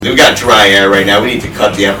We got dry air right now. We need to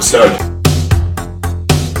cut the episode.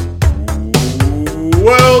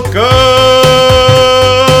 Welcome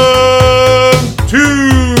to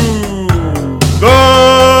the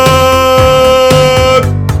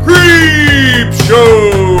Creep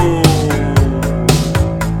Show.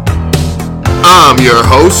 I'm your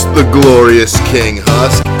host, the glorious King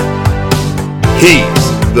Husk. He's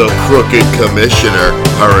the crooked commissioner,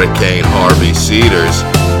 Hurricane Harvey Cedars.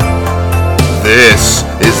 This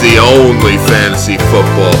is the only fantasy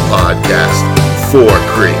football podcast for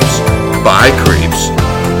creeps, by creeps.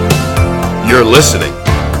 You're listening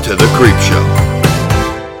to The Creep Show.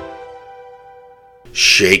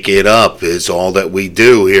 Shake it up is all that we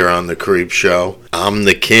do here on The Creep Show. I'm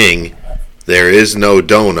the king. There is no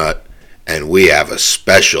donut, and we have a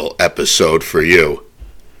special episode for you.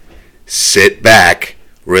 Sit back,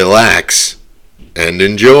 relax, and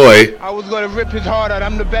enjoy. I was going to rip his heart out.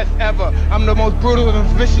 I'm the best ever. I'm the most brutal and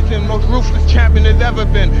vicious and most ruthless champion there's ever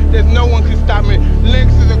been. There's no one can stop me.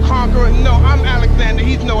 Lynx is a conqueror. No, I'm Alexander.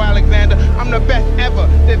 He's no Alexander. I'm the best ever.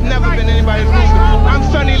 There's never been anybody ruthless. I'm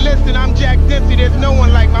Sonny Liston. I'm Jack Dempsey. There's no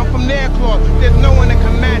one like me. I'm from Nairclaw. There's no one that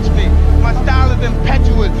can match me. My style is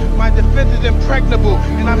impetuous. My defense is impregnable.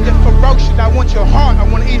 And I'm just ferocious. I want your heart. I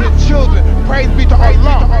want to eat your children. Praise be to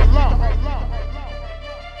Allah.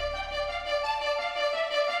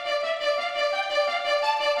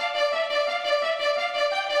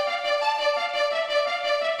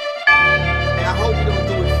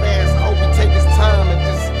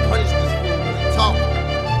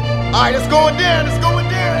 All right, it's going down,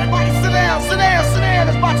 Everybody sit down.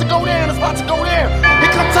 It's about to go down, Here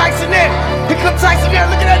come Tyson in. Look at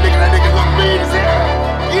that nigga look mean as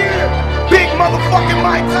hell. Yeah, big motherfucking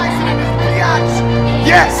Mike Tyson in this biatch.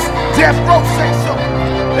 Yes, Death Row say so.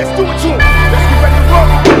 Let's do it to him. Let's get ready to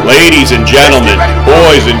roll. Ladies and gentlemen,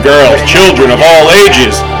 boys and girls, children of all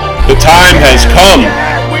ages, the time has come.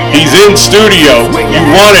 He's in studio. You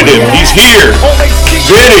wanted him. He's here.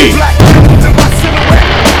 Vinny.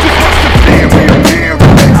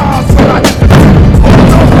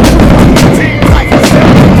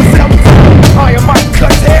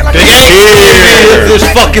 Here, this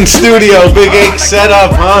fucking studio, Big Aiks set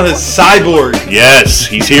up, huh? His cyborg. Yes,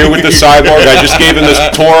 he's here with the cyborg. I just gave him this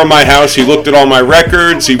tour of my house. He looked at all my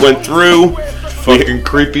records. He went through. Fucking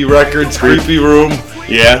creepy records, creepy room.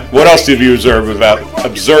 Yeah. What else did you observe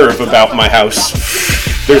about my house?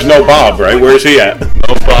 There's no Bob, right? Where's he at?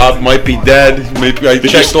 No Bob, might be dead. Maybe I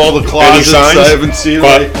checked all the closets. I haven't seen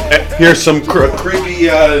him. Here's some creepy.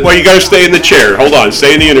 Well, you gotta stay in the chair. Hold on,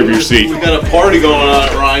 stay in the interview seat. We got a party going on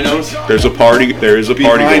at Rhino's. There is a party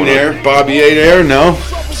going there. on. Bobby ain't there, no.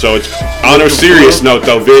 So it's on a serious note,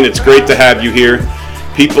 though, Vin. It's great to have you here.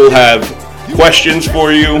 People have questions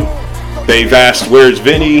for you. They've asked, "Where's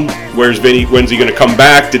Vinny? Where's Vinny? When's he gonna come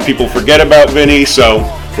back? Did people forget about Vinny?" So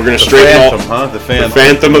we're gonna straighten all. The Phantom. The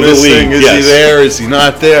Phantom of the league. Is he there? Is he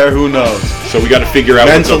not there? Who knows? So we got to figure out.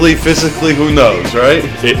 Mentally, physically, who knows, right?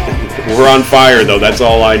 We're on fire, though. That's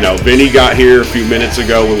all I know. Vinny got here a few minutes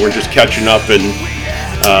ago, and we're just catching up, and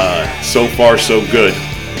so far, so good.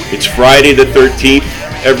 It's Friday the 13th,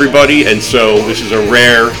 everybody, and so this is a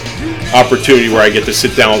rare opportunity where I get to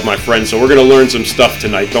sit down with my friends. So we're going to learn some stuff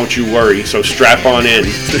tonight. Don't you worry. So strap on in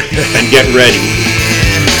and get ready.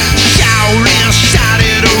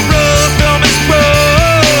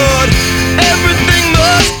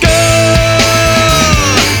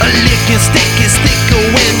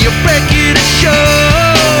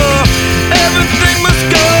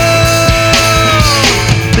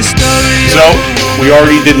 So, we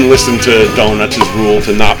already didn't listen to Donuts' rule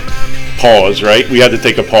to not pause, right? We had to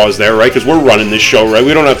take a pause there, right? Because we're running this show, right?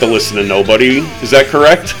 We don't have to listen to nobody. Is that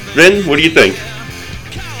correct? Vin, what do you think?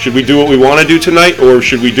 Should we do what we want to do tonight, or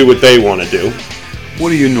should we do what they want to do? What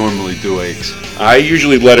do you normally do, Aiks? I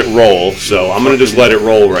usually let it roll, so I'm going to just let it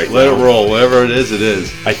roll right now. Let it roll. Whatever it is, it is.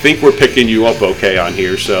 I think we're picking you up okay on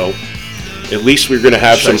here, so at least we're going to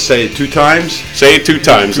have Should I say it 2 times? Say it 2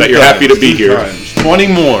 times, that you're happy to be here. Times. 20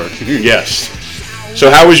 more. Yes. So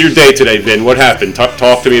how was your day today, Vin? What happened?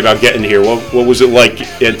 Talk to me about getting here. What was it like,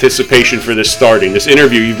 anticipation for this starting? This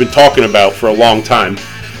interview you've been talking about for a long time.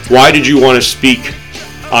 Why did you want to speak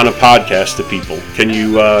on a podcast to people? Can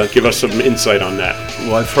you give us some insight on that?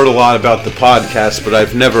 Well, I've heard a lot about the podcast, but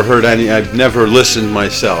I've never heard any. I've never listened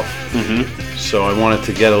myself. Mm-hmm. So I wanted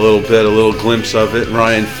to get a little glimpse of it.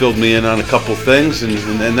 Ryan filled me in on a couple things,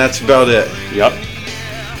 and that's about it. Yep.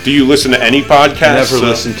 Do you listen to any podcasts? Never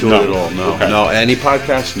listened to it at all. No. Okay. No. Any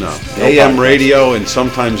podcast? No. No AM podcast. radio and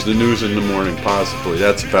sometimes the news in the morning, possibly.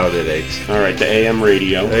 That's about it, Aiks. All right, the AM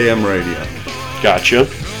radio. AM radio. Gotcha.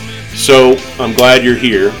 So I'm glad you're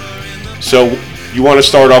here. So you want to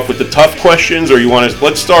start off with the tough questions, or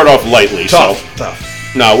let's start off lightly.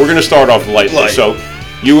 Tough. No, we're going to start off lightly. So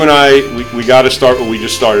you and I, we got to start what we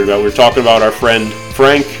just started about. We're talking about our friend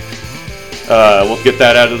Frank. We'll get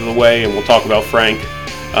that out of the way, and we'll talk about Frank.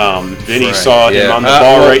 Vinny saw him on the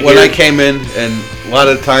bar right when here. I came in, and a lot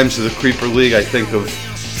of times in the Creeper League, I think of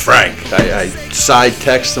Frank. I side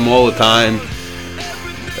text him all the time.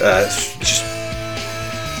 Just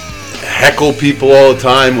heckle people all the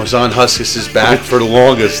time. Was on Huskus's back for the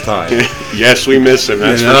longest time. Yes, we miss him.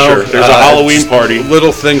 That's for sure. There's a Halloween party.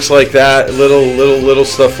 Little things like that, little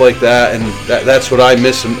stuff like that, and that's what I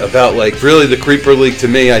miss him about. Like really, the Creeper League to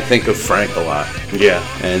me, I think of Frank a lot. Yeah.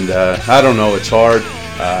 And I don't know, it's hard,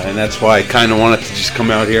 and that's why I kind of wanted to just come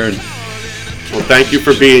out here and. Well, thank you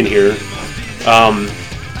for being here.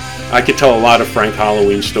 I could tell a lot of Frank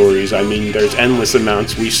Halloween stories. I mean, there's endless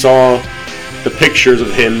amounts. We saw the pictures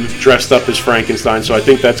of him dressed up as Frankenstein, so I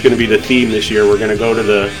think that's going to be the theme this year. We're going to go to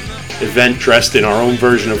the event dressed in our own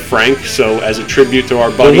version of Frank, so as a tribute to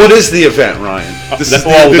our buddy. Well, what is the event, Ryan? That's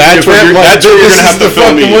where you're going to have to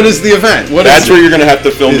fill me in. What is the event? That's where you're going to have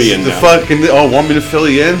to fill me in now. Want me to fill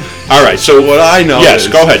you in? All right, so what I know Yes,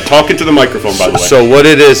 is, go ahead. Talk into the microphone, by the way. So what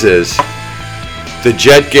it is the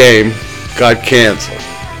Jet game got canceled.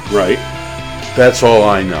 Right. That's all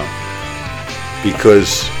I know.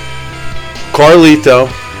 Because Carlito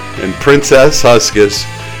and Princess Huskus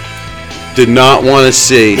did not want to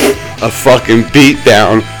see a fucking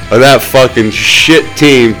beatdown of that fucking shit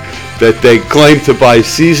team that they claim to buy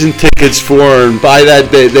season tickets for and buy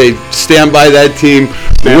that they stand by that team,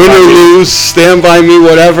 win or lose, stand by me,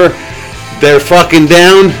 whatever. They're fucking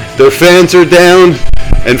down, their fans are down,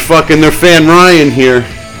 and fucking their fan Ryan here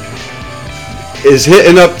is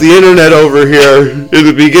hitting up the internet over here in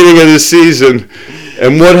the beginning of the season.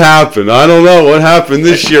 And what happened? I don't know what happened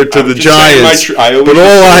this year to the Giants. But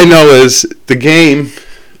all I know is the game,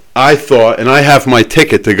 I thought, and I have my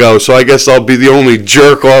ticket to go, so I guess I'll be the only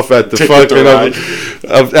jerk off at the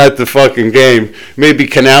at the fucking game. Maybe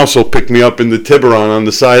Knaus will pick me up in the Tiburon on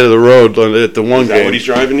the side of the road at the one game. Is that what he's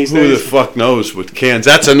driving these days? Who the fuck knows with cans?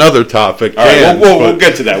 That's another topic. All right, we'll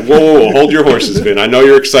get to that. Whoa, hold your horses, Vin. I know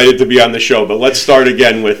you're excited to be on the show, but let's start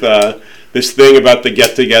again with this thing about the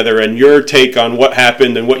get-together and your take on what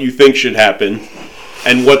happened and what you think should happen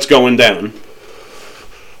and what's going down.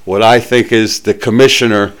 What I think is the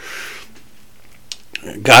commissioner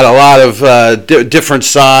got a lot of different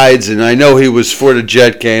sides, and I know he was for the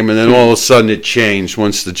Jet game, and then all of a sudden it changed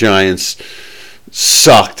once the Giants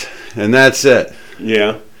sucked, and that's it.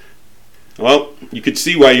 Yeah. Well, you could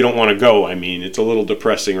see why you don't want to go. I mean, it's a little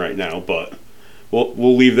depressing right now, but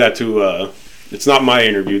we'll leave that to... it's not my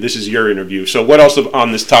interview. This is your interview. So what else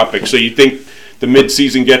on this topic? So you think the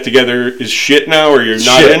mid-season get-together is shit now, or you're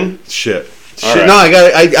not in? Shit. Right. No,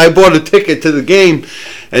 I bought a ticket to the game,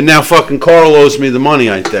 and now fucking Carl owes me the money,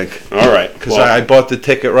 I think. All right. Because I bought the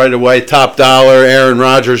ticket right away, top dollar. Aaron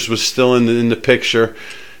Rodgers was still in the picture,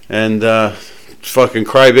 and fucking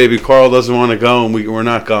crybaby Carl doesn't want to go, and we're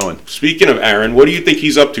not going. Speaking of Aaron, what do you think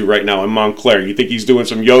he's up to right now in Montclair? You think he's doing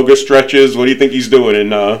some yoga stretches? What do you think he's doing in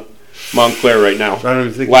Montclair right now? I don't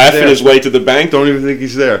even think laughing his way to the bank? Don't even think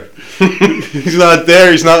he's there. He's not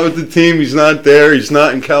there. He's not with the team. He's not there. He's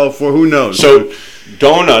not in California. Who knows? So,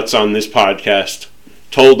 Donuts on this podcast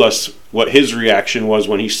told us what his reaction was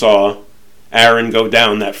when he saw Aaron go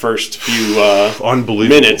down that first few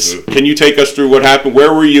minutes. Can you take us through what happened?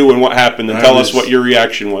 Where were you and what happened? And tell us what your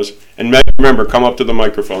reaction was. And remember, come up to the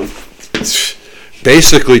microphone.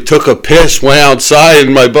 Basically took a piss, went outside,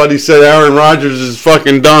 and my buddy said Aaron Rodgers is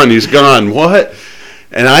fucking done. He's gone. What?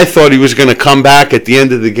 And I thought he was going to come back at the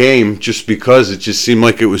end of the game just because it just seemed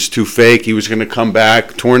like it was too fake. He was going to come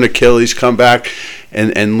back, torn Achilles, come back,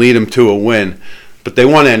 and lead him to a win. But they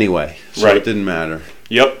won anyway, so it didn't matter.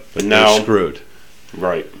 Yep. But now they're screwed.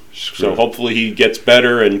 Right. So hopefully he gets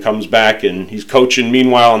better and comes back, and he's coaching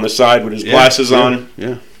meanwhile on the side with his glasses on,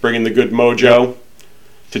 bringing the good mojo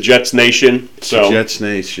to Jets Nation. So Jets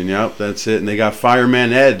Nation, yep, that's it. And they got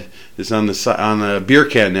Fireman Ed is on the beer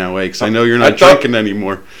can now, Aiks. I know you're not drinking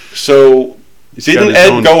anymore. So didn't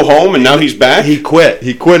Ed go home and now he's back? He quit.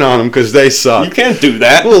 He quit on them because they suck. You can't do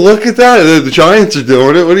that. Well, look at that. The Giants are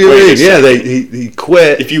doing it. What do you mean? Yeah, he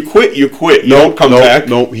quit. If you quit, you quit. You don't come back.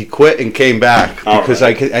 No, he quit and came back because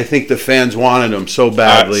I think the fans wanted him so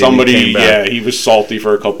badly. He was salty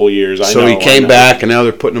for a couple of years. So he came back, and now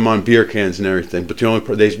they're putting him on beer cans and everything. But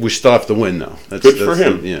we still have to win, though. Good for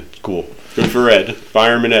him. Yeah, cool. Good for Ed.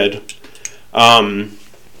 Fireman Ed. What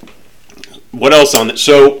else on it?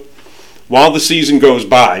 So while the season goes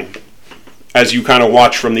by, as you kind of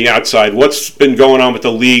watch from the outside, what's been going on with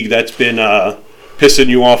the league that's been pissing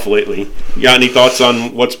you off lately? You got any thoughts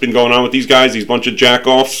on what's been going on with these guys, these bunch of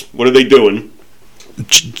jack-offs? What are they doing?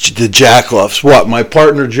 The jack-offs. What, my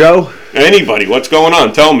partner Joe? Anybody, what's going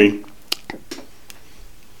on? Tell me.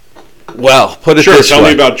 Well, put it Sure, this way. tell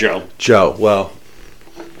me about Joe. Joe, well,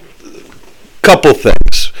 couple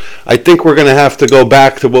things. I think we're going to have to go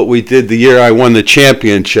back to what we did the year I won the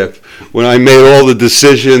championship, when I made all the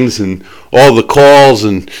decisions and all the calls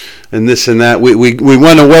and this and that. We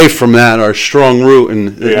went away from that, our strong route, and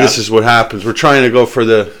this is what happens. We're trying to go for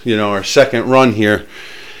the, our second run here,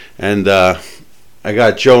 and I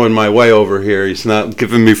got Joe in my way over here. He's not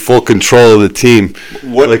giving me full control of the team.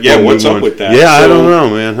 What's up with that? Yeah, I don't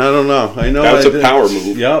know, man. I don't know. I know that's a power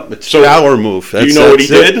move. Yep, it's a power move. Do you know what he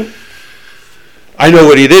did? I know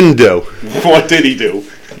what he didn't do. What did he do?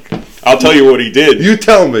 I'll tell you what he did. You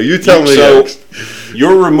tell me. So,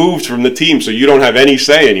 you're removed from the team, so you don't have any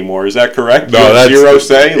say anymore. Is that correct? No, that's zero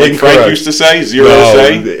say, like incorrect. Frank used to say. Zero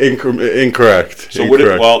say. Incorrect.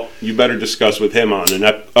 So you better discuss with him on an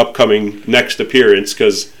upcoming next appearance,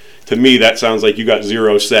 because to me that sounds like you got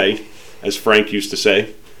zero say, as Frank used to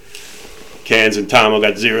say. Cans and Tomo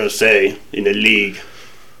got zero say in the league.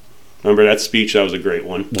 Remember that speech? That was a great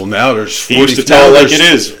one. Well, now there's 40, he used to tell it like it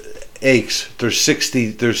is. Aiks. There's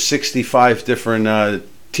 65 different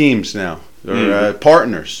teams now. They're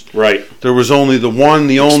partners. Right. There was only the one,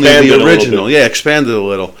 the original. Yeah, expanded a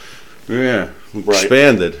little. Yeah,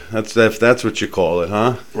 expanded. That's what you call it,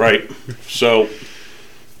 huh? Right. So,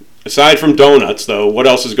 aside from donuts, though, what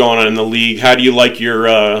else is going on in the league? How do you like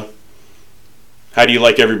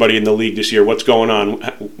everybody in the league this year? What's going on?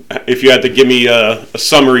 If you had to give me a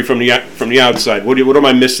summary from the outside, what am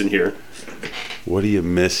I missing here? What are you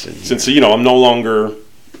missing? Since I'm no longer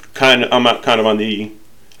kind of on the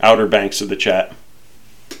outer banks of the chat.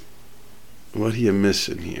 What are you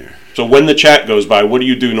missing here? So when the chat goes by, what do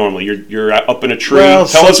you do normally? You're up in a tree. Well,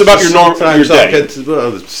 Tell us about your day.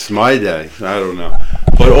 It's my day. I don't know,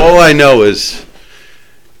 but all I know is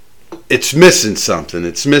it's missing something.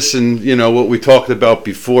 It's missing, what we talked about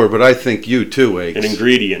before. But I think you too, Aiks. An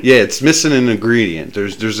ingredient. Yeah, it's missing an ingredient.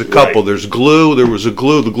 There's a couple. Right. There's glue. There was a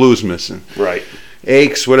glue. The glue's missing. Right.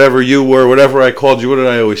 Aiks, whatever you were, whatever I called you. What did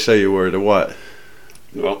I always say you were? The what?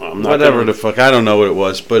 Well, I'm not. Whatever the fuck. I don't know what it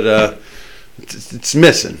was, but it's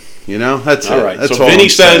missing. That's all it. Right. That's so all Vinny I'm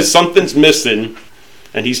says saying. Something's missing,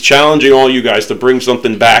 and he's challenging all you guys to bring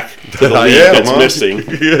something back to the league that's missing.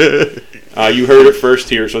 You heard it first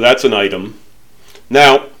here, so that's an item.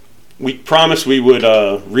 Now, we promised we would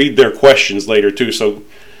read their questions later too, so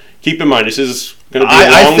keep in mind this is going to be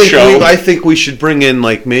a long show. I think we should bring in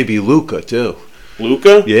maybe Luca too.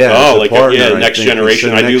 Luca? Yeah. Oh, partner, next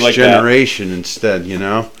generation. I do like that. Next generation instead,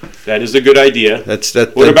 That is a good idea.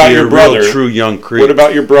 What about your brother? True young creep. What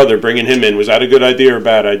about your brother? Bringing him in, was that a good idea or a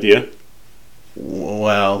bad idea?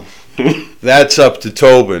 Well, that's up to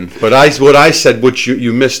Tobin. But what I said, which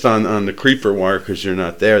you missed on the creeper wire because you're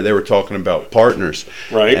not there, they were talking about partners.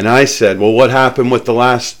 Right. And I said, well, what happened with the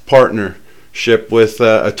last partnership with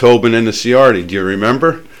a Tobin and a Ciardi? Do you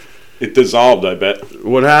remember? It dissolved, I bet.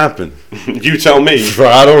 What happened? You tell me.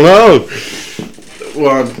 I don't know.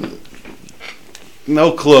 Well,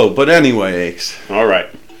 no clue. But anyway, Aiks. All right.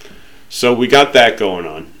 So we got that going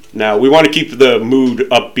on. Now, we want to keep the mood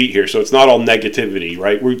upbeat here, so it's not all negativity,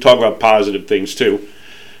 right? We talk about positive things, too.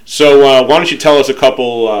 So why don't you tell us a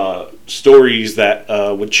couple stories that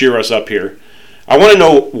would cheer us up here. I want to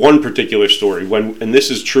know one particular story, and this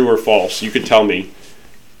is true or false. You could tell me.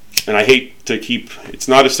 And I hate to it's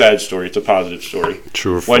not a sad story, it's a positive story.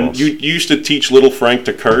 True or false? When you used to teach little Frank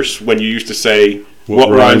to curse, when you used to say,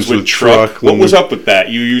 what rhymes with truck? What was up with that?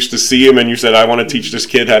 You used to see him and you said, I want to teach this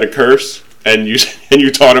kid how to curse? And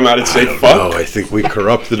you taught him how to say fuck? No, I think we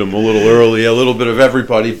corrupted him a little early, a little bit of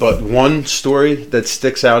everybody. But one story that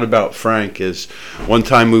sticks out about Frank is one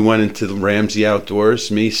time we went into the Ramsey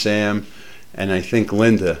Outdoors, me, Sam, and I think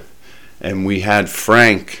Linda, and we had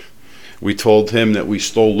Frank. We told him that we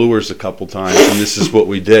stole lures a couple times, and this is what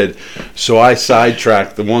we did. So I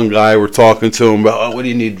sidetracked the one guy. We're talking to him about, what do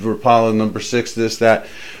you need, Rapala number 6, this, that.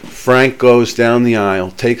 Frank goes down the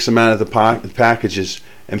aisle, takes them out of the packages,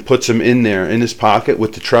 and puts them in there, in his pocket,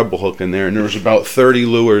 with the treble hook in there. And there was about 30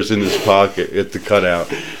 lures in his pocket at the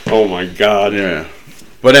cutout. Oh, my God. Yeah.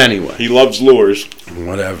 But anyway. He loves lures.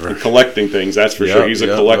 Whatever. And collecting things, that's for sure. He's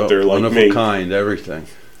a collector like me. One of a kind, everything.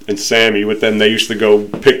 And Sammy, with them, they used to go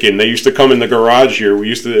picking. They used to come in the garage here. We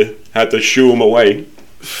used to have to shoo them away,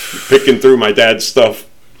 picking through my dad's stuff.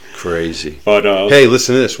 Crazy. But hey,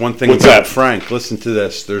 listen to this. One thing about that? Frank. Listen to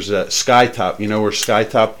this. There's a Skytop. You know where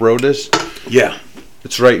Skytop Road is? Yeah.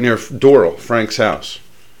 It's right near Doral, Frank's house.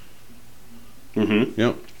 Mm-hmm.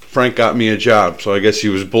 Yep. Frank got me a job. So I guess he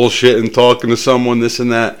was bullshitting, talking to someone, this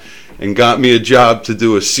and that, and got me a job to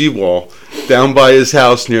do a seawall down by his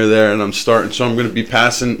house near there. And so I'm going to be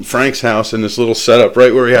passing Frank's house in this little setup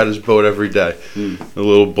right where he had his boat every day. A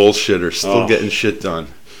little bullshitter, still getting shit done.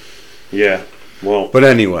 Yeah, well. But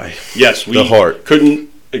anyway. Yes, we couldn't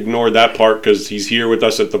ignore that part because he's here with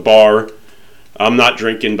us at the bar. I'm not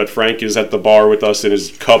drinking, but Frank is at the bar with us in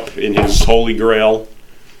his cup, in his Holy Grail.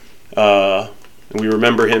 And we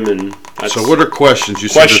remember him. And so, what are questions?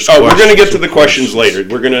 We're going to get to the questions later.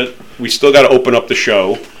 We still got to open up the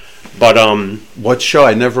show. But what show?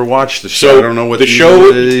 I never watched the show. So I don't know what the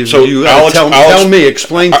show. Tell me.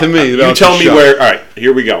 Explain to me. You tell me where. All right,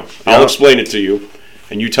 here we go. I'll explain it to you,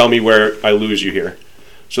 and you tell me where I lose you here.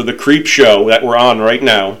 So the Creep Show that we're on right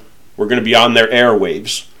now, we're going to be on their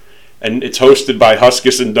airwaves. And it's hosted by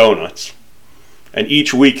Huskus and Donuts. And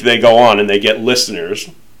each week they go on and they get listeners,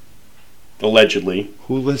 allegedly.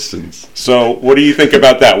 Who listens? So what do you think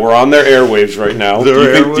about that? We're on their airwaves right now.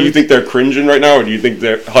 Do you think they're cringing right now? Or do you think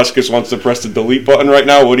Huskus wants to press the delete button right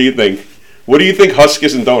now? What do you think? What do you think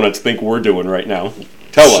Huskus and Donuts think we're doing right now?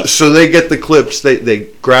 Tell us. So they get the clips. They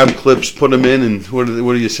grab clips, put them in, and what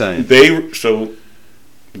are you saying? So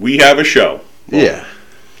we have a show. Well, yeah.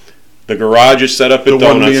 The garage is set up at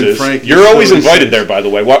Donuts. You're always invited there, by the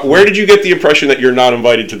way. Where did you get the impression that you're not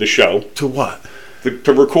invited to the show? To what?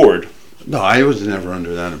 To record. No, I was never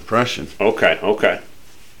under that impression. Okay.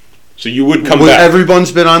 So you would come back.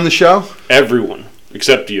 Everyone's been on the show? Everyone,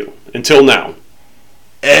 except you, until now.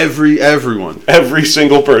 Everyone. Every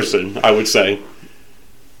single person, I would say.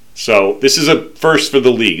 So this is a first for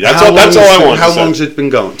the league. That's all I want to say. How long's it been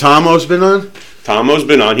going? Tomo's been on? Tomo's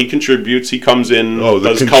been on. He contributes. He comes in.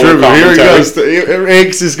 Does color commentary. Here he goes.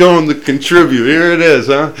 Aiks is going to contribute. Here it is,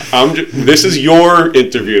 huh? This is your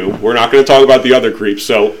interview. We're not going to talk about the other creeps.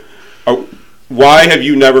 So, why have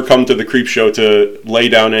you never come to the Creep Show to lay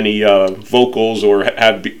down any vocals or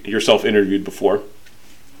have yourself interviewed before?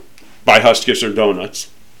 By Huskus or Donuts?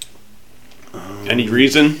 Any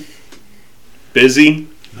reason? Busy?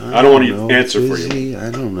 I don't want to answer for you. I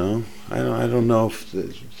don't know. I don't know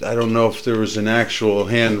if there was an actual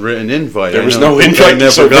handwritten invite. There was no invite. I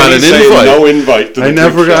never got an invite. No invite. I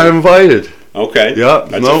never got invited. Okay. Yep.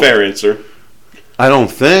 That's a fair answer. I don't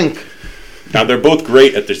think. Now they're both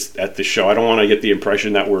great at this show. I don't want to get the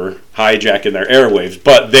impression that we're hijacking their airwaves,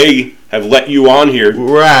 but they have let you on here.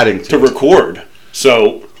 We're adding to record.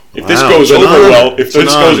 So if this goes over well, we're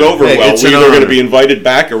either going to be invited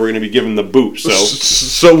back or we're going to be given the boot.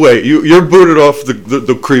 So wait, you're booted off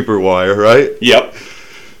the creeper wire, right? Yep.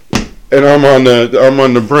 And I'm on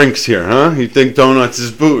the brinks here, huh? You think Donuts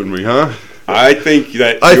is booting me, huh? I think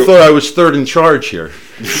that I thought I was third in charge here.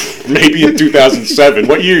 Maybe in 2007.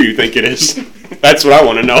 What year you think it is? That's what I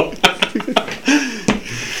want to know.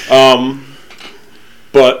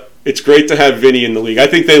 But it's great to have Vinny in the league. I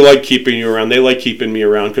think they like keeping you around. They like keeping me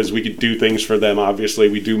around because we could do things for them. Obviously,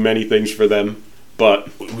 we do many things for them. But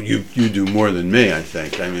you do more than me, I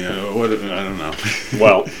think. I mean, I don't know.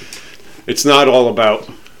 Well, it's not all about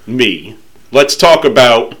me. Let's talk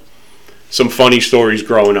about some funny stories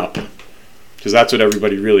growing up, because that's what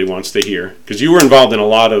everybody really wants to hear. Because you were involved in a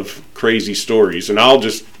lot of crazy stories, and I'll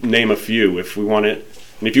just name a few if we want it.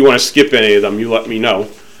 And if you want to skip any of them, you let me know.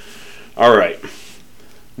 All right.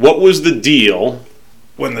 What was the deal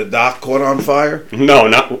when the dock caught on fire? No,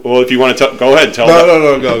 not. Well, if you want to go ahead. Tell.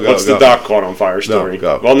 No, go. What's the dock caught on fire story? No,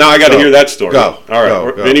 go. Well, now I got to hear that story. Go. All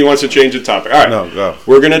right. Go. Vinny wants to change the topic. All right. No, go.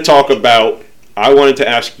 We're going to talk about. I wanted to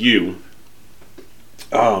ask you.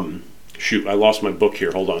 Shoot, I lost my book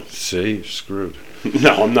here. Hold on. See, you're screwed.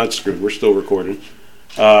 No, I'm not screwed. We're still recording.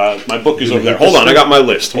 My book is over there. Hold on, I got my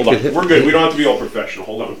list. Hold on. We're good. We don't have to be all professional.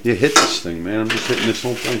 Hold on. You hit this thing, man. I'm just hitting this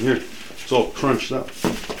whole thing here. It's all crunched up.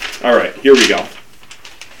 All right, here we go.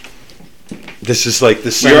 This is like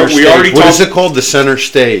the center stage. What is it called? The center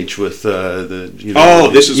stage with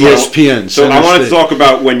this is ESPN. So I wanted to talk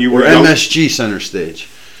about when you were MSG center stage.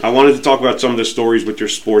 I wanted to talk about some of the stories with your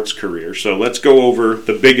sports career. So let's go over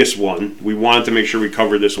the biggest one. We wanted to make sure we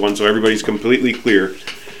cover this one so everybody's completely clear.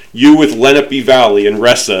 You with Lenape Valley and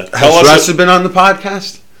Ressa. Has Ressa been on the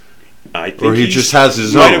podcast? I think he just has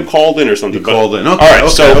his own. Might have called in or something. He called in. Okay, all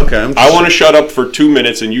right, okay. I want to shut up for 2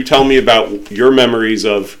 minutes and you tell me about your memories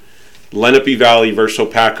of Lenape Valley versus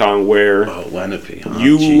Hopatcong, where Lenape.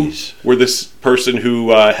 You were this person who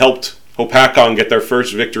helped Hopatcong get their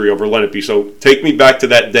first victory over Lenape. So take me back to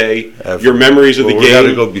that day, your memories of the game. We got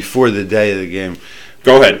to go before the day of the game.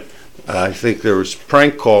 Go ahead. I think there was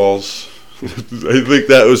prank calls. I think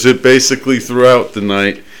that was it basically throughout the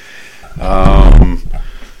night.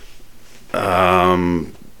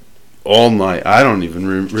 all night. I don't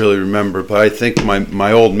even really remember, but I think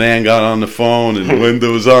my old man got on the phone and Linda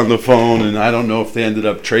was on the phone, and I don't know if they ended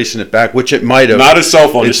up tracing it back, which it might have. Not a cell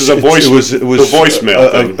phone. This is a voice. It was the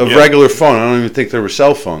voicemail. A regular phone. I don't even think there were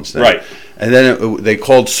cell phones then. Right. And then they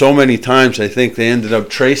called so many times, I think they ended up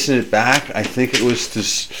tracing it back. I think it was to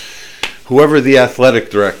whoever the athletic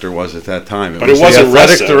director was at that time. But it wasn't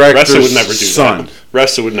athletic director's Ressa would never do son. that.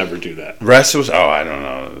 Ressa would never do that. Ressa was, I don't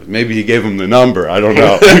know. Maybe he gave him the number. I don't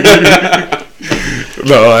know.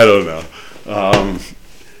 No, I don't know.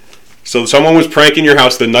 So someone was pranking your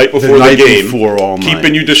house the night before the game, all night.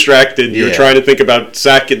 keeping you distracted. You're trying to think about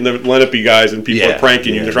sacking the Lenape guys, and people are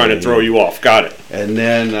pranking you. They're trying to throw you off. Got it. And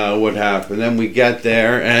then what happened? Then we get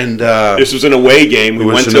there, and this was an away game. It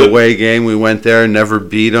was an away game. We went there, never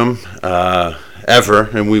beat them ever,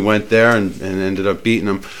 and we went there and ended up beating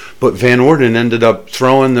them. But Van Orden ended up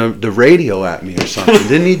throwing the radio at me or something.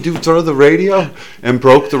 Didn't he throw the radio and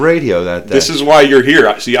broke the radio that day? This is why you're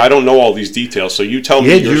here. See, I don't know all these details, so you tell me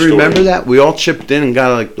your story. Yeah, do you remember that? We all chipped in and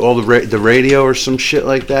got like all the radio or some shit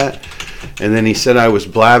like that. And then he said I was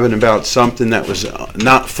blabbing about something that was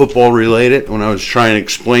not football related when I was trying to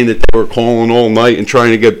explain that they were calling all night and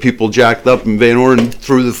trying to get people jacked up, and Van Orden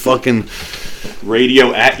threw the fucking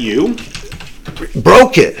radio at you.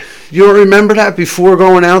 Broke it. You don't remember that before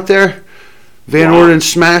going out there? Van Orden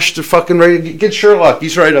smashed the fucking radio. Get Sherlock.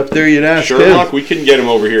 He's right up there. You'd ask Sherlock, him. we can get him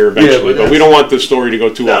over here eventually, but we don't want this story to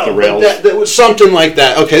go too off the rails. That was something like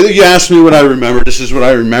that. Okay, you asked me what I remember. This is what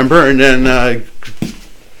I remember. And then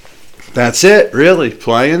that's it, really.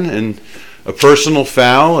 Playing and a personal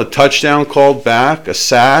foul, a touchdown called back, a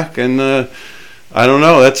sack, and I don't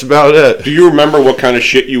know. That's about it. Do you remember what kind of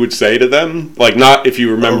shit you would say to them? Like, not if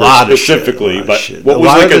you remember specifically, but what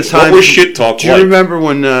was shit talk like? Do you remember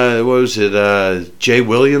when, what was it, Jay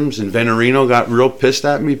Williams and Venerino got real pissed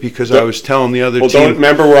at me because I was telling the other team. Well, don't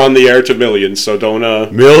remember we're on the air to millions, so don't...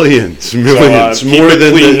 Millions. So, more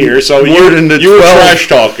than clean here. So more than the you were 12. trash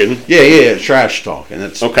talking. Yeah, trash talking.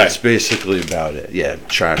 That's basically about it. Yeah,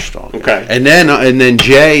 trash talking. Okay. And then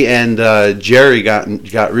Jay and Jerry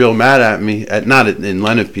got real mad at me not in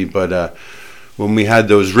Lenape, but when we had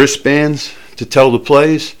those wristbands to tell the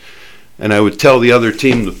plays, and I would tell the other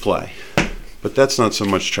team to play. But that's not so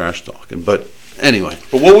much trash talking. But anyway.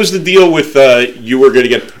 But what was the deal with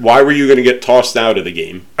why were you going to get tossed out of the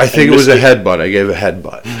game? I think it was a headbutt. I gave a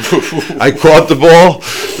headbutt. I caught the ball,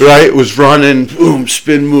 right, was running, boom,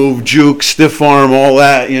 spin move, juke, stiff arm, all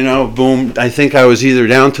that, boom. I think I was either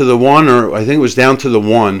down to the 1 or I think it was down to the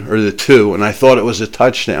 1 or the 2, and I thought it was a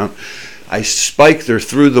touchdown. I spiked or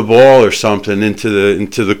threw the ball or something into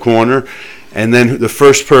the corner, and then the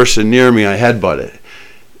first person near me, I headbutted.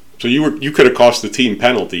 So you could have cost the team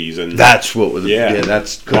penalties, and that's what was. Yeah,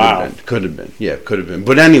 could have been.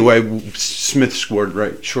 But anyway, Smith scored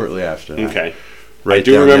right shortly after that. Okay, right. I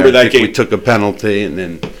do remember that game. We took a penalty, and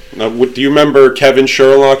then. Do you remember Kevin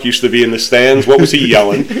Sherlock used to be in the stands? What was he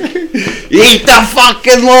yelling? Eat the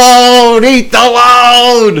fucking load! Eat the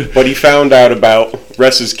load! But he found out about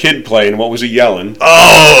Ressa's kid playing. What was he yelling?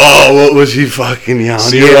 What was he fucking yelling?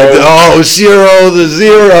 0. 0 the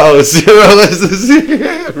 0. 0 is the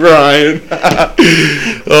 0. Ryan.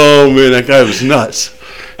 Oh, man, that guy was nuts.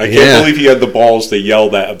 I can't believe he had the balls to yell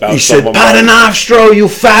that about someone. He said, Paternoster, you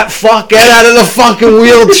fat fuck, get out of the fucking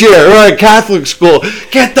wheelchair. Right, Catholic school.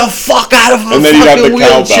 Get the fuck out of the fucking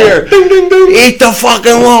wheelchair. Ding, ding, ding. Eat the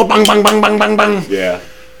fucking load. Bang, bang, bang, bang, bang, bang. Yeah.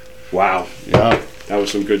 Wow. Yeah. That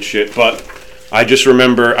was some good shit. But I just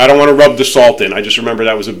remember, I don't want to rub the salt in. I just remember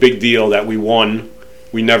that was a big deal that we won.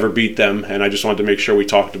 We never beat them. And I just wanted to make sure we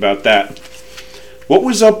talked about that. What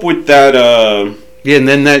was up with that... Yeah, and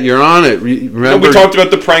then that you're on it. Remember, we talked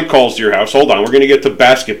about the prank calls to your house. Hold on, we're going to get to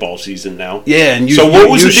basketball season now. Yeah, and you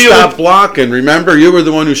stopped blocking. Remember, you were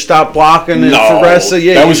the one who stopped blocking for Ressa.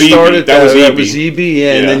 Yeah, that was started. That was EB.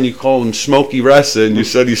 Yeah, and then you called him Smokey Ressa, and you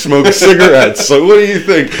said he smoked cigarettes. So what do you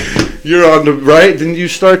think? You're on the right. Didn't you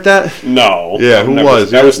start that? No. Yeah, who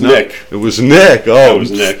was? That was Nick. It was Nick. Oh, that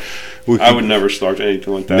was Nick. I would never start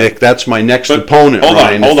anything like that. Nick, that's my next opponent,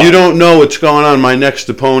 Ryan. If you don't know what's going on, my next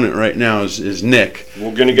opponent right now is Nick.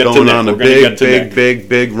 We're going to get to Nick. Going on a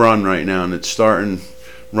big run right now, and it's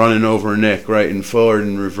running over Nick, right and forward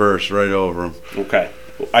and reverse, right over him. Okay.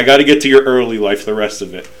 I got to get to your early life, the rest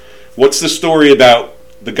of it. What's the story about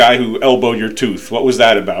the guy who elbowed your tooth? What was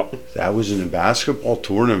that about? That was in a basketball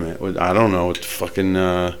tournament. I don't know. It's fucking...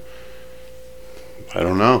 I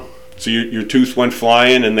don't know. So your tooth went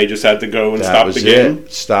flying, and they just had to go and stop the game?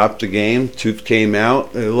 It. Stopped the game. Tooth came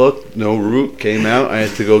out. They looked. No root came out. I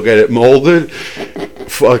had to go get it molded.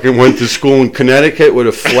 Fucking went to school in Connecticut with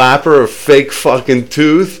a flapper, a fake fucking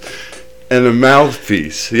tooth. and a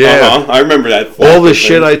mouthpiece. Yeah. Uh-huh. I remember that. All the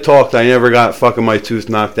shit I talked, I never got fucking my tooth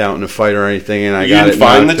knocked out in a fight or anything, and I got it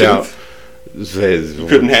knocked out. You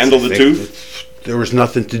couldn't handle the tooth? There was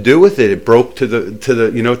nothing to do with it. It broke to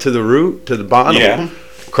the root, to the bottom. Yeah.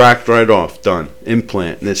 Cracked right off, done.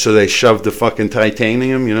 Implant. And so they shoved the fucking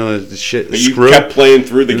titanium, the shit, the you screw. Kept playing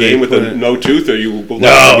through the game with no tooth, or you?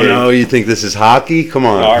 No, you think this is hockey? Come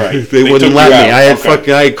on. All right. they wouldn't let me.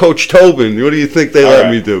 I had Coach Tobin. What do you think they let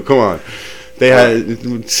me do? Come on. They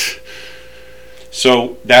had.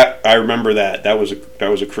 So I remember that. That was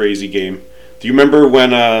a crazy game. Do you remember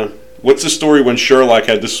when? What's the story when Sherlock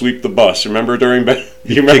had to sweep the bus? Remember that?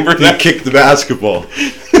 He kicked the basketball.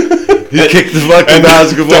 He kicked the fucking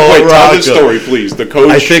basketball. Tell the story, please. The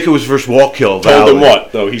coach. I think it was versus Wallkill. Told him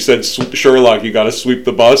what though? He said, "Sherlock, you got to sweep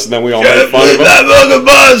the bus," and then we all made fun of him. That fucking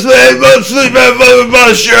bus, man! Don't sweep that fucking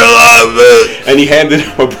bus, Sherlock. Man. And he handed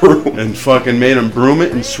him a broom and fucking made him broom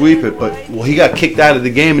it and sweep it. But he got kicked out of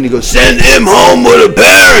the game, and he goes, "Send him home with a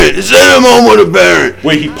parent. Send him home with a parent."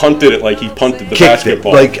 Wait, he punted it like he punted the Kicked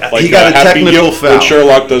basketball. Like he got a technical foul. When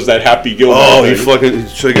Sherlock does that Happy Gilmore. Oh, he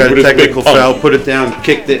got a technical foul, put it down,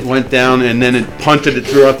 kicked it, went down, and then it punted it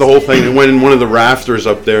throughout the whole thing. It went in one of the rafters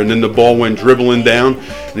up there, and then the ball went dribbling down.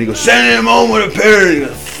 And he goes, "Send him home with a parent." He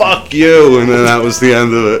goes, "Fuck you!" And then that was the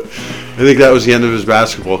end of it. I think that was the end of his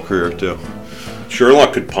basketball career too.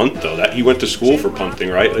 Sherlock could punt though. That he went to school for punting,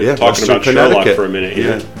 right? Yeah, talking about Sherlock for a minute.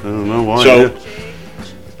 Yeah, I don't know why. So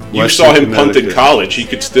you saw him punt in college. He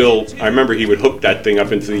could still. I remember he would hook that thing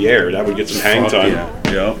up into the air. That would get some hang time.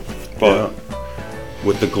 Yeah. But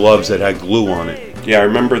with the gloves that had glue on it. Yeah, I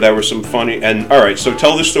remember there was some funny. And all right, so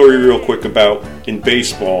tell the story real quick about in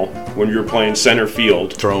baseball when you were playing center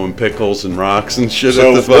field, throwing pickles and rocks and shit.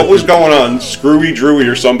 So what was going on? Screwy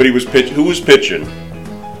Drewy or somebody was pitching. Who was pitching?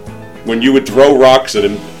 When you would throw rocks at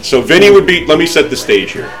him. So Vinny would be. Let me set the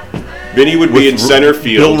stage here. Vinny would be in center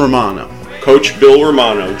field. Bill Romano, Coach Bill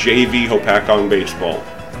Romano, JV Hopakong baseball.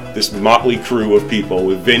 This motley crew of people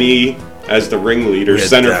with Vinny as the ringleader,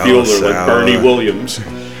 center fielder like Bernie Williams.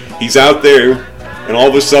 He's out there. And all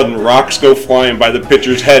of a sudden, rocks go flying by the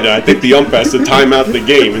pitcher's head, and I think the ump has to time out the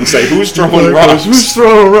game and say, "Who's throwing rocks? Who's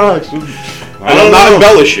throwing rocks?" And I'm not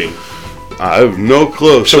embellishing. I have no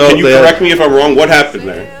clue. So can you correct me if I'm wrong? What happened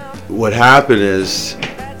there? What happened is,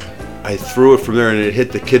 I threw it from there, and it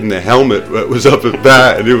hit the kid in the helmet that was up at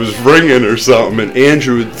bat, and it was ringing or something. And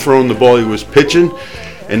Andrew had thrown the ball he was pitching,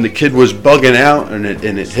 and the kid was bugging out, and it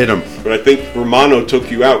hit him. But I think Romano took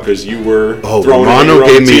you out because you were throwing. Romano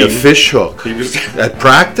gave me a fish hook. At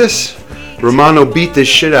practice, Romano beat the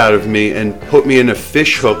shit out of me and put me in a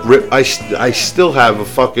fish hook. I still have a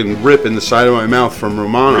fucking rip in the side of my mouth from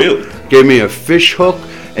Romano. Really? Gave me a fish hook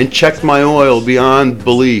and checked my oil beyond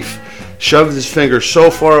belief. Shoved his finger so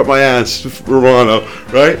far up my ass, Romano,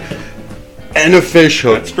 right? And a fish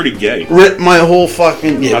hook. That's pretty gay. Ripped my whole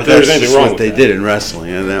fucking... Yeah, that's just what they did in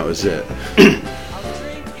wrestling, and that was it.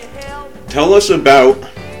 Tell us about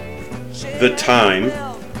the time...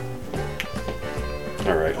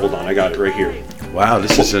 All right, hold on. I got it right here. Wow,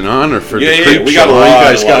 this is an honor for the creep show. We got a lot, you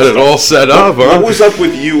guys got it all set up, huh? What was up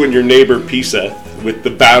with you and your neighbor, P-Seth? With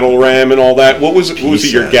the battle ram and all that, was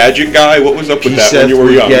he your gadget guy? What was up with that when you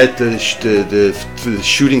were young? Get the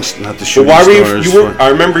shooting, not the shooting. Well, why were you? I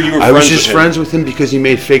remember you were. I was just friends with him because he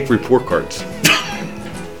made fake report cards.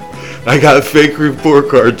 I got fake report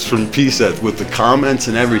cards from PSET with the comments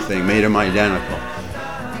and everything, made them identical.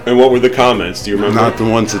 And what were the comments? Do you remember? Not the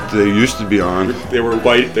ones that they used to be on. They were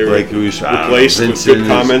white. They were like replaced with good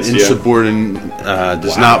comments. Insubordinate,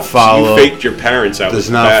 does not follow. So you faked your parents out. Does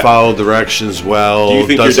not follow directions well. Do you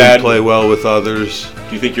think doesn't your dad play well with others?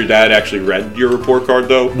 Do you think your dad actually read your report card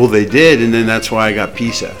though? Well, they did, and then that's why I got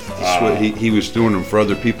PSET. He was doing them for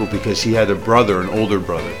other people because he had a brother, an older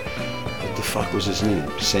brother. What the fuck was his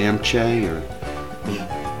name? Sam Che or?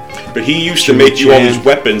 But he used to make you all these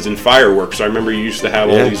weapons and fireworks. I remember you used to have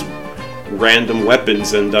all these random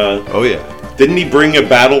weapons and. Oh yeah. Didn't he bring a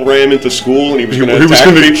battle ram into school and he was going to attack people?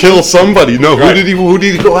 He was going to kill somebody. No, right. Who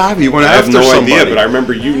did he go after? He went after somebody. I have no idea, but I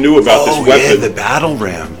remember you knew about this weapon. Yeah, the battle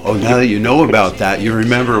ram. Oh, now that you know about that, you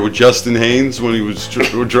remember with Justin Haynes when he was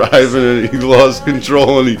driving and he lost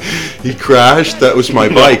control and he crashed? That was my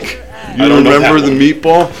bike. You remember the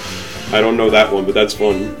meatball? I don't know that one, but that's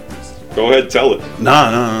fun. Go ahead, tell it.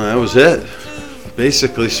 No, that was it.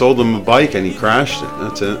 Basically sold him a bike and he crashed it.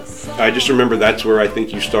 That's it. I just remember that's where I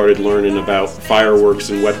think you started learning about fireworks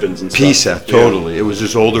and weapons and stuff. PSET, totally. It was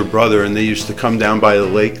his older brother, and they used to come down by the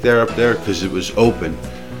lake there up there because it was open.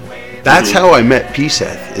 That's how I met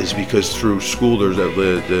PSET, is because through school there's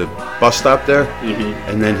the bus stop there,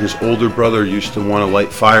 and then his older brother used to want to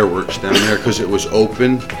light fireworks down there because it was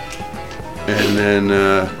open. And then,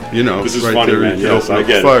 This is right funny, there, man. you Yes, open I up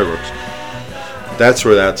get it. fireworks. That's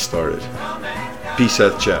where that started.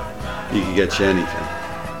 P-Seth Chep. He can get you anything.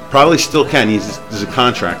 Probably still can. He's a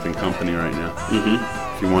contracting company right now.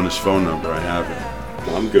 Mm-hmm. If you want his phone number, I have it.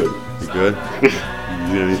 Well, I'm good. You good?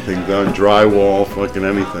 You need anything done? Drywall, fucking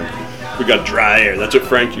anything. We got dry air. That's what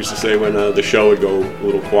Frank used to say when the show would go a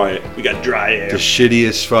little quiet. We got dry air. The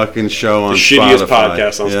shittiest fucking show on the shittiest Spotify.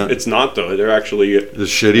 podcast on. Yeah. It's not though. They're actually the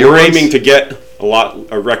shittier We're ones? aiming to get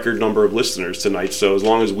a record number of listeners tonight. So as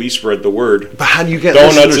long as we spread the word. But how do you get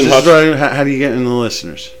Donuts listeners? and This is Hush- right, how do you get in the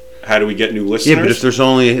listeners? How do we get new listeners? Yeah, but if there's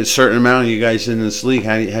only a certain amount of you guys in this league,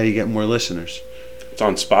 how do you get more listeners? It's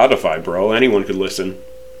on Spotify, bro. Anyone could listen.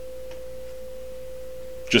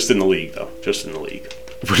 Just in the league, though. Just in the league.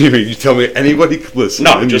 What do you mean? You tell me anybody could listen?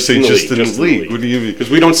 No, and just you in say the just league. in Just the league. What do you mean? Because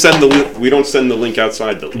we don't send the link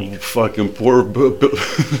outside the league. Fucking poor.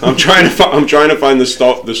 I'm trying to find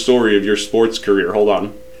the story of your sports career. Hold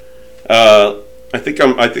on. I think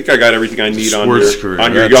I got everything I need Sports on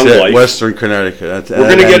career. your That's young it. life. Western Connecticut. We're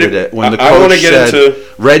gonna get ended it. when the I coach wanna get said into-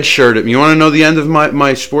 red shirt him. You want to know the end of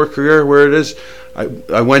my sport career? Where it is?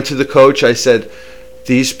 I went to the coach. I said,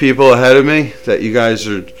 these people ahead of me that you guys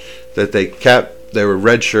are that they were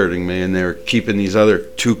redshirting me, and they were keeping these other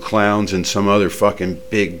two clowns and some other fucking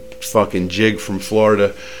big fucking jig from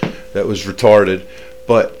Florida that was retarded.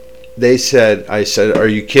 But I said, are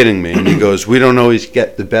you kidding me? And he goes, we don't always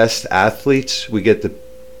get the best athletes. We get the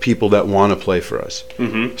people that want to play for us.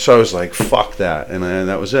 Mm-hmm. So I was like, fuck that. And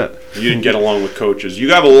that was it. You didn't get along with coaches.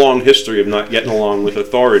 You have a long history of not getting along with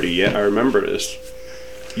authority. Yeah, I remember this.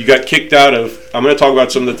 You got kicked out of. I'm going to talk about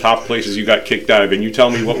some of the top places you got kicked out of, and you tell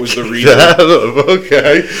me what was the reason.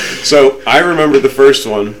 Okay. So I remember the first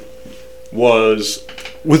one was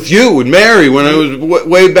with you and Mary when I was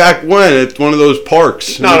way back when at one of those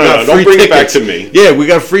parks. No, We got don't free bring tickets. it back to me. Yeah, we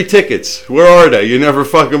got free tickets. Where are they? You never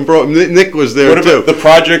fucking brought. Nick was there what too. about the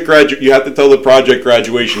project You have to tell the project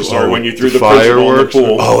graduation story when you threw the principal in the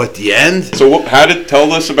pool. Oh, at the end. So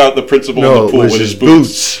tell us about the principal in the pool it was with his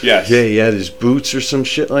boots. Yes. Yeah, he had his boots or some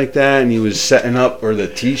shit like that, and he was setting up or the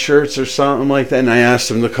t-shirts or something like that. And I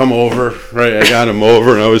asked him to come over. Right, I got him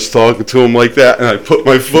over, and I was talking to him like that, and I put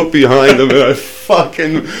my foot behind him, and I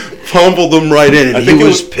fucking pummeled him right in, and he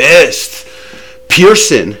was pissed.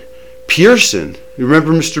 Pearson, you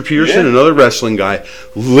remember Mr. Pearson, another wrestling guy?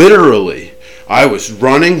 Literally, I was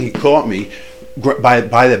running. He caught me by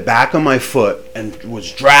the back of my foot and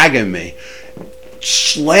was dragging me.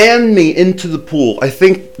 Slammed me into the pool. I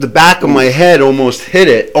think the back of my head almost hit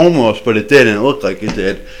it, but it didn't. It looked like it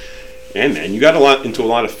did. Yeah, man, you got into a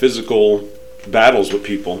lot of physical battles with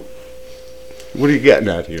people. What are you getting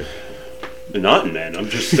at here? Nothing, man. I'm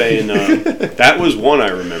just saying that was one I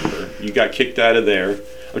remember. You got kicked out of there.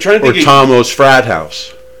 I'm trying to think. Or Tomo's frat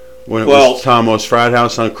house. When it was Tomo's frat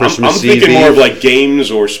house on Christmas I'm thinking Eve. more of like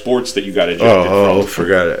games or sports that you got ejected from. Oh,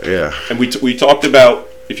 forgot it. Yeah. And we talked about.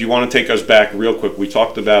 If you want to take us back real quick, we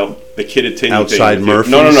talked about the Kid at Tinny outside thing.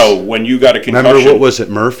 Murphy's. No. When you got a concussion. Remember what was it?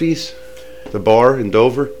 Murphy's, the bar in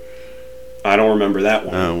Dover. I don't remember that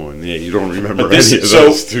one. Oh, yeah, you don't remember But any of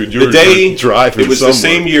those, dude. You were driving. It was somewhere. the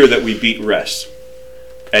same year that we beat Rest,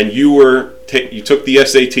 and you took the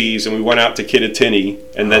SATs, and we went out to Kittatinny,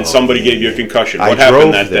 and then somebody gave you a concussion. What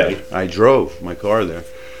happened that day? I drove my car there.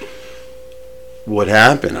 What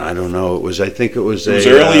happened? I don't know. I think it was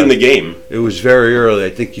early in the game. It was very early. I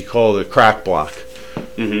think you call it a crack block.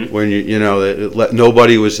 Mm-hmm. When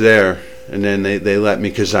nobody was there, and then they let me,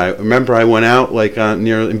 because I remember I went out like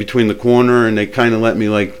near in between the corner, and they kind of let me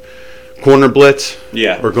like corner blitz,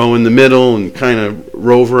 or go in the middle and kind of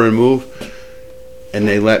rover and move, and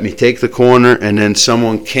they let me take the corner, and then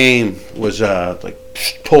someone was like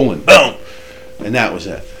pulling, boom, and that was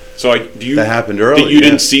it. So that happened early. You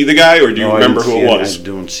didn't see the guy, or do you remember who it was? I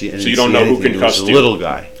don't see. So you don't know who concussed you? It was a little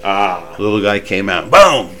guy. The little guy came out,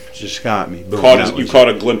 boom, just got me. Boom, you caught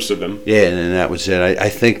a glimpse of him. Yeah, and then that was it. I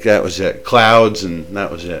think that was it. Clouds, and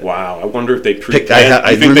that was it. Wow, I wonder if they pre-planned.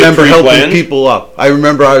 I remember helping people up. I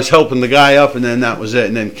remember I was helping the guy up, and then that was it.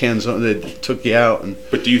 And then they took you out.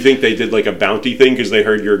 But do you think they did like a bounty thing because they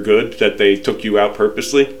heard you're good, that they took you out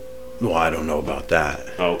purposely? Well, I don't know about that.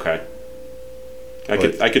 Oh, okay.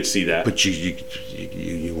 I could see that. But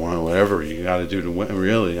you want whatever you got to do to win.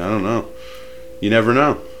 Really, I don't know. You never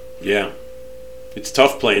know. Yeah, it's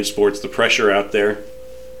tough playing sports. The pressure out there.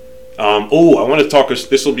 I want to talk.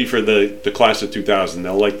 This will be for the class of 2000.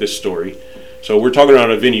 They'll like this story. So we're talking about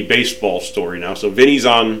a Vinny baseball story now. So Vinny's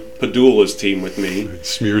on Padula's team with me.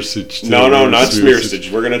 Smearsage. No, not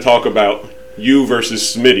Smearsage. We're going to talk about you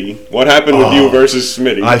versus Smitty. What happened with you versus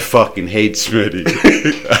Smitty? I fucking hate Smitty.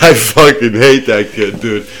 I fucking hate that kid,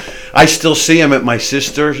 dude. I still see him at my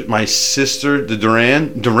sister, the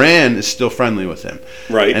Duran is still friendly with him.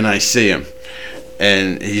 Right. And I see him.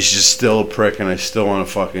 And he's just still a prick, and I still want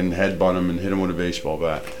to fucking headbutt him and hit him with a baseball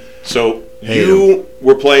bat. So you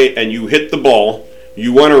were playing, and you hit the ball.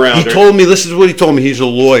 You went around. He told me, this is what he told me, he's a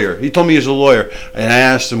lawyer. He told me he's a lawyer. And I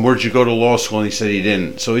asked him, where'd you go to law school? And he said he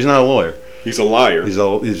didn't. So he's not a lawyer. He's a liar.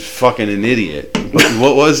 He's fucking an idiot.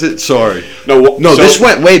 What was it? Sorry. No, so this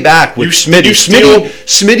went way back with Smitty. Steal?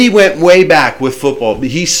 Smitty went way back with football.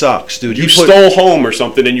 He sucks, dude. You stole home or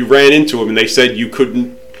something, and you ran into him, and they said you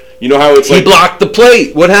couldn't. You know how it's he blocked the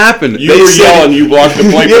plate. What happened? You were yelling, you blocked the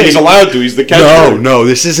plate, but he's allowed to. He's the catcher. No,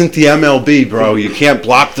 this isn't the MLB, bro. You can't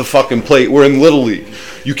block the fucking plate. We're in Little League.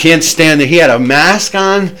 You can't stand there. He had a mask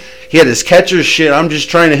on. He had his catcher's shit. I'm just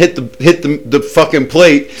trying to hit the fucking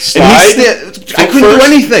plate. Slide? And I couldn't do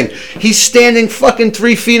anything. He's standing fucking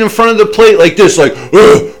 3 feet in front of the plate like this, like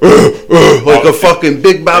a fucking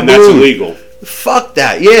big baboon. And that's illegal. Fuck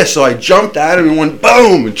that. Yeah, so I jumped at him and went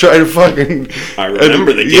boom and tried to fucking... I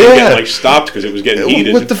remember the game getting stopped because it was getting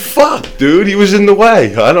heated. What the fuck, dude? He was in the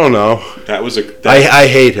way. I don't know. I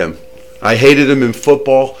hate him. I hated him in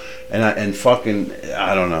football and fucking...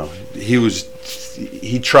 I don't know.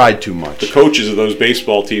 He tried too much. The coaches of those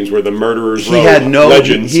baseball teams were the murderers.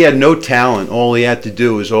 Legends. He had no talent. All he had to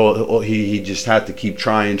do was he just had to keep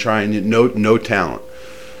trying. No talent.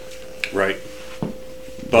 Right.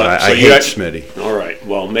 But I hate Smitty. All right.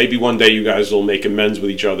 Well, maybe one day you guys will make amends with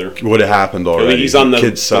each other. Would have happened already. He's on the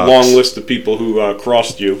long list of people who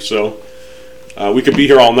crossed you. So we could be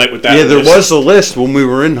here all night with that. Yeah, there was a list when we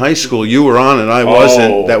were in high school. You were on it. I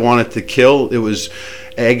wasn't. That wanted to kill. It was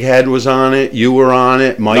Egghead was on it. You were on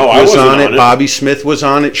it. Mike was on it. Bobby Smith was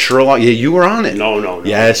on it. Sherlock. Yeah, you were on it. No.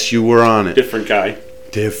 Yes, you were on it. Different guy.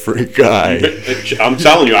 I'm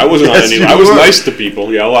telling you, I wasn't on any. I was nice to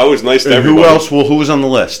people. Yeah, I was nice to everybody. Who else? Well, who was on the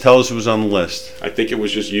list? Tell us who was on the list. I think it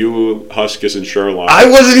was just you, Huskus, and Sherlock. I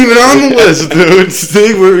wasn't even on the list, dude. See,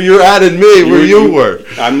 you're adding me where you were.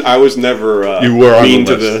 I was never you were mean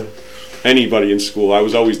to anybody in school. I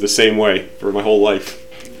was always the same way for my whole life.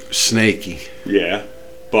 Snaky. Yeah,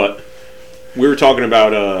 but we were talking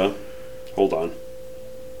about. Hold on.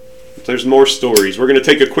 There's more stories. We're going to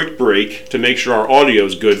take a quick break to make sure our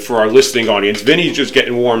audio's good for our listening audience. Vinny's just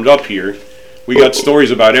getting warmed up here. We got stories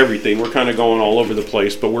about everything. We're kind of going all over the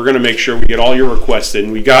place, but we're going to make sure we get all your requests in.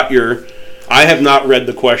 We got your... I have not read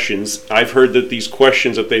the questions. I've heard that these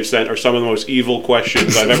questions that they've sent are some of the most evil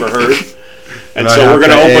questions I've ever heard. And so we're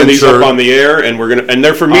going to open these up on the air, and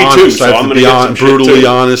they're for me too. So I'm going to get some brutally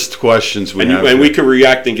honest questions. And we can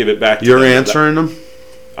react and give it back to you. You're answering them?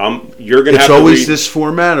 You're going to have to always this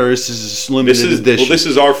format, or is this limited edition? Well, this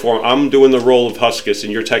is our form. I'm doing the role of Huskus,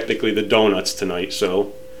 and you're technically the donuts tonight.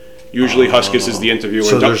 So usually Huskus is the interviewer.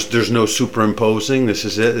 So there's no superimposing. This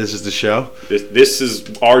is it. This is the show. This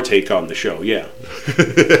is our take on the show. Yeah.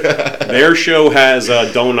 Their show has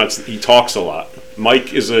donuts. He talks a lot.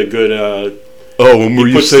 Mike is a good. When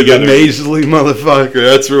you say the nasally motherfucker,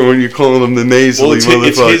 that's when you're calling him the nasally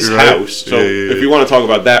motherfucker. It's his house. So if you want to talk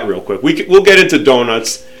about that real quick, we'll get into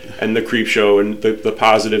donuts and the creep show and the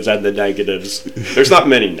positives and the negatives. There's not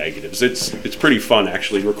many negatives. It's pretty fun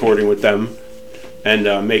actually recording with them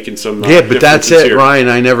and making some. But that's it, Ryan.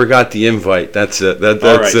 I never got the invite. That's it. That's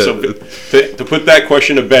all right. It. So to put that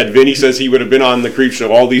question to bed, Vinny says he would have been on the creep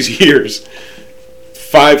show all these years.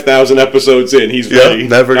 5,000 episodes in, he's ready.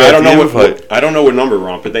 Never got the invite. I don't know what number we're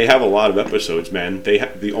on, but they have a lot of episodes, man.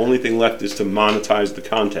 The only thing left is to monetize the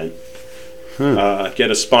content.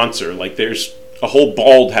 Get a sponsor. Like there's a whole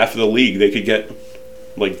bald half of the league they could get,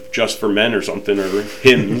 like Just for Men or something, or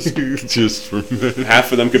Hims. Just for Men.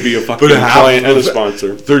 Half of them could be a fucking client and a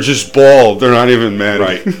sponsor. They're just bald. They're not even men.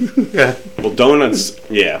 Right. Yeah. Well, donuts.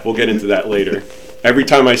 Yeah, we'll get into that later. Every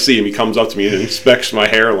time I see him, he comes up to me and inspects my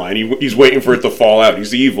hairline. He's waiting for it to fall out.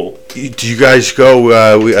 He's evil. Do you guys go?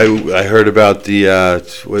 I heard about the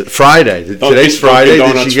Friday. Today's Friday.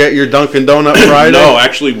 Did you get your Dunkin' Donut Friday? No,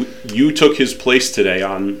 actually, you took his place today.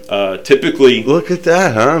 On typically. Look at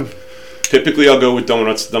that, huh? Typically, I'll go with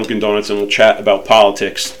Dunkin' Donuts, and we'll chat about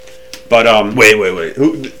politics. But wait.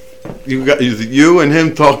 Who? You and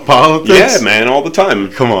him talk politics? Yeah, man, all the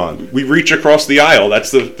time. Come on. We reach across the aisle.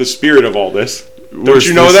 That's the spirit of all this. Don't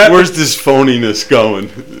you know that? Where's this phoniness going?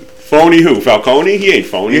 Phony who? Falcone? He ain't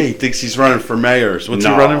phony. Yeah, he thinks he's running for mayor. What's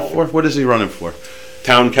he running for? What is he running for?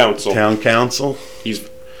 Town council. Town council?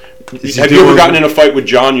 Have you ever gotten in a fight with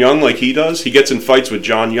John Young like he does? He gets in fights with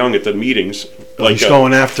John Young at the meetings. He's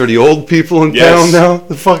going after the old people in town now?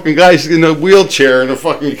 The fucking guy's in a wheelchair and a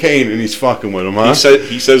fucking cane, and he's fucking with him, huh?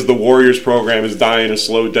 He says the Warriors program is dying a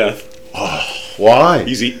slow death. Oh, why?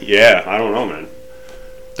 I don't know, man.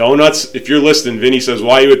 Donuts, if you're listening, Vinny says,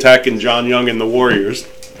 why are you attacking John Young and the Warriors?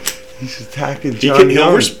 He's attacking John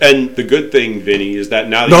Young. And the good thing, Vinny, is that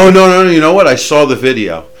now... No. You know what? I saw the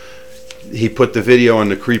video. He put the video on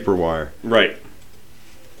the creeper wire. Right.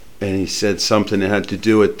 And he said something that had to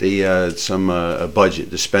do with the a budget,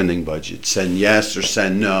 the spending budget. Send yes or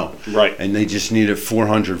send no. Right. And they just needed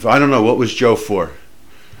 400. I don't know. What was Joe for?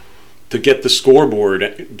 To get the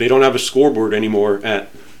scoreboard. They don't have a scoreboard anymore at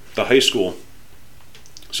the high school.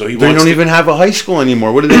 So they don't even have a high school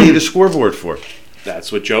anymore. What do they need a scoreboard for?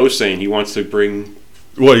 That's what Joe's saying. He wants to bring...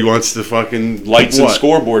 What, he wants the fucking... Lights and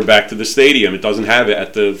scoreboard back to the stadium. It doesn't have it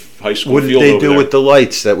at the high school field. What did they do with the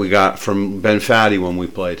lights that we got from Ben Fatty when we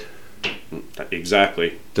played?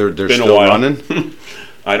 Exactly. They're still running?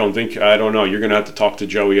 I don't know. You're going to have to talk to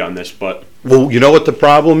Joey on this, but... Well, you know what the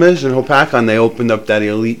problem is? In Hopakon, they opened up that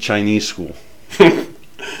elite Chinese school. You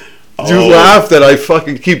laugh that I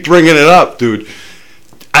fucking keep bringing it up, dude.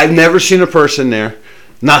 I've never seen a person there.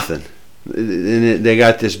 Nothing. And they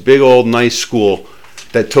got this big old nice school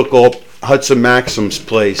that took up Hudson Maxim's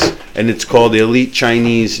place, and it's called the Elite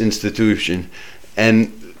Chinese Institution.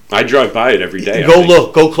 And I drive by it every day.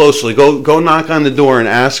 Go closely. Go knock on the door and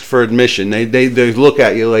ask for admission. They look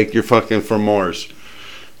at you like you're fucking from Mars.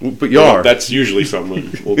 But you are. That's usually someone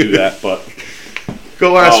will do that, but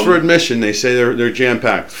go ask for admission. They say they're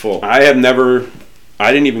jam-packed full. I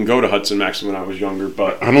didn't even go to Hudson Maxim when I was younger,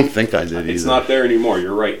 but I don't think I did either. It's not there anymore.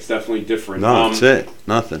 You're right. It's definitely different. No, that's it.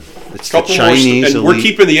 Nothing. It's the Chinese and we're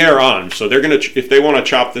keeping the air on, so they're gonna if they want to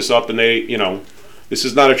chop this up and this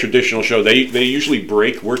is not a traditional show. They usually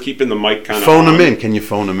break. We're keeping the mic kind of phone them in. Can you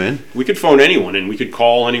phone them in? We could phone anyone in. We could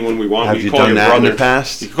call anyone we want. Have you done that in the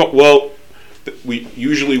past? We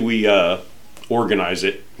organize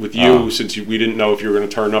it with you since we didn't know if you were going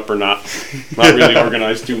to turn up or not. Not really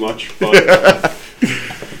organized too much, but.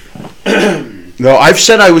 No, I've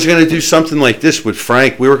said I was going to do something like this with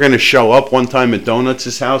Frank. We were going to show up one time at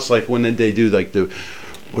Donuts' house. Like, when did they do, like,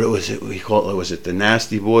 what was it? Was it the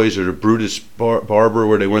Nasty Boys or the Brutus Barber,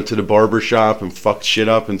 where they went to the barber shop and fucked shit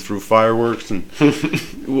up and threw fireworks? And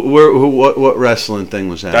what wrestling thing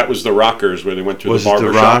was that? That was the Rockers, where they went to the barber shop. Was it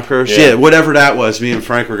the Rockers? Yeah, whatever that was. Me and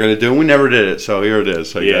Frank were going to do, and we never did it. So here it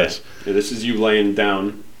is. I guess. Yeah, this is you laying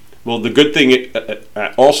down. Well, the good thing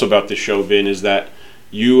also about this show, Vin, is that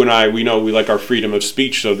you and I, we know we like our freedom of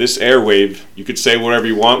speech. So this airwave, you could say whatever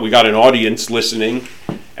you want. We got an audience listening.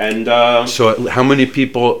 And so how many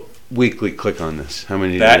people weekly click on this? How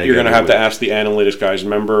many? That you're going to have to ask the analytics guys.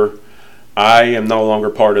 Remember, I am no longer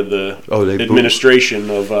part of the administration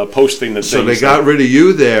of posting the things. So they got rid of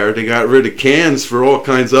you there. They got rid of Cans for all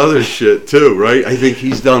kinds of other shit too, right? I think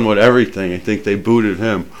he's done with everything. I think they booted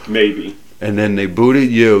him. Maybe. And then they booted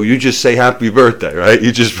you. You just say happy birthday, right?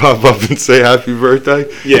 You just pop up and say happy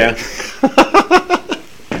birthday? Yeah.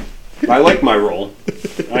 I like my role.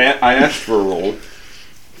 I asked for a role.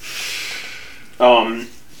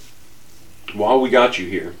 While we got you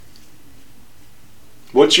here,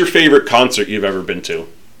 what's your favorite concert you've ever been to?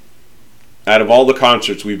 Out of all the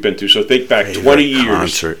concerts we've been to, so think back 20 years.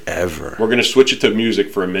 Concert ever. We're going to switch it to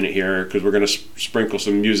music for a minute here, because we're going to sprinkle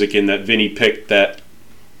some music in that Vinny picked that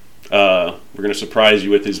we're going to surprise you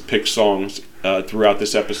with his pick songs throughout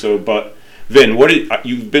this episode. But Vin,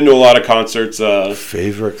 you've been to a lot of concerts.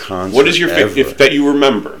 Favorite concert what is your favorite that you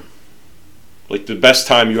remember? Like the best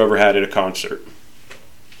time you ever had at a concert?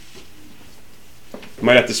 You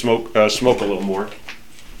might have to smoke a little more.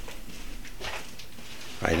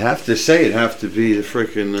 I'd have to say it'd have to be the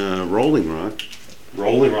freaking Rolling Rock.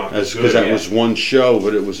 Rolling Rock. Because that was one show,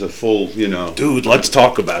 but it was a full, Dude, let's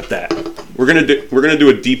talk about that. We're gonna do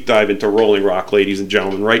a deep dive into Rolling Rock, ladies and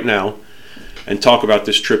gentlemen, right now, and talk about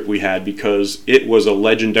this trip we had, because it was a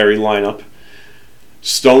legendary lineup.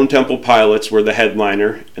 Stone Temple Pilots were the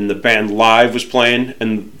headliner, and the band Live was playing.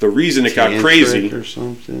 And the reason it got crazy, or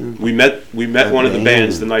something. we met one of the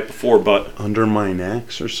bands the night before, but Under My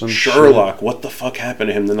Axe or something. Sherlock, shit. What the fuck happened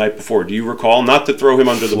to him the night before? Do you recall? Not to throw him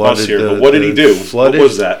under the bus here, but what did he do? What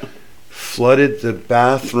was that? Flooded the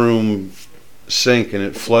bathroom sink, and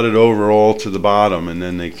it flooded over all to the bottom, and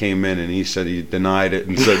then they came in, and he said he denied it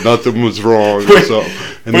and said nothing was wrong.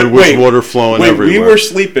 There was water flowing everywhere. We were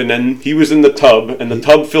sleeping, and he was in the tub, and the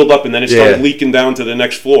tub filled up, and then it started leaking down to the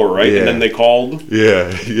next floor, right? Yeah. And then they called. Yeah.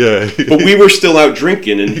 But we were still out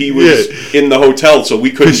drinking, and he was in the hotel, so we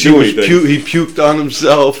couldn't do anything. He puked on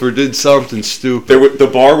himself or did something stupid. The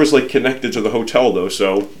bar was connected to the hotel, though,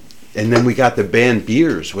 so. And then we got the band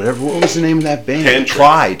Beers, whatever. What was the name of that band?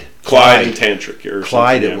 Clyde and Tantric.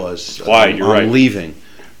 Clyde it was. Clyde, you're right. I'm leaving.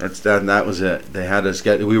 That was it. They had us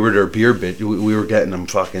get. We were their beer bit. We were getting them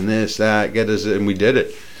fucking this, that, get us, and we did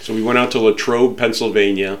it. So we went out to Latrobe,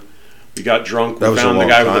 Pennsylvania. We got drunk. That We was found a the long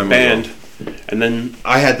guy with the time band, ago. and then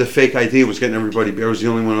I had the fake ID. Was getting everybody. I was the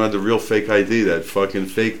only one who had the real fake ID. That fucking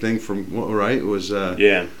fake thing from right it was.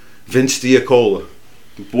 yeah. Vince Diacola.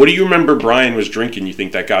 What do you remember Brian was drinking? You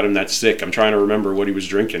think that got him that sick? I'm trying to remember what he was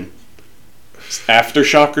drinking.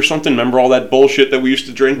 Aftershock or something? Remember all that bullshit that we used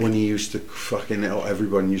to drink? When he used to fucking,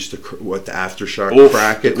 everyone used to the aftershock, Oof,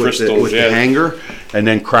 crack it the with crystals, the hanger, and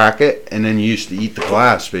then crack it, and then you used to eat the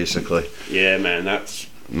glass basically. Yeah, man, that's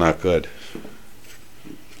Not good.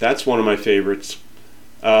 one of my favorites.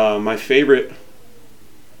 My favorite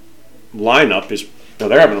lineup is. No,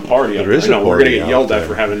 they're having a party. There is a We're party gonna get out yelled at there.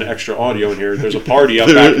 for having extra audio in here. There's a party up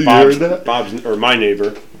back You at heard that? Bob's or my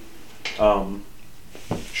neighbor.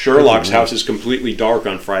 Sherlock's house is completely dark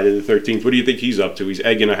on Friday the 13th. What do you think he's up to? He's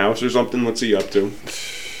egging a house or something? What's he up to?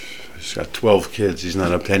 He's got 12 kids. He's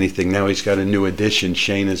not up to anything. Now he's got a new addition,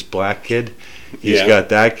 Shayna's black kid. He's Yeah. got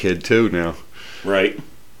that kid too now. Right.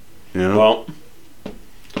 You know? Well,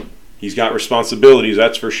 he's got responsibilities,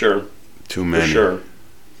 that's for sure. Too many. For sure.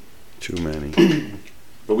 Too many.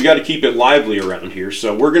 But we got to keep it lively around here.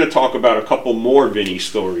 So we're going to talk about a couple more Vinny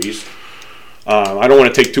stories. I don't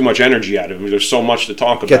want to take too much energy out of him. There's so much to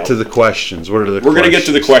talk about. Get to the questions. What are the We're questions? going to get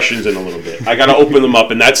to the questions in a little bit. I got to open them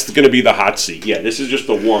up, and that's going to be the hot seat. Yeah, this is just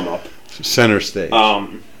the warm-up. Center stage.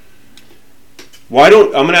 I'm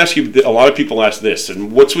going to ask you, a lot of people ask this,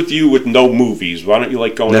 and what's with you with no movies? Why don't you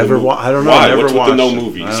like going Never to I don't know. Why? Never What's with watched the no them.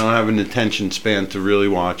 movies? I don't have an attention span to really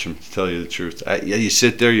watch them, to tell you the truth. You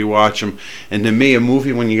sit there, you watch them, and to me, a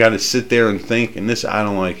movie when you got to sit there and think, and this, I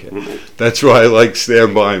don't like it. That's why I like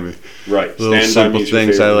Stand By Me. Right. Little Stand By simple Me is your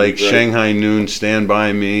things. I favorite, like right. Shanghai Noon, Stand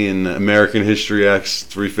By Me, and American History X,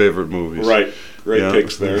 3 favorite movies. Right. Great Yeah.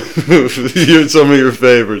 picks there. Some of your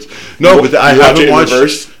favorites. No, but I You watch haven't it in watched.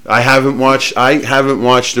 reverse? I haven't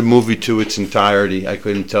watched a movie to its entirety. I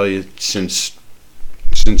couldn't tell you since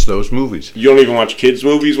those movies. You don't even watch kids'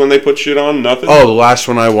 movies when they put shit on? Nothing? Oh, the last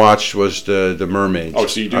one I watched was the Mermaids. Oh,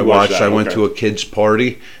 so you do I watch watched. that, I went okay. to a kids'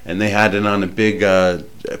 party and they had it on a big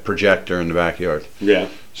projector in the backyard. Yeah.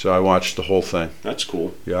 So I watched the whole thing. That's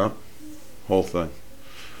cool. Yeah, whole thing.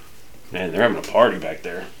 Man, they're having a party back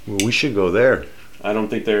there. Well, we should go there. I don't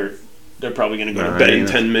think they're probably going to go No, to bed in ain't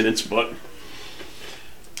 10 minutes, but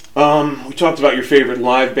we talked about your favorite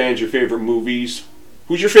live bands, your favorite movies.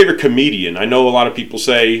 Who's your favorite comedian? I know a lot of people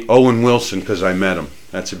say, Owen Wilson, because I met him.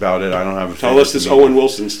 That's about it. I don't have a. tell favorite us this comedian. Owen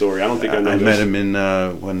Wilson story. I don't think I know I this. met him in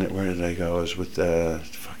where did I go? I was with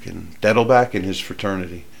fucking Dettelbach in his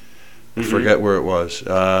fraternity. I forget where it was.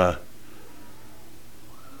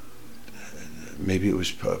 Maybe it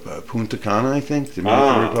was Punta Cana, I think, the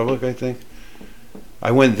Dominican Republic, I think. I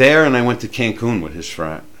went there and I went to Cancun with his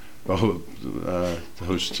frat.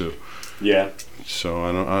 Those two. Yeah. So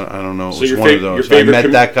I don't know. It So was your one of your those. I favorite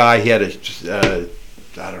met that guy. He had a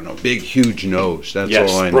I don't know, big, huge nose. That's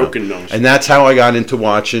Yes, all I know. broken nose. And that's how I got into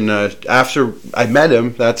watching. After I met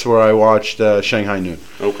him, that's where I watched Shanghai Noon.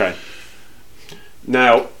 Okay.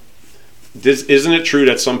 Now, isn't it true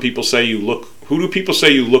that some people say you look... Who do people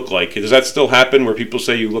say you look like? Does that still happen where people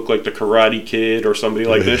say you look like the Karate Kid or somebody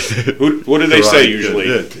like this? What do they say usually?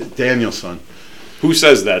 Yeah, Danielson. Who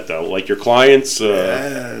says that, though? Like your clients?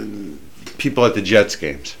 People at the Jets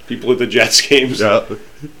games. People at the Jets games? Yeah.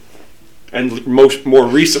 And more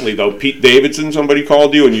recently, though, Pete Davidson, somebody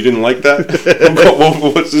called you and you didn't like that?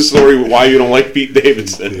 What's the story why you don't like Pete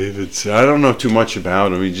Davidson? I don't know too much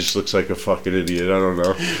about him. He just looks like a fucking idiot. I don't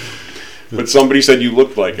know. But somebody said you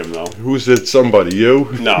looked like him, though. Who said somebody?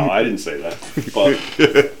 You? No, I didn't say that. But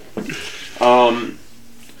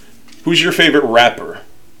who's your favorite rapper?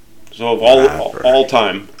 So of all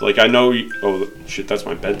time, like I know. Oh shit, that's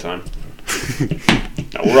my bedtime.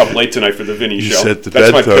 Now, we're up late tonight for the Vinny show. Set the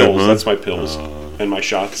That's my bedtime, pills. huh? That's my pills and my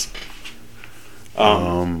shots.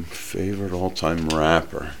 Favorite all-time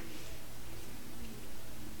rapper.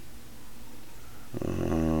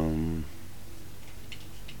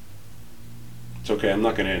 It's okay. I'm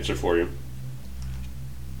not going to answer for you.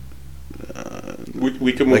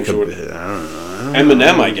 We can move Like to a it. bit. I don't know.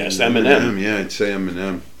 Eminem, I guess. Eminem. Yeah, I'd say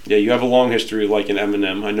Eminem. Yeah, you have a long history of liking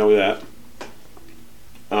Eminem. I know that.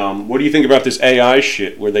 What do you think about this AI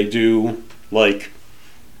shit where they do like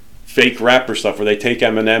fake rapper stuff where they take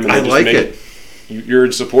Eminem and they I just like make it. You're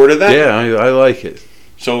in support of that? Yeah, I like it.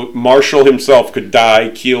 So Marshall himself could die,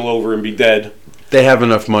 keel over, and be dead. They have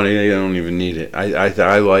enough money; they don't even need it.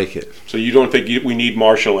 I like it. So you don't think we need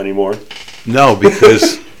Marshall anymore? No,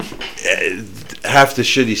 because half the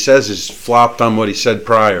shit he says is flopped on what he said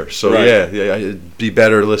prior. So Right. yeah, it'd be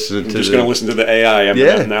better listening to. Just gonna listen to the AI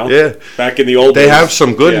Eminem now. Yeah. Back in the old They days. have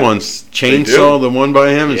some good Yeah. ones. They do. Chainsaw, the one by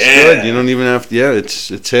him, it's Yeah. good. You don't even have to. Yeah,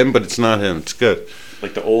 it's him, but it's not him. It's good.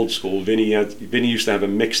 Like the old school. Vinny used to have a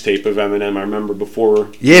mixtape of Eminem. I remember before.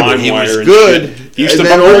 Yeah, but he LimeWire was and good. shit. He used And to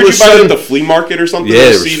then buy, all where of did a you buy it sudden- at the flea market or something? Yeah,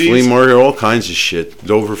 those there was CDs? flea market, all kinds of shit.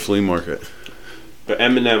 Dover flea market. But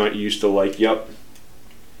Eminem, I used to like. Yep.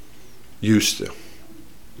 Used to.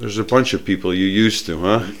 There's a bunch of people you used to,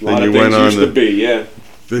 huh? A lot of things used to be. Yeah.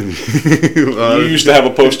 You used to have a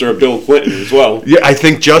poster of Bill Clinton as well. Yeah, I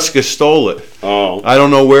think Juska stole it. Oh. I don't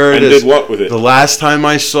know where it And is. did what with it? The last time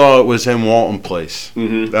I saw it was in Walton Place.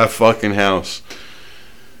 Mm-hmm. That fucking house.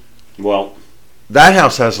 Well, That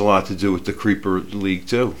house has a lot to do with the Creeper League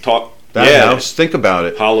too. That house, think about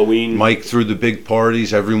it. Halloween. Mike threw the big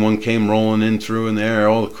parties. Everyone came rolling in through in there.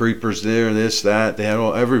 All the creepers there. This, that. They had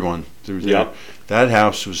everyone through there. Yep. That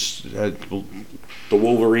house had. The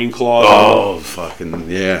Wolverine claws. Oh, fucking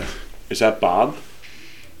yeah. Is that Bob?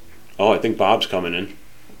 Oh, I think Bob's coming in.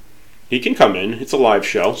 He can come in. It's a live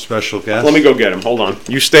show. Special guest. Let me go get him. Hold on.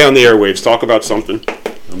 You stay on the airwaves. Talk about something.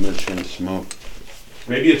 I'm gonna try to smoke.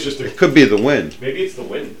 Maybe it's just It could be the wind. Maybe it's the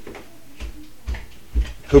wind.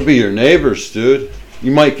 Could be your neighbors, dude.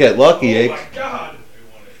 You might get lucky, eh? God!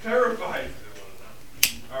 Terrified.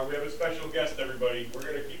 All right, we have a special guest, everybody. We're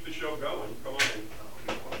gonna keep the show going. Come on in.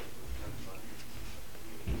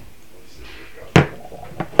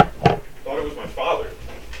 Thought it was my father.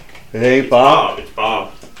 Hey, Bob. It's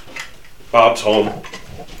Bob. Bob's home.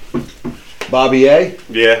 Bobby A.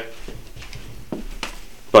 Yeah.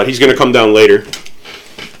 But he's going to come down later.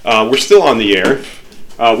 We're still on the air.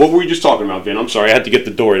 What were we just talking about, Vin? I'm sorry, I had to get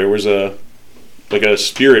the door. There was a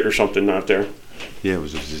spirit or something out there. Yeah, it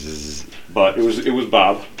was. But it was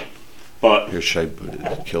Bob. But Here, should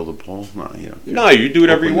I kill the ball? No, you know. no, you do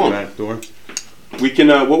whatever you Open the want. back door. We can.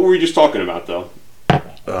 What were we just talking about, though?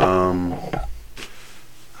 I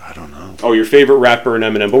don't know. Oh, your favorite rapper and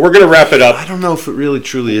Eminem. But we're going to wrap it up. I don't know if it really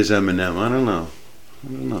truly is Eminem. I don't know.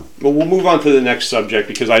 Well, we'll move on to the next subject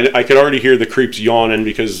because I could already hear the creeps yawning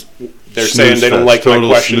because they're saying Snooze they don't fest. like my Total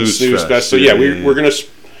questions. snooze Snooze fest. fest. So Yeah, we're gonna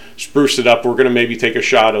spruce it up. We're gonna maybe take a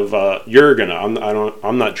shot of.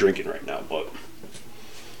 I'm not drinking right now, but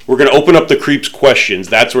we're gonna open up the creeps questions.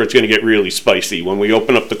 That's where it's gonna get really spicy when we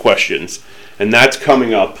open up the questions, and that's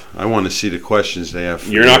coming up. I want to see the questions they have.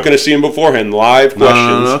 You're not gonna see them beforehand. Live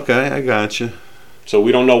questions. No, okay, I got you. So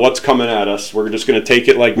we don't know what's coming at us. We're just gonna take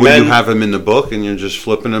it like Will men. you have them in the book and you're just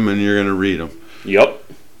flipping them and you're going to read them? Yep.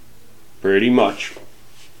 Pretty much.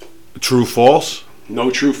 True, false? No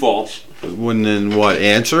true false. When then what?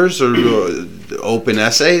 Answers or open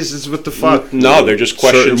essays? Is what the fuck? No, they're just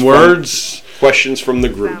questions. Certain from- words. Questions from the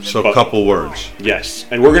group. So But- a couple words. Yes,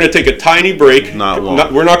 and we're going to take a tiny break. Not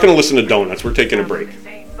long. We're not going to listen to Donuts. We're taking a break.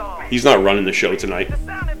 He's not running the show tonight.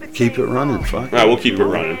 Keep it running, fuck. All right, we'll keep it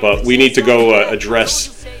running, but we need to go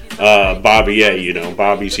address Bobby A. You know,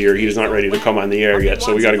 Bobby's here. He's not ready to come on the air yet,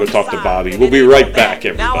 so we got to go talk to Bobby. We'll be right back, Now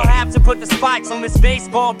I everybody. have to put the spikes on this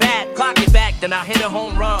baseball bat, clock it back, then I hit a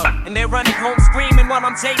home run. And they're running home screaming while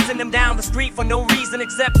I'm chasing them down the street for no reason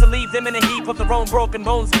except to leave them in a heap of their own broken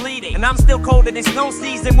bones bleeding. And I'm still colder than snow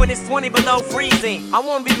season when it's 20 below freezing. I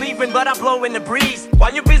won't be leaving, but I blow in the breeze.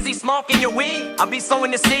 While you're busy smoking your weed, I'll be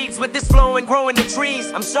sowing the seeds with this flow and growing the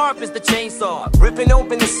trees. I'm sharp as the chainsaw, ripping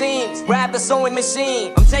open the seams, grab the sewing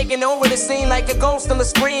machine. I'm taking over the scene like a ghost on the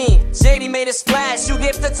screen. Shady made a splash, you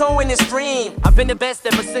dipped the toe in the stream. I've been the best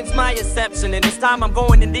ever since my inception, and this time I'm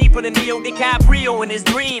going in deeper than Leo DiCaprio in his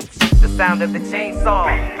dreams. The sound of the chainsaw.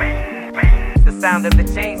 The sound of the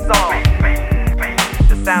chainsaw.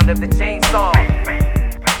 The sound of the chainsaw.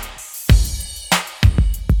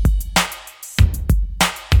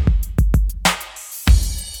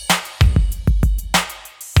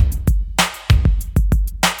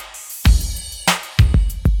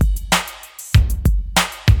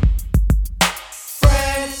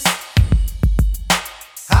 Friends,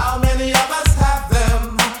 how many of us have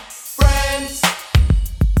them? Friends,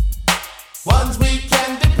 ones we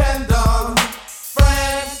can depend on.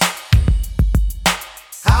 Friends,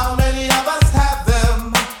 how many of us have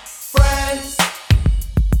them? Friends,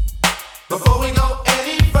 before we go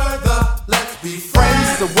any further, let's be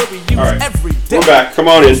friends. The word we use All right, every day. we're back. Come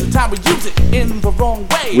on in. Sometimes we use it in the wrong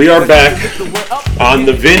way. We are back on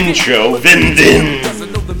the Vin Show. Vin.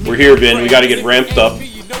 We're here, Vin. We got to get ramped up.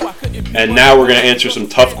 And now we're going to answer some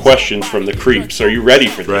tough questions from the creeps. Are you ready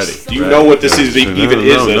for this? Ready. Do you know what this is even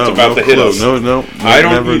is that's about to hit us? No. I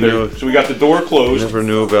don't never either. knew. So we got the door closed. Never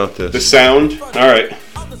knew about The this. sound. All right.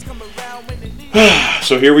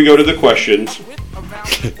 So here we go to the questions.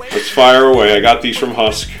 Let's fire away. I got these from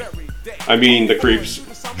Husk. I mean, the creeps.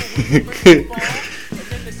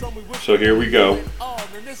 So here we go.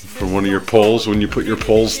 For one of your polls, when you put your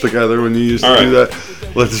polls together, when you used to All right. do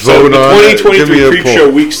that. Let's So vote the on it. 2023 Give me a Creep poll.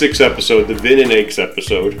 Show Week 6 episode, the Vin and Aiks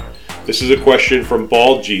episode. This is a question from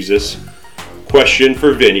Bald Jesus. Question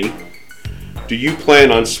for Vinny. Do you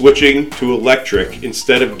plan on switching to electric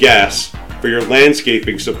instead of gas for your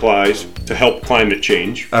landscaping supplies to help climate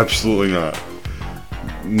change? Absolutely not.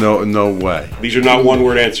 No way. These are not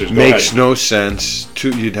one-word answers. Go Makes ahead. no sense.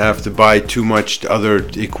 You'd have to buy too much other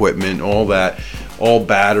equipment, all that, all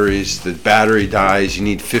batteries. The battery dies. You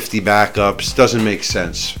need 50 backups. Doesn't make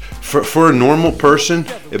sense. For a normal person,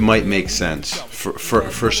 it might make sense.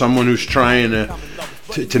 For someone who's trying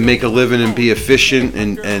to make a living and be efficient,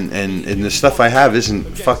 and the stuff I have isn't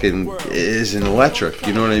electric.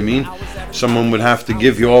 You know what I mean? Someone would have to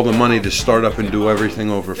give you all the money to start up and do everything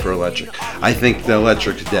over for electric. I think the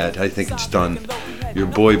electric's dead. I think it's done. Your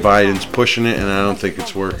boy Biden's pushing it, and I don't think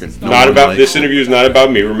it's working. This interview is not about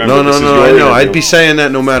me. Remember, this is No. your I know. interview. I'd be saying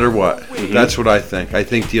that no matter what. Mm-hmm. That's what I think. I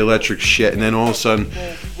think the electric shit, and then all of a sudden,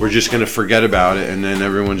 we're just gonna forget about it, and then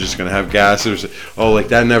everyone's just gonna have gas. Like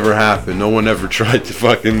that never happened. No one ever tried to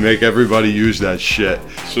fucking make everybody use that shit,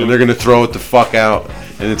 and they're gonna throw it the fuck out,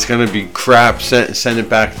 and it's gonna be crap. Send it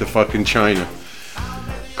back to fucking China.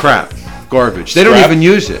 Crap. Garbage. They don't even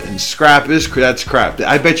use it. And that's crap.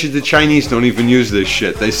 I bet you the Chinese don't even use this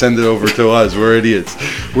shit. They send it over to us. We're idiots.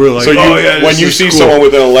 We're like, So when you see someone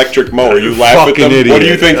with an electric mower, you laugh at them. Idiot. What do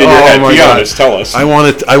you think in your head? my Be God. honest. Tell us. I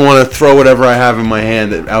want to throw whatever I have in my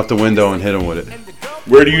hand out the window and hit them with it.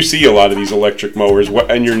 Where do you see a lot of these electric mowers?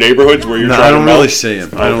 In your neighborhoods where you're No, trying I don't to mow? really see them.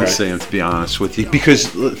 I don't Okay. see them, to be honest with you. Because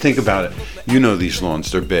think about it. You know these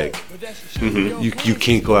lawns, they're big. Mm-hmm. You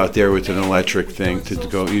can't go out there with an electric thing to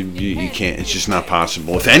go. You can't. It's just not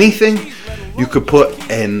possible. If anything, you could put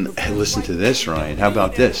listen to this, Ryan. How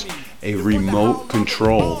about this? A remote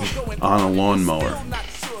control on a lawnmower.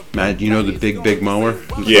 Matt, you know the big mower?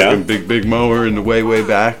 The Yeah. fucking big mower in the way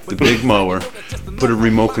back. The big mower. Put a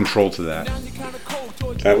remote control to that.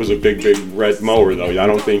 That was a big red mower, though. I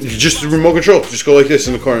don't think. Just the remote control. Just go like this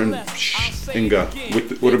in the car and go.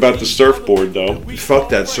 What about the surfboard, though? Fuck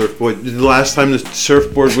that surfboard. The last time the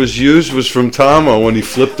surfboard was used was from Tomo when he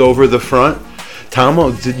flipped over the front.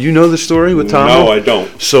 Tomo, did you know the story with Tomo? No, I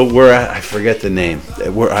don't. So we're at, I forget the name.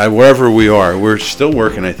 Wherever we are, we're still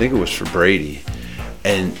working. I think it was for Brady.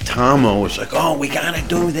 And Tomo was like, oh, we got to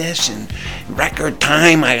do this in record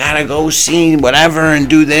time. I got to go see whatever and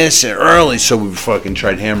do this early. So we fucking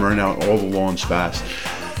tried hammering out all the lawns fast.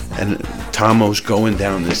 And Tomo's going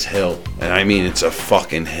down this hill. And I mean, it's a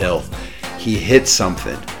fucking hill. He hits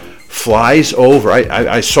something. Flies over.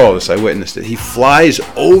 I saw this. I witnessed it. He flies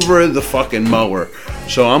over the fucking mower.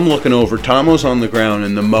 So I'm looking over. Tomo's on the ground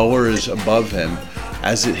and the mower is above him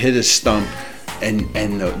as it hit his stump. And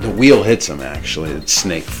the wheel hits him, actually. It's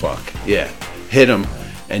snake fuck. Yeah. Hit him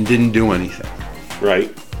and didn't do anything.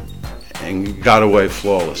 Right. And got away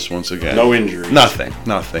flawless once again. No injuries. Nothing.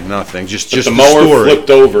 Just the mower flipped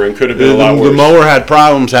over and could have been a lot worse. The mower had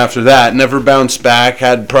problems after that. Never bounced back.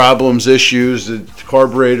 Had problems, issues. The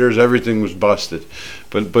carburetors, everything was busted.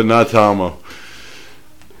 But not Tomo.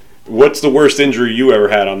 What's the worst injury you ever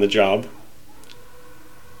had on the job?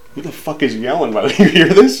 Who the fuck is yelling? By the way, you hear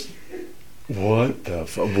this? What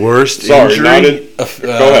the worst Sorry, injury?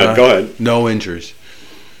 Go ahead. No injuries.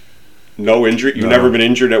 No injury? You've No. never been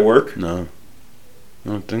injured at work? No. I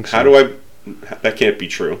don't think so. How do I... That can't be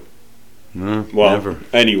true. No, Well, never.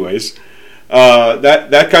 anyways.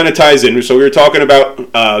 That kind of ties in. So we were talking about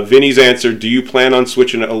Vinny's answer. Do you plan on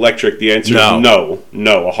switching to electric? The answer No. is no.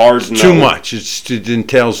 No. A hard no. Too much. It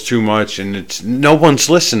entails too much, and no one's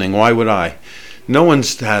listening. Why would I? No one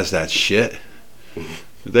has that shit.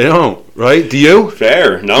 They don't, right? Do you?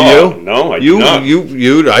 Fair. No. Do you? No, I you, do not.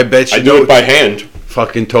 You. I bet you. I do it by hand.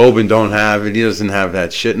 Fucking Tobin don't have it. He doesn't have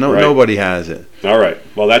that shit. No, Right. Nobody has it. All right.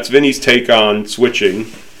 Well, that's Vinny's take on switching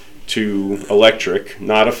to electric.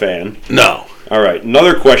 Not a fan. No. All right.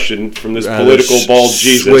 Another question from this Rather political bald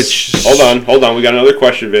Jesus. switch- Hold on. We got another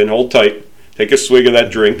question, Vin. Hold tight. Take a swig of that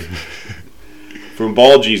drink. From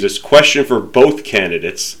bald Jesus. Question for both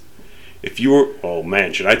candidates. If you were... Oh,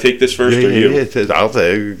 man. Should I take this first or you? Yeah, I'll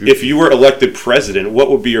take. If you were elected president, what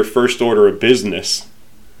would be your first order of business?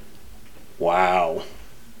 Wow.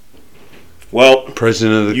 Well,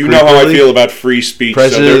 President of the you Creeper know how I League? feel about free speech.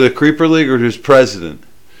 President so of the Creeper League or just president?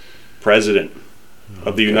 President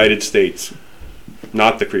of the United States.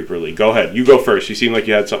 Not the Creeper League. Go ahead. You go first. You seem like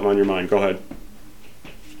you had something on your mind. Go ahead.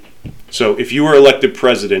 So, if you were elected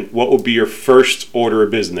president, what would be your first order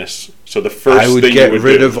of business? So the first I would thing get you would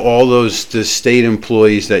rid do, of all those the state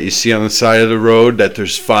employees that you see on the side of the road. That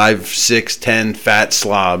there's 5, 6, 10 fat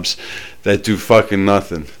slobs that do fucking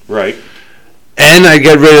nothing. right? And I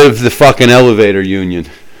get rid of the fucking elevator union.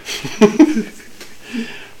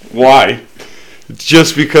 Why?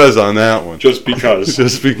 Just because on that one. Just because.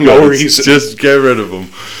 Just because. No reason. Just get rid of them.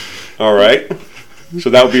 All right. So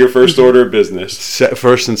that would be your first order of business.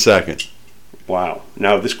 First and second. Wow.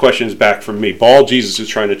 Now this question is back from me. Ball Jesus is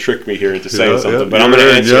trying to trick me here into saying something, but I'm You're going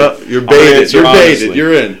to in, answer. yeah. You're I'm gonna baited. answer You're honestly. baited.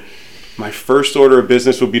 You're in. My first order of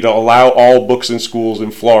business would be to allow all books in schools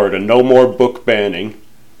in Florida. No more book banning.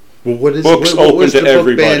 Well, what is Books what open was to the book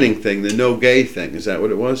everybody. banning thing? The no gay thing? Is that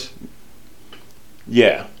what it was?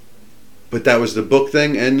 Yeah. But that was the book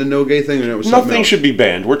thing and the no gay thing, and it was something Nothing else? should be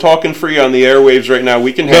banned. We're talking free on the airwaves right now.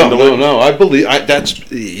 We can No, handle no, it. no. I believe that's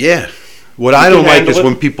yeah. What You I can don't like handle is it.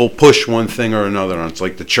 when people push one thing or another on. It's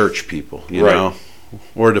like the church people, you Right. know,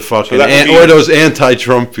 or the fucking that would be- or those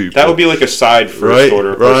anti-Trump people. That would be like a side first right,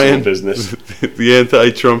 order of Ryan? personal business. The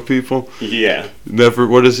anti-Trump people. Yeah. Never.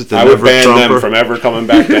 What is it? The I would never ban them Trumper? from ever coming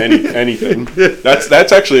back to anything. That's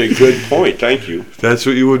actually a good point. Thank you. That's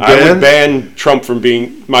what you would ban. I would ban Trump from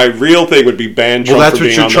being. My real thing would be ban Trump Well, that's from what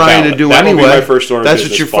being you're on the trying to ballot. do That anyway. would be my first order of That's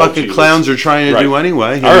business, what you Ball fucking Jesus. clowns are trying to Right. do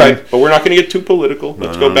anyway. All right, but we're not going to get too political.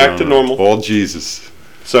 Let's go back to normal. Ball Jesus.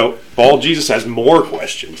 So, Ball Jesus has more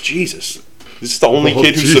questions. Jesus. This is the only Ball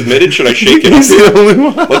kid who Jesus. submitted? Should I shake it He's the up? only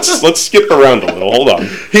one. Let's skip around a little. Hold on.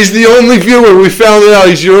 He's the only viewer. We found it out.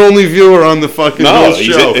 He's your only viewer on the fucking No, whole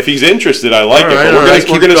show. if he's interested, I like All it. right, But all right, we're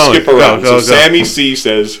keep going to going. skip around. Go, So go. Sammy C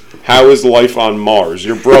says, "How is life on Mars?"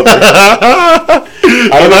 Your brother. I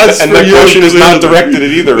don't know, that's and for that you, question is not clearly. directed at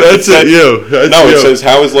either. That's It said- at you. That's no, you. it says,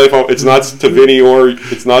 "How is life on?" It's not to Vinny or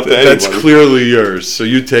it's not to That's anybody. clearly yours. So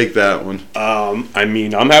you take that one. I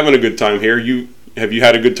mean, I'm having a good time here. Have you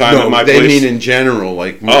had a good time at my they place? mean in general,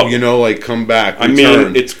 like Oh. you know, like come back. I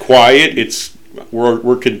Return. mean, it's quiet.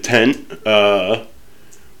 We're content.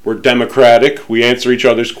 We're democratic. We answer each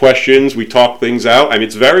other's questions. We talk things out. I mean,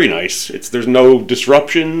 it's very nice. There's no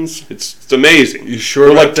disruptions. It's amazing. You sure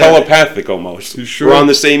We're about like that? telepathic almost. You sure? We're on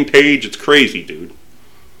the same page. It's crazy, dude.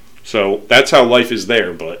 So that's how life is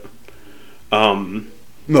there. But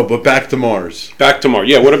no, but back to Mars. back to Mars.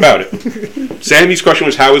 Yeah, what about it? Sammy's question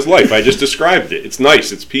was, how is life? I just described it. It's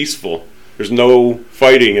nice. It's peaceful. There's no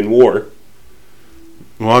fighting and war.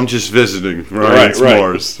 Well, I'm just visiting Ryan's Right.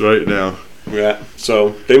 Mars right now. Yeah, so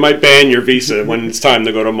they might ban your visa when it's time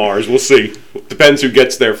to go to Mars. We'll see. Depends who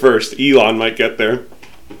gets there first. Elon might get there.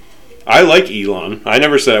 I like Elon. I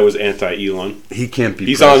never said I was anti-Elon. He can't be.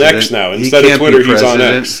 He's president. on X now. He Instead of can't be Twitter, he's on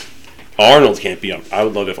president. X. Arnold can't be on. I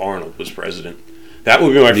would love if Arnold was president. That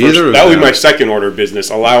would be my Neither first. of That would be them. my second order of business.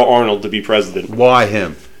 Allow Arnold to be president Why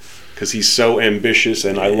him? because he's so ambitious,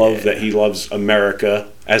 and I love that he loves America.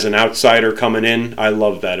 As an outsider coming in, I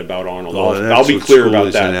love that about Arnold. Well, I'll that's be what clear school about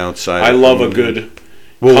is, that. an outsider I love a coming in. good.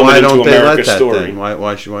 Well, coming why into don't they let America that story. then? Why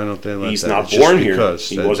don't they let He's that? not It's just born here. because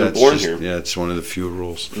He that- wasn't that's born just- here. Yeah, it's one of the few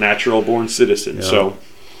rules. Natural born citizen. Yeah. So,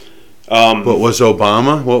 But was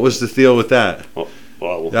Obama? What was the deal with that?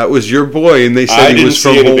 well, That was your boy, and they I said he didn't was see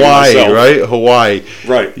from anything Hawaii, myself. right? Hawaii.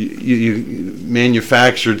 right. You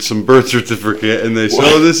manufactured some birth certificate, and they said,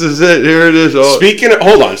 "Oh, this is it. Here it is." Oh.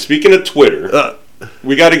 Hold on. Speaking of Twitter,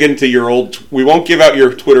 we got to get into your old. We won't give out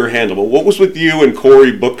your Twitter handle. But what was with you and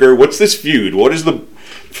Cory Booker? What's this feud? What is the?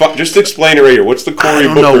 Just explain it right here. What's the Cory I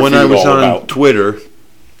don't Booker know. When feud I was all on about? Twitter,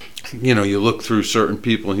 you know, you look through certain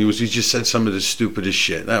people, and he just said some of the stupidest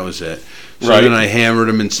shit. That was it. So Right. then I hammered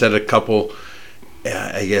him and said a couple.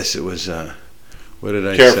 I guess it was. What did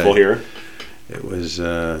I say? Careful here. It was.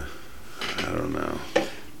 I don't know.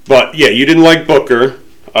 But yeah, you didn't like Booker.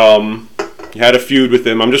 You had a feud with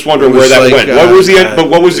him. I'm just wondering It where was that like, went. What was the end? But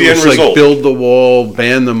what was the it end was result? Like build the wall,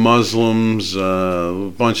 ban the Muslims,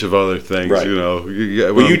 a bunch of other things. Right. You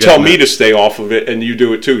know. Well, you tell me to stay off of it, and you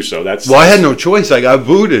do it too. So that's. Well, I had no choice. I got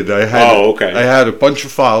booted. I had. Oh, okay. I had a bunch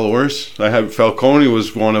of followers. I had Falcone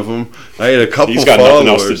was one of them. I had a couple. He's got followers.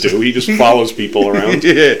 nothing else to do. He just follows people around.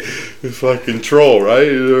 Yeah, fucking troll,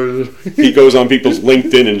 right? He goes on people's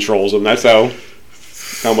LinkedIn and trolls them. That's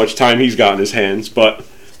how much time he's got in his hands. But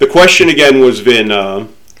the question again was, Vin,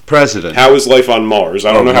 President. how is life on Mars?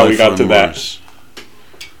 I don't know how we got to that.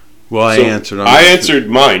 Well, I So, answered. On I that. answered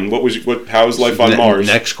mine. How is life on Mars?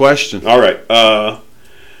 Next question. All right.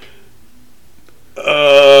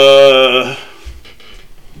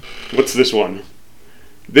 What's this one?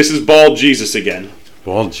 This is Bald Jesus again.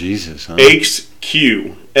 Bald Jesus, huh? Aiks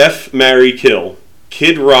Q. F. Marry Kill.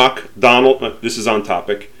 Kid Rock. Donald. This is on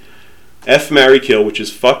topic. F. Marry Kill, which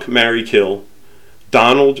is fuck, marry, kill.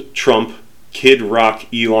 Donald Trump. Kid Rock.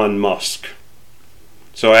 Elon Musk.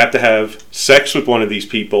 So I have to have sex with one of these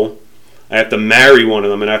people, I have to marry one of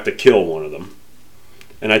them, and I have to kill one of them.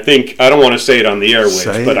 And I think, I don't want to say it on the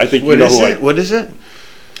airwaves, but I think you know who What is it?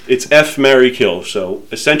 It's F, marry, kill. So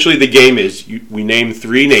essentially the game is we name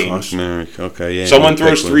 3 names. Okay, yeah. Someone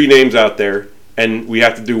throws 3 names out there, and we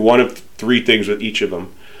have to do one of 3 things with each of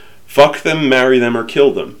them. Fuck them, marry them, or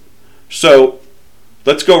kill them. So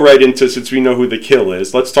let's go right into, since we know who the kill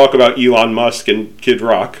is, let's talk about Elon Musk and Kid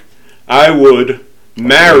Rock. I would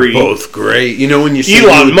marry... Both great. You know when you see...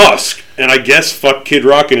 Elon Musk, and I guess fuck Kid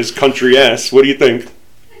Rock and his country ass. What do you think?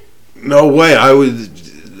 No way. I would...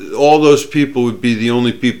 All those people would be the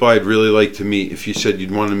only people I'd really like to meet. If you said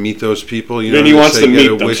you'd want to meet those people, you know, Vinny wants to meet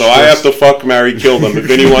them, so I have to fuck, marry, kill them. But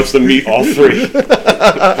Vinny wants to meet all 3.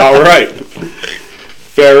 All right,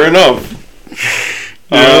 fair enough.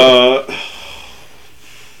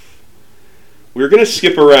 We're gonna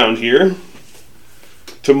skip around here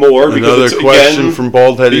to more because another question again, from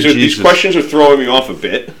Bald-Headed Jesus. These questions are throwing me off a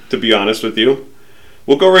bit, to be honest with you.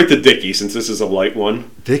 We'll go right to Dickie, since this is a light one.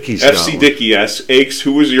 Dickie's FC Dickie asks, Aiks,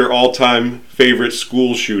 who was your all-time favorite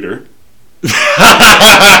school shooter? I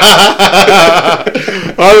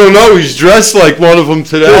don't know. He's dressed like one of them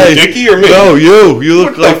today. Who, Dickie or me? No, you. You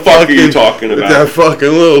look what like the fuck fucking... are you talking about? That fucking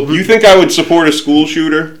little... You think I would support a school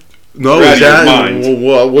shooter? No, You're is out of your that... mind.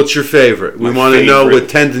 Well, what's your favorite? We My want to know favorite. what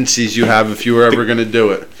tendencies you have if you were ever going to do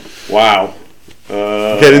it. Wow.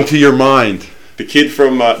 Get into your mind. The kid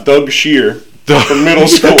from Doug Shear from middle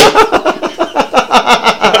school.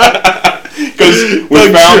 Because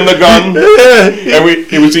we found the gun, and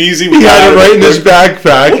it was easy. He had it right in his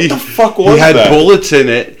backpack. What the fuck was that? He had that? bullets in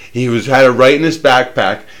it. He had it right in his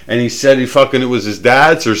backpack, and he said it was his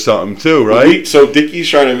dad's or something too, right? So Dickie's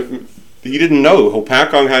trying to... He didn't know.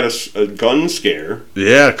 Hopakong had a gun scare.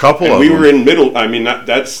 Yeah, a couple and of we them. were in middle... I mean,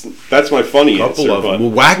 that's my funny answer. Couple of them.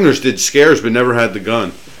 Well, Wagner's did scares, but never had the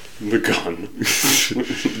gun. The gun.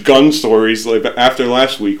 Gun stories. Like after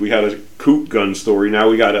last week, we had a coot gun story. Now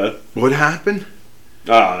we got a... What happened?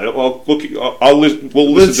 We'll listen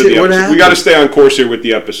to the episode. We got to stay on course here with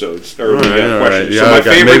the episodes or the questions. Yeah, so my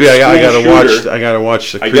favorite maybe I shooter, gotta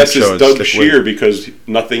watch the Creep I guess show. it's Doug Shear because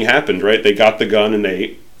nothing happened. Right? They got the gun and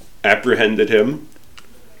they apprehended him,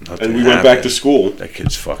 and we went back to school. That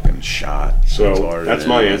kid's fucking shot. So that's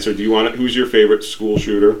my answer. Do you want it? Who's your favorite school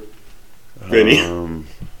shooter? Vinny?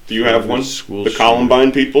 Do you have one? The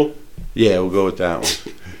Columbine people? Yeah, we'll go with that one.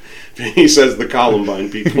 Vinny says the Columbine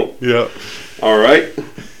people. Yeah. All right.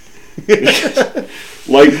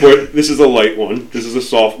 This is a light one. This is a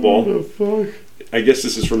softball. What the fuck? I guess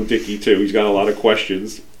this is from Dickie too. He's got a lot of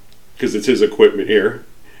questions because it's his equipment here.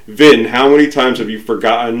 Vin, how many times have you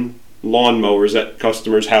forgotten lawnmowers at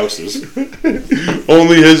customers' houses?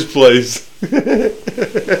 Only his place.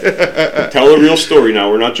 Tell a real story now.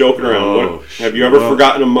 We're not joking around. Have you ever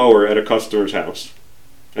forgotten a mower at a customer's house?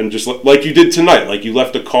 And just like you did tonight, like you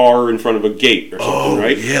left a car in front of a gate or something,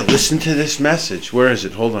 right? Yeah, listen to this message. Where is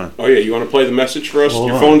it? Hold on. Oh yeah, you want to play the message for us? Hold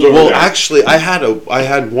Your on. phone's over there. Well, actually, I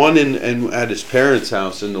had one in at his parents'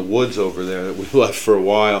 house in the woods over there that we left for a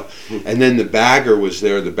while, and then the bagger was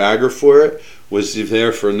there. The bagger for it was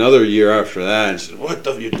there for another year after that. And said, "What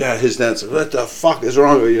the his dad said, what the fuck is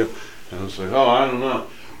wrong with you?" And I was like, "Oh, I don't know."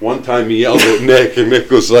 One time he yelled at Nick, and Nick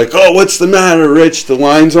was like, "Oh, what's the matter, Rich? The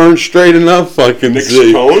lines aren't straight enough." Fucking Nick's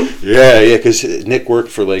phone? Yeah, because Nick worked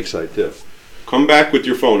for Lakeside too. Come back with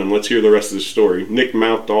your phone and let's hear the rest of the story. Nick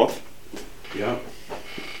mouthed off. Yeah.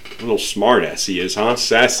 A little smart ass he is, huh?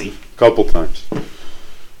 Sassy. Couple times.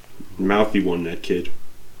 Mouthy one, that kid.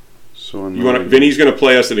 So Vinny's gonna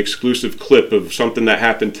play us an exclusive clip of something that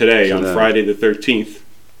happened today on Friday the 13th.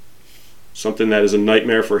 Something that is a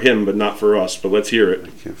nightmare for him, but not for us. But let's hear it. I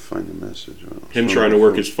can't find the message. Him trying to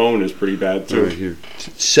work his phone is pretty bad too. Right here.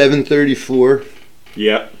 7:34.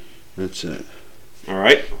 Yeah. That's it. All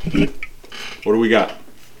right. What do we got?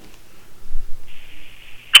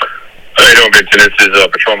 How you doing, Vincent? This is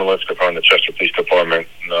Patrolman Liska from the Chester Police Department.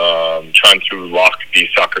 Trying to lock the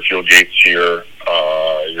soccer field gates here.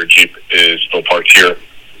 Your Jeep is still parked here.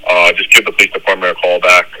 Just give the police department a call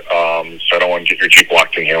back. So I don't want to get your Jeep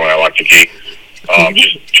locked in here when I lock the gate.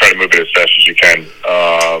 Just try to move it as fast as you can.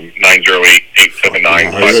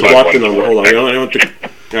 908-879-5514. Hold on. I don't want to...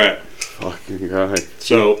 All right. Fucking guy.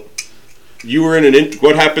 So, you were in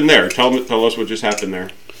what happened there? Tell us what just happened there.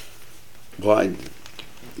 Well, I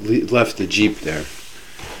left the Jeep there.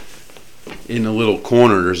 In a little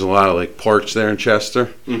corner, there's a lot of like parks there in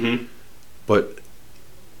Chester. Mm-hmm. But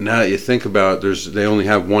now that you think about it, they only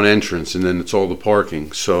have one entrance, and then it's all the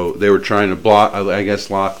parking. So they were trying to lock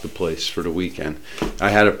the place for the weekend. I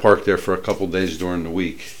had it parked there for a couple days during the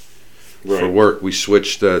week. for work. We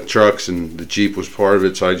switched trucks, and the Jeep was part of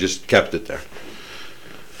it, so I just kept it there.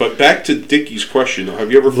 But back to Dickie's question, though.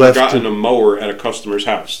 Have you ever forgotten a mower at a customer's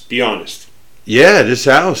house? Be honest. Yeah, this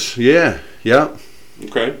house. Yeah.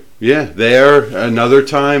 Okay. Yeah, there. Another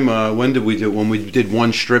time, when did we do? When we did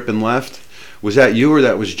one strip and left. Was that you or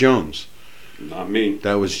that was Jones? Not me.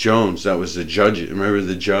 That was Jones. That was the judge. Remember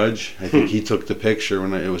the judge? I think he took the picture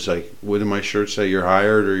when it was like, what did my shirt say? You're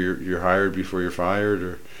hired, or you're hired before you're fired,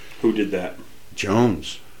 or who did that?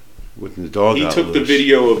 Jones. With the dog. He took the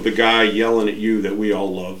video of the guy yelling at you that we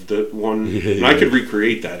all loved. That one, and I could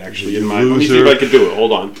recreate that actually in my. Let me see if I can do it.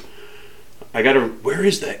 Hold on. I gotta. Where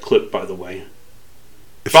is that clip, by the way?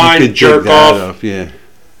 Fine, jerk off. Yeah.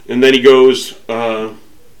 And then he goes,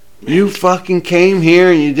 you fucking came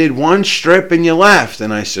here and you did one strip and you left.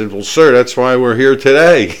 And I said, well, sir, that's why we're here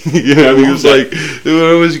today. You know, he was like, he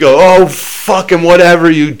would always go, oh, fucking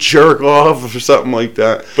whatever, you jerk off, or something like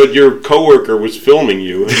that. But your coworker was filming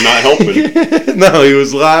you and not helping. No, he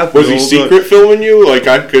was laughing. Was he secret filming you?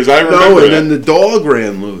 Because I remember No, and that. then the dog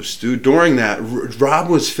ran loose, dude. During that, Rob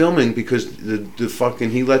was filming because the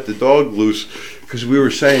fucking, he let the dog loose because we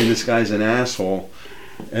were saying this guy's an asshole.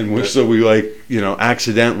 And so we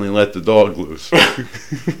accidentally let the dog loose.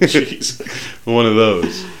 Jeez. One of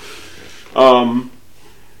those.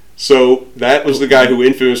 So that was the guy who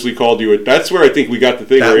infamously called you. That's where I think we got the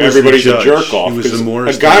thing where everybody's a jerk off.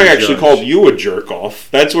 A guy actually called you a jerk off.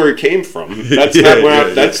 That's where it came from. That's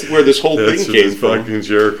That's where this whole thing came from. Fucking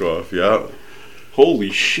jerk off. Yeah.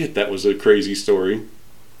 Holy shit, that was a crazy story.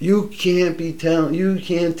 You can't tell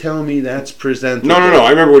me that's presentable. No. I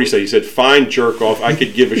remember what he said. He said, fine, jerk off. I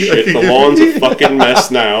could give a shit. The lawn's a fucking mess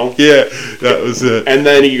now. Yeah, that was it. And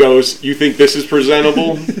then he goes, you think this is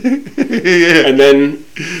presentable? Yeah. And then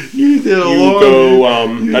you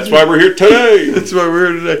go, that's why we're here today. That's why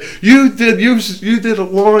we're here today. You did a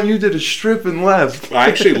lawn, you did a strip and left. I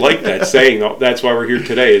actually like that saying, that's why we're here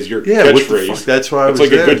today, is your catchphrase. That's why I was like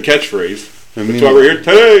there. A good catchphrrise. That's why we're here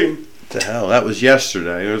today. The hell, that was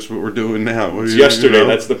yesterday. That's what we're doing now. It's yesterday.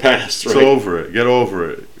 That's the past. Right? It's over it. Get over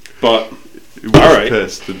it. But all right,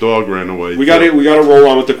 pissed. The dog ran away. We got to roll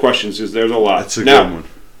on with the questions because there's a lot. That's a good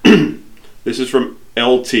one. This is from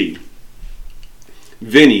LT.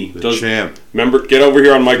 Vinny, champ. Remember, get over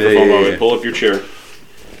here on microphone mode and pull up your chair.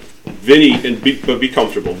 Vinny, but be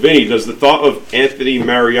comfortable. Vinny, does the thought of Anthony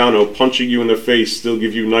Mariano punching you in the face still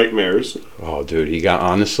give you nightmares? Oh, dude, he got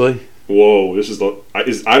honestly. Whoa, this is I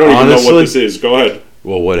don't even know what this is. Go ahead.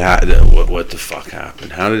 Well, what happened? What the fuck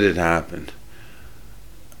happened? How did it happen?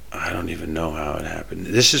 I don't even know how it happened.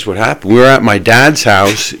 This is what happened. We were at my dad's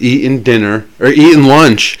house eating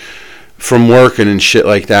lunch from working and shit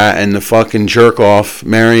like that, and the fucking jerk off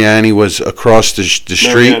Mariani was across the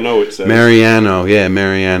street. Mariano, it says. Mariano.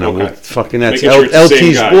 Okay. Well, fucking that's sure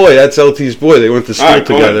LT's boy. That's LT's boy. They went to school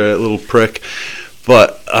together. That little prick.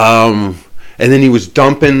 But and then he was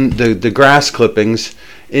dumping the grass clippings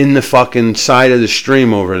in the fucking side of the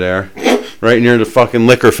stream over there, right near the fucking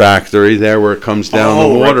liquor factory there where it comes down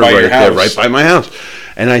the water right there, right by my house.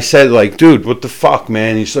 And I said, like, dude, what the fuck,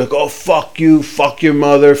 man? He's like, oh, fuck you, fuck your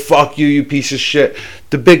mother, fuck you, you piece of shit.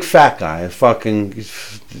 The big fat guy,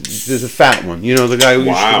 there's a fat one. You know, the guy who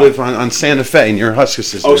used to live on Santa Fe near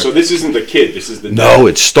Huskus. Oh, so this isn't the kid, this is the dad. No,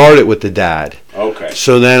 it started with the dad. Okay.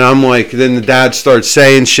 So then I'm like, then the dad starts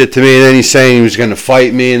saying shit to me, and then he's saying he was going to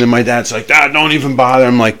fight me, and then my dad's like, Dad, don't even bother.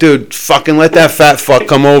 I'm like, dude, fucking let that fat fuck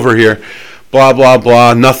come over here. Blah, blah,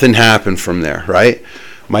 blah. Nothing happened from there, right?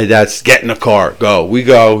 My dad's, get in the car, go. We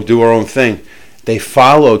go, do our own thing. They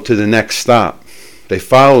followed to the next stop. They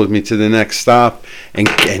followed me to the next stop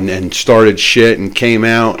and started shit and came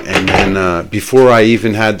out. And then before I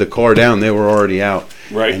even had the car down, they were already out.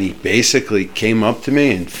 Right. And he basically came up to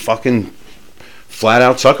me and fucking flat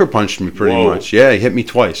out sucker punched me pretty much. Yeah, he hit me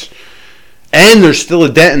twice. And there's still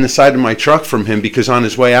a dent in the side of my truck from him because on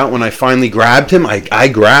his way out when I finally grabbed him, I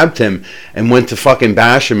grabbed him and went to fucking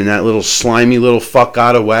bash him and that little slimy little fuck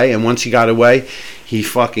got away. And once he got away, he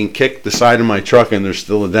fucking kicked the side of my truck and there's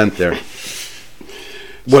still a dent there.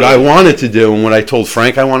 What I wanted to do and what I told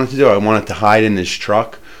Frank I wanted to do, I wanted to hide in his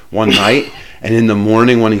truck one night and in the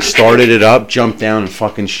morning when he started it up, jump down and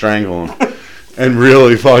fucking strangle him and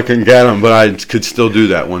really fucking get him. But I could still do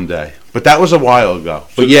that one day. But that was a while ago.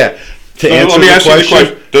 But yeah. Let me ask you the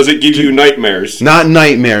question. Does it give you nightmares? Not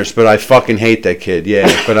nightmares, but I fucking hate that kid. Yeah,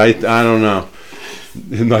 but I don't know.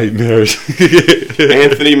 Nightmares.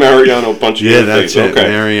 Anthony Mariano punching you in the face. Yeah, that's it.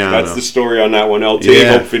 Mariano. That's the story on that one, LT.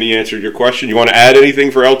 Yeah. Hope Vinny answered your question. You want to add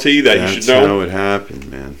anything for LT that you should know? That's how it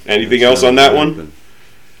happened, man. Anything else on that one?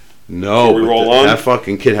 No. Before we roll on? That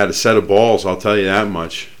fucking kid had a set of balls, I'll tell you that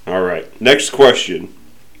much. All right. Next question.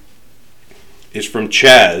 is from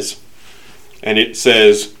Chaz, and it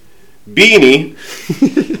says, Beanie,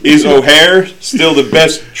 is O'Hare still the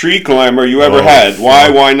best tree climber you ever had?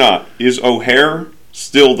 Why not? Is O'Hare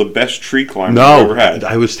still the best tree climber you ever had?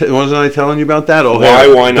 Wasn't I telling you about that?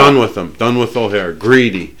 O'Hare. Why not? Done with him. Done with O'Hare.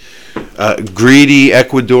 Greedy. Greedy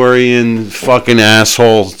Ecuadorian fucking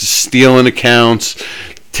asshole, stealing accounts,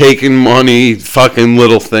 taking money, fucking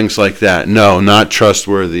little things like that. No, not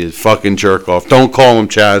trustworthy. Fucking jerk off. Don't call him,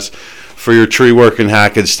 Chaz, for your tree work in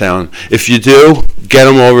Hackettstown. If you do, get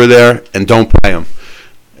him over there and don't pay him.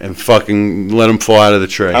 And fucking let him fall out of the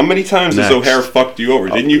tree. How many times has O'Hare fucked you over?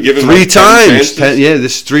 Didn't you give him 3 times? 10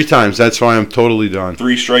 this is 3 times. That's why I'm totally done.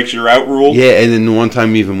 3 strikes, you're out rule? Yeah, and then one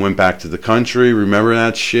time he even went back to the country. Remember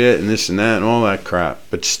that shit and this and that and all that crap.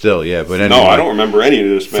 But still, yeah. But anyway, no, I don't remember any of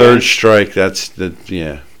this, man. 3rd strike. That's the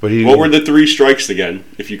yeah. But what were the 3 strikes again?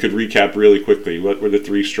 If you could recap really quickly, what were the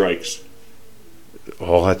 3 strikes?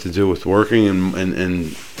 All had to do with working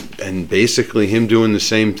and basically him doing the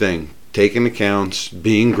same thing, taking accounts,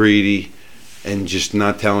 being greedy, and just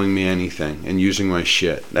not telling me anything and using my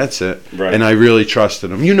shit. That's it. Right. And I really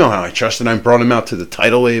trusted him. You know how I trusted him. I brought him out to the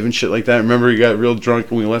tidal wave and shit like that. Remember he got real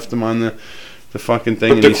drunk and we left him on the fucking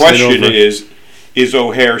thing. But the question is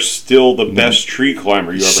O'Hare still the best tree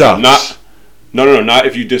climber you ever had? No, not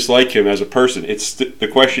if you dislike him as a person. The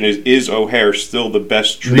question is O'Hare still the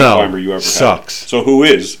best tree climber you ever had? Sucks. So who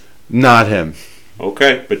is? Not him.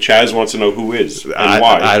 Okay, but Chaz wants to know who is and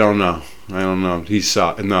why. I don't know. He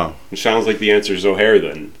sucks. No. It sounds like the answer is O'Hare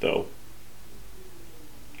then, though.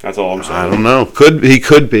 That's all I'm saying. I don't know. He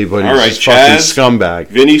could be, but he's a fucking scumbag.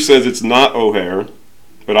 Vinny says it's not O'Hare,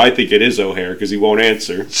 but I think it is O'Hare because he won't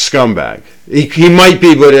answer. Scumbag. He might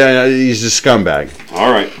be, but he's a scumbag.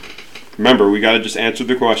 All right. Remember, we got to just answer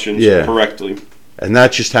the questions correctly. And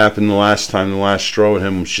that just happened the last time. The last straw with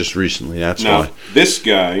him was just recently. That's why. This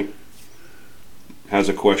guy has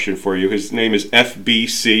a question for you. His name is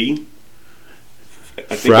FBC.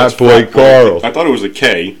 Frat Boy Carl. I thought it was a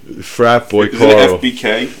K. Frat Boy Carl. Is it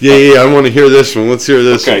FBK? Yeah, I want to hear this one. Let's hear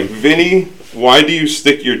this one. Okay, Vinny, why do you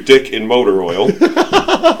stick your dick in motor oil? Do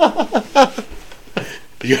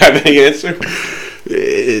you have any answer?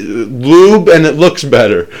 Lube and it looks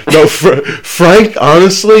better. No, Frank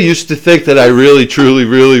honestly used to think that I really, truly,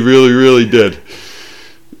 really, really, really did.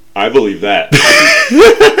 I believe that.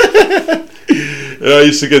 And I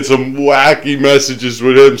used to get some wacky messages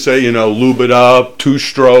with him saying, lube it up,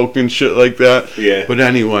 2-stroke and shit like that. Yeah. But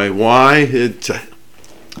anyway, why?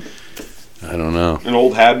 I don't know. An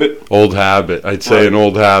old habit? Old habit. I'd say an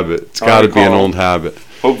old habit. It's got to be an old habit.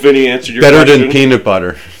 Hope Vinny answered your question. question. Better than peanut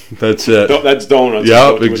butter. That's it. That's donuts.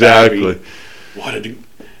 Yep, exactly.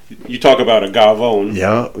 You talk about a gavone.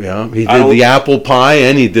 Yeah. He did the apple pie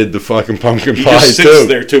and he did the fucking pumpkin pie, too. He just sits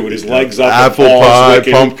there, too, with his legs up. Apple pie,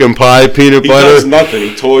 licking. Pumpkin pie, peanut butter. He does nothing.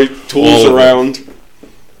 He tools around.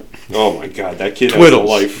 Oh, my God. That kid has a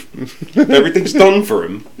life. Everything's done for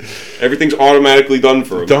him. Everything's automatically done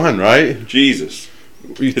for him. Done, right? Jesus.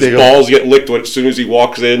 His balls get licked as soon as he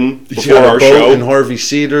walks in before our show. And Harvey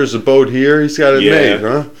Cedars, a boat here. He's got it made,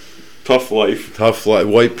 huh? Tough life.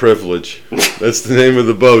 White privilege. That's the name of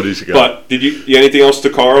the boat he's got. But did you anything else to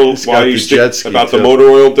Carl? He's why you stick about the motor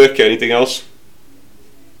oil dick? Anything else?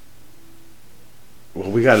 Well,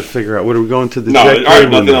 we got to figure out. What are we going to the? No, all right,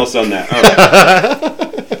 nothing else on that. All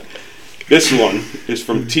right. This one is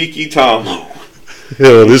from Tiki Tomo.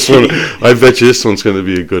 Yeah, this one. I bet you this one's going to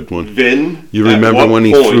be a good one. Vin, you remember when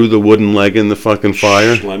he threw the wooden leg in the fucking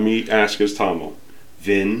fire? Let me ask his Tomo.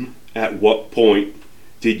 Vin, at what point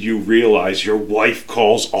did you realize your wife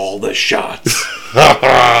calls all the shots?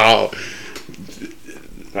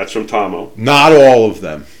 That's from Tomo. Not all of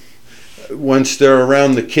them. Once they're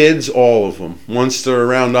around the kids, all of them. Once they're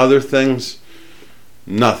around other things,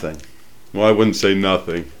 nothing. Well, I wouldn't say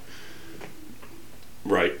nothing.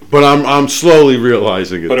 Right. But I'm slowly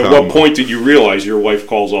realizing it. But at what point did you realize your wife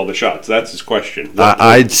calls all the shots? That's his question.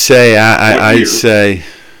 I'd say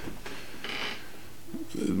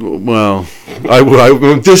well,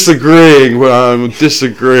 I'm disagreeing. I'm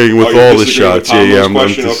disagreeing with all the shots. I'm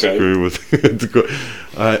disagreeing with.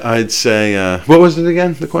 I'd say. What was it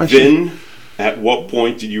again? The question. Vin, at what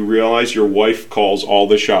point did you realize your wife calls all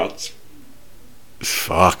the shots?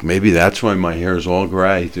 Fuck, maybe that's why my hair is all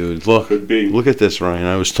gray, dude. Look, could be. Look at this, Ryan.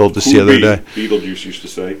 I was told this the other day. Beetlejuice used to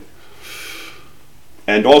say.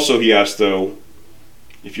 And also, he asked though,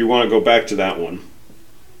 if you want to go back to that one.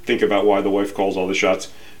 Think about why the wife calls all the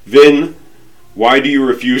shots. Vin, why do you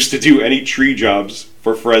refuse to do any tree jobs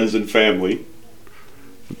for friends and family?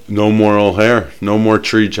 No more old hair. No more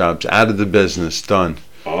tree jobs. Out of the business. Done.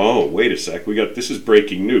 Oh, wait a sec. This is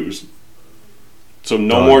breaking news. So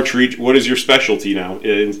no more tree. What is your specialty now?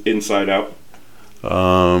 Inside out.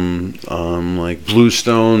 Like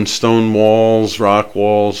bluestone, stone walls, rock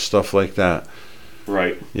walls, stuff like that.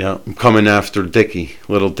 Right. Yeah, I'm coming after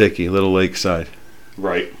Little Lakeside.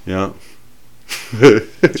 Right. Yeah. So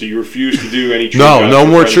you refuse to do any tree jobs? No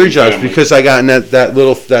more friends tree and jobs family? because I got in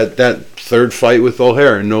that third fight with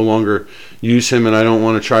O'Hare and no longer use him, and I don't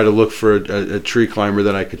want to try to look for a tree climber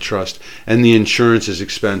that I could trust. And the insurance is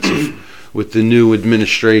expensive with the new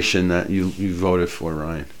administration that you voted for,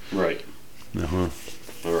 Ryan. Right. Uh-huh.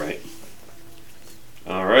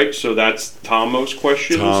 All right, so that's Tomo's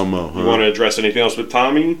questions. Tomo, huh? You want to address anything else with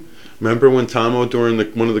Tommy? Remember when Tomo during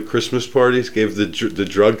one of the Christmas parties gave the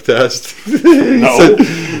drug test? No.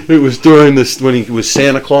 It was during this when he was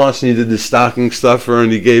Santa Claus and he did the stocking stuffer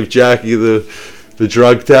and he gave Jackie the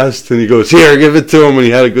drug test and he goes, "Here, give it to him," and he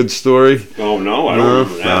had a good story. Oh no, I don't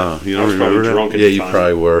remember that. No, you don't I was remember probably that? drunk at Yeah, the you time.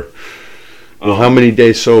 probably were. Well, how many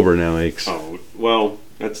days sober now, Aiks? Oh well,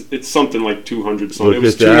 it's something like 200 something. Look It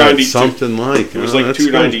was at that, 292. something like. It was Oh, like that's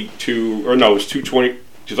 292, or no, it was 220.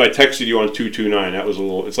 Because I texted you on 229. That was a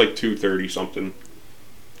little. It's like 230 something.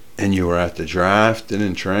 good. And you were at the draft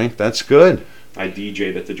and drank. That's good. I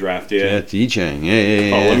DJ'd at the draft. Yeah, Yeah. DJing.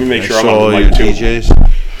 Yeah. Oh, let me make I sure I'm saw on the your mic too.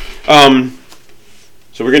 DJs.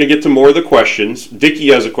 So we're gonna get to more of the questions. Dickie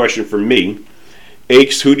has a question for me.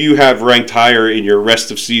 Aiks, who do you have ranked higher in your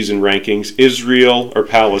rest of season rankings, Israel or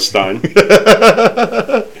Palestine?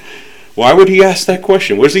 Why would he ask that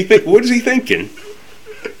question? What does he think? What is he thinking?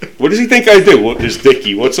 What does he think I do? What is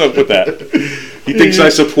Dickie? What's up with that? He thinks I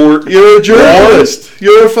support. You're a journalist.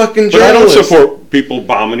 You're a fucking But I don't journalist. support people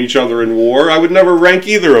bombing each other in war. I would never rank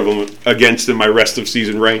either of them against in my rest of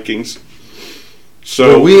season rankings.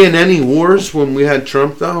 So Were we in any wars when we had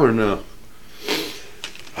Trump, though, or no?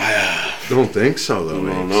 I don't think so, though.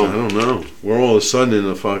 I don't Aiks. know. I don't know. We're all of a sudden in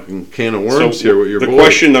a fucking can of worms here with your the boy.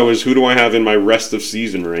 question though is, who do I have in my rest of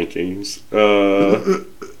season rankings?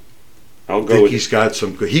 I'll go Dickie's got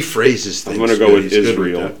some good. He phrases things. I'm gonna go good. with He's good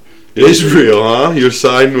Israel. that. Israel, huh? You're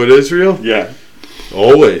siding with Israel? Yeah.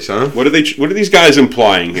 Always, huh? What are these guys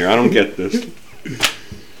implying here? I don't get this.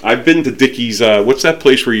 I've been to Dickie's. What's that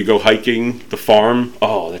place where you go hiking? The farm.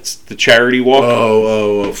 Oh, that's the charity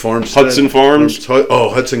walk. Farmstead. Hudson Farms.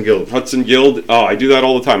 Hudson Guild. Hudson Guild. Oh, I do that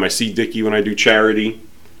all the time. I see Dickie when I do charity.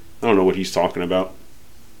 I don't know what he's talking about.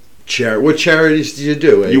 What charities do you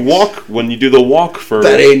do? You walk when you do the walk for.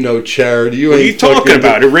 That ain't no charity. What are you talking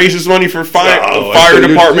about? It raises money for fire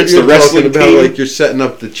departments, you're the wrestling talking about team. like you're setting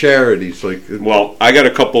up the charities. Like, well, I got a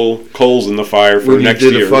couple coals in the fire for when next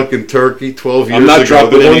you did year. a fucking turkey 12 years I'm not ago.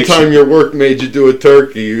 dropping The any one time your work made you do a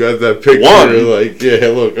turkey, you got that picture. One? Like, yeah,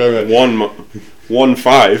 look, I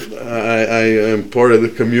 1-5. I am part of the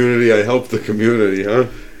community. I help the community, huh?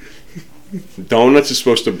 Donuts is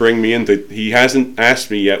supposed to bring me into. He hasn't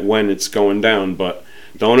asked me yet when it's going down, but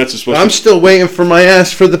Donuts is supposed I'm to. still waiting for my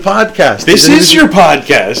ass for the podcast. This is your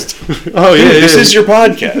podcast. Oh, yeah. This is your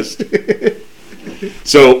podcast.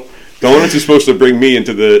 So, Donuts is supposed to bring me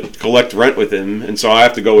into the collect rent with him, and so I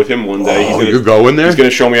have to go with him one day. Oh, you're going there? He's going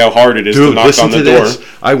to show me how hard it is to knock listen on the to door. this.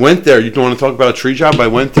 I went there. You don't want to talk about a tree job? I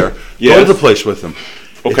went there. Yes. Go to the place with him.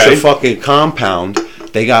 Okay. It's a fucking compound.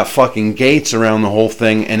 They got fucking gates around the whole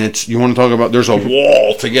thing, and it's. You want to talk about? There's a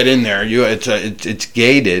wall to get in there. It's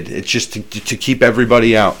gated. It's just to keep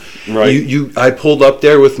everybody out. Right. I pulled up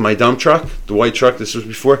there with my dump truck, the white truck. This was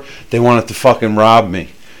before. They wanted to fucking rob me.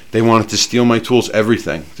 They wanted to steal my tools,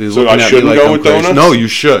 everything. So I shouldn't go with Donuts? No, you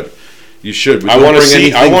should. You should. I want to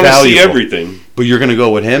see. I want to see everything. But you're going to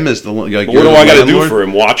go with him as the. Like, what do I got to do for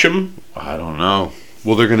him? Watch him? I don't know.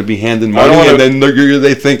 Well, they're going to be handing money, and then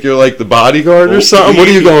they think you're like the bodyguard or something. What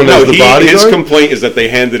are you going as, the bodyguard? His complaint is that they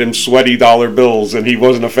handed him sweaty dollar bills, and he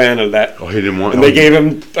wasn't a fan of that. Oh, he didn't want. And they gave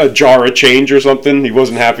him a jar of change or something. He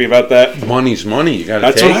wasn't happy about that. Money's money. You got to.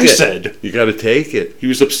 That's take what I said. You got to take it. He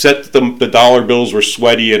was upset that the dollar bills were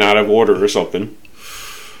sweaty and out of order or something.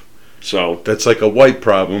 So that's like a white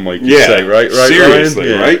problem, like you say, right? Seriously,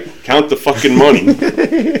 Ryan? Yeah. right? Count the fucking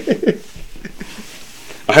money.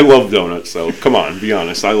 I love Donuts, though. Come on, be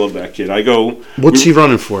honest. I love that kid. What's he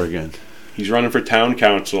running for again? He's running for town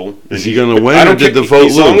council. Is he going to win, or did the vote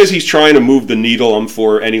lose? As long as he's trying to move the needle, I'm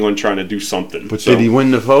for anyone trying to do something. But did he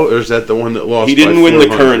win the vote, or is that the one that lost? He didn't win the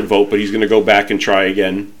current vote, but he's going to go back and try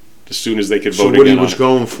again as soon as they could vote again. So what he was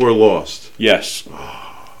going for lost? Yes.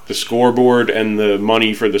 The scoreboard and the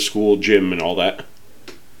money for the school gym and all that.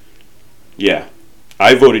 Yeah.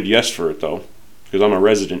 I voted yes for it, though, because I'm a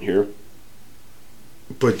resident here.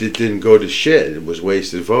 But it didn't go to shit. It was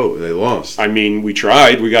wasted vote. They lost. I mean, we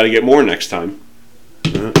tried. We got to get more next time.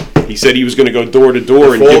 He said he was going to go door to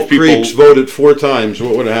door and If give all people. Creeks voted 4 times,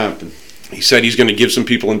 what would have happened? He said he's going to give some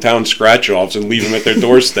people in town scratch-offs and leave them at their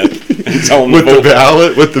doorstep and tell them with to the vote.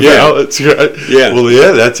 ballot, with the ballots. Right? Yeah. Well,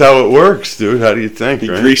 yeah, that's how it works, dude. How do you think? He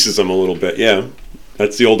right? greases them a little bit. Yeah,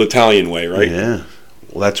 that's the old Italian way, right? Yeah.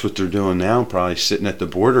 Well, that's what they're doing now. Probably sitting at the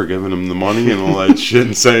border, giving them the money and all that shit,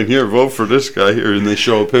 and saying, "Here, vote for this guy here," and they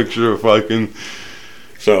show a picture of fucking.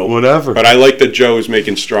 So whatever. But I like that Joe is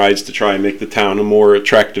making strides to try and make the town a more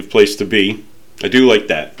attractive place to be. I do like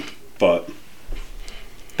that, but.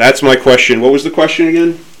 That's my question. What was the question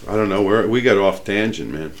again? I don't know. We got off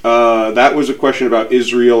tangent, man. That was a question about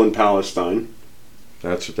Israel and Palestine.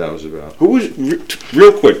 That's what that was about. Who was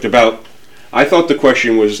real quick about? I thought the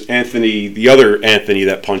question was Anthony, the other Anthony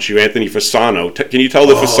that punched you, Anthony Fasano. Can you tell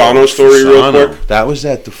the Fasano story real quick? That was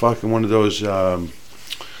at the fucking one of those. Tell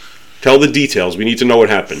the details. We need to know what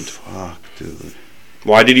happened. Fuck, dude.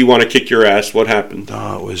 Why did he want to kick your ass? What happened?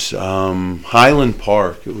 It was Highland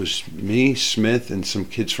Park. It was me, Smith, and some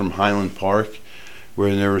kids from Highland Park,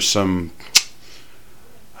 where there was some.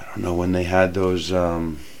 I don't know when they had those.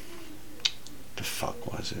 The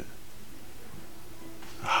fuck was it?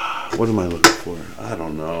 What am I looking for? I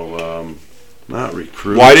don't know. Not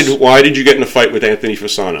recruits. Why did you get in a fight with Anthony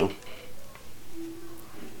Fasano?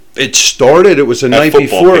 It started. It was a night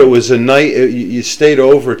before. Game. It was a night. You stayed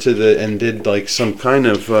over to and did like some kind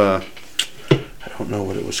of. I don't know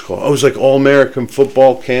what it was called. It was like All American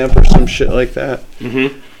Football Camp or some shit like that.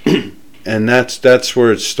 Mm-hmm. And that's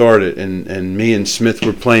where it started. And me and Smith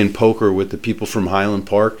were playing poker with the people from Highland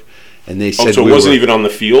Park, and they said. So it wasn't even on the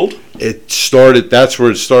field. It started. That's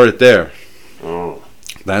where it started. There. Oh.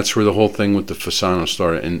 That's where the whole thing with the Fasano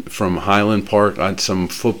started. And from Highland Park on some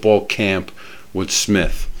football camp with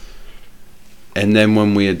Smith. And then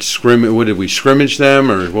when we had what did we scrimmage them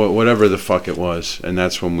or whatever the fuck it was, and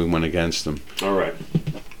that's when we went against them. All right,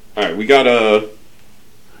 we got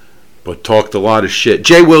But talked a lot of shit.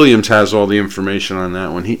 Jay Williams has all the information on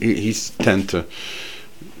that one. He's tend to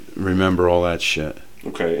remember all that shit.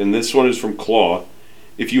 Okay, and this one is from Claw.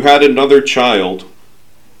 If you had another child,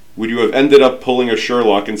 would you have ended up pulling a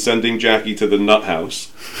Sherlock and sending Jackie to the nut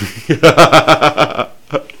house?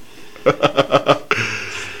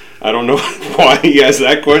 I don't know why he asked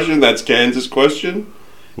that question. That's Kansas' question.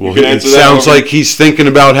 Well, it sounds like he's thinking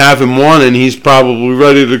about having one, and he's probably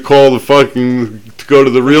ready to call to go to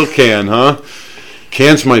the real Can, huh?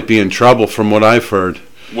 Cans might be in trouble from what I've heard.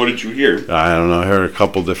 What did you hear? I don't know. I heard a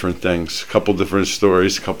couple different things, a couple different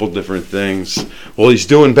stories, a couple different things. Well, he's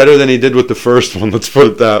doing better than he did with the first one. Let's put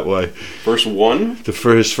it that way. First one?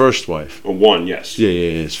 For his first wife. One, yes. Yeah,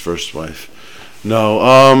 his first wife.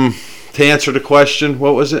 No, to answer the question,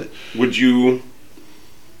 what was it? Would you,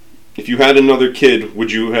 if you had another kid,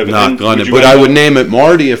 would you have... Not gonna, but I would name it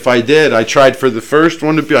Marty if I did. I tried for the first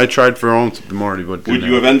one to be, I tried for Marty, but... Would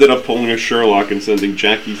you have ended up pulling a Sherlock and sending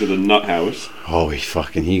Jackie to the nut house? Oh,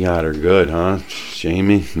 he got her good, huh?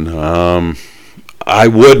 Jamie? I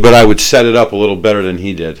would, but I would set it up a little better than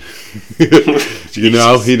he did. You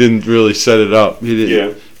know, he didn't really set it up. He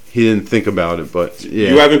didn't. Yeah. He didn't think about it, but yeah.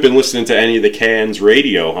 You haven't been listening to any of the Cans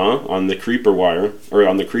radio, huh? On the Creeper Wire or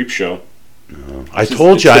on the Creep Show. No. I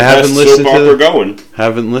told you I haven't listened to it. Going.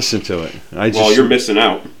 Haven't listened to it. Well, you're missing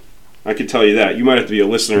out. I can tell you that. You might have to be a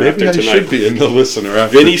listener after tonight. Maybe I should be a listener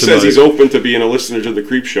after Vinny tonight. says he's open to being a listener to the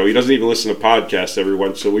Creep Show. He doesn't even listen to podcasts,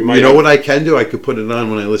 everyone. So we might. You know what I can do? I could put it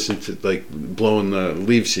on when I listen to like blowing the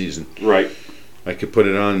leaf season. Right. I could put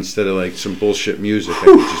it on instead of like some bullshit music. I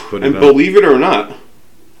could just put it on. And believe it or not,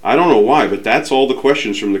 I don't know why, but that's all the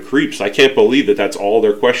questions from the Creeps. I can't believe that that's all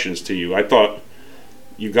their questions to you. I thought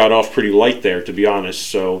you got off pretty light there, to be honest.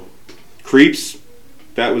 So, Creeps,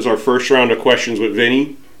 that was our first round of questions with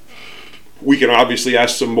Vinny. We can obviously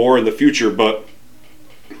ask some more in the future, but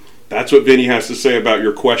that's what Vinny has to say about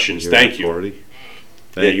your questions. Thank you. Party.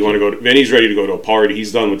 You want to go? Vinny's ready to go to a party.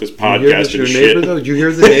 He's done with this podcast and shit. Neighbor, though? Did you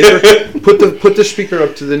hear the neighbor? Put the speaker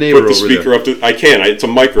up to the neighbor. Put the speaker up to. I can. It's a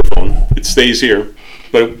microphone. It stays here.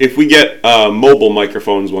 But if we get mobile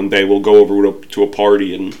microphones one day, we'll go over to a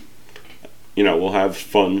party and, we'll have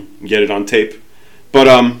fun and get it on tape. But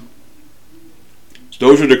so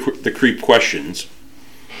those are the creep questions.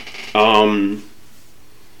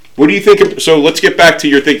 What do you think? So let's get back to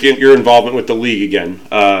your involvement with the league again.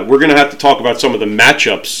 We're going to have to talk about some of the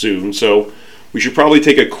matchups soon, so we should probably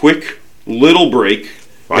take a quick little break.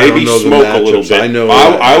 Maybe smoke a little bit.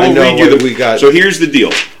 I will read you the. We got. So here's the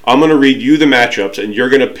deal. I'm going to read you the matchups, and you're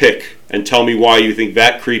going to pick and tell me why you think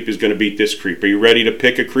that creep is going to beat this creep. Are you ready to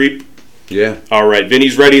pick a creep? Yeah. All right.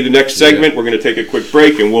 Vinny's ready. The next segment, we're going to take a quick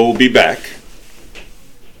break, and we'll be back.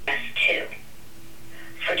 S2.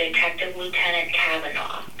 For Detective Lieutenant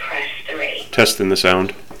Kavanaugh, press 3. Testing the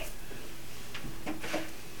sound.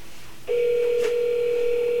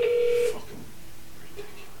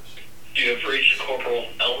 reached Corporal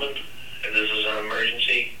Elman. If this is an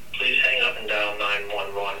emergency, please hang up and dial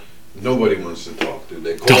 911. Nobody wants to talk, dude.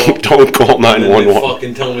 They Don't call 911. They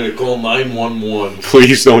fucking tell me to call 911.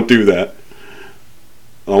 Please don't do that.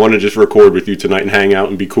 I want to just record with you tonight and hang out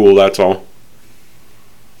and be cool, that's all.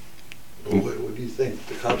 What do you think?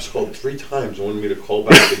 The cops called 3 times and wanted me to call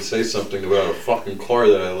back and say something about a fucking car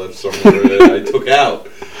that I left somewhere that I took out.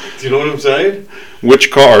 Do you know what I'm saying?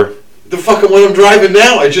 Which car? The fucking one I'm driving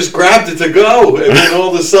now. I just grabbed it to go. And then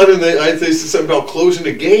all of a sudden they said something about closing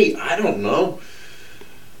the gate. I don't know.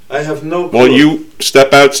 I have no clue. Well, you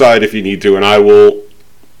step outside if you need to, and I will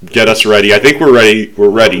get us ready. I think we're ready. We're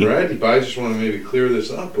ready. I'm ready, but I just want to maybe clear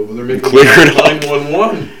this up. But they're making Clear it up.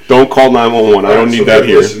 911. Don't call 911. I don't need that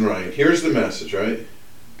here. Listen, Ryan. Here's the message, right?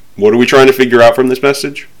 What are we trying to figure out from this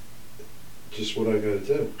message? Just what I got to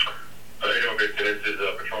do. This is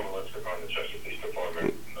Patrolman Lipstick on the Chester Police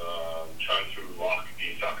Department. Trying to lock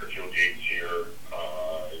the soccer field gates here.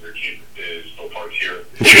 Your Jeep is still parked here.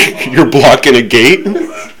 You're blocking a gate?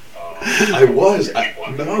 I was.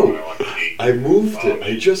 I moved it.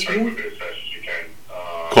 I just moved it.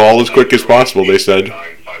 Call as quick as possible, they said.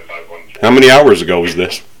 How many hours ago was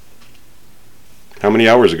this? How many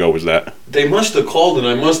hours ago was that? They must have called and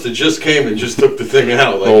I must have just came and just took the thing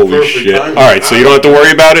out. Like, holy shit. Alright, so you don't have to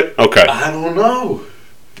worry about it? Okay. I don't know.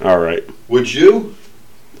 Alright. Would you?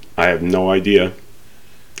 I have no idea.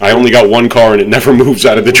 I only got one car and it never moves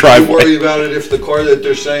out of the driveway. Would you worry about it if the car that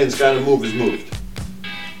they're saying is got to move is moved?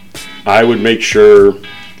 I would make sure...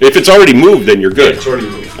 If it's already moved, then you're good. Yeah, it's already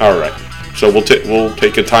moved. Alright. So we'll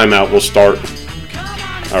take a timeout. We'll start.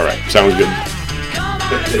 Alright, sounds good.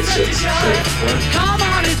 Come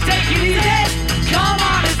on and take it easy. Come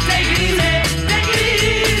on and take it easy. Take it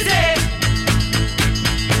easy.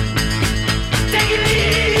 Take it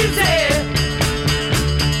easy.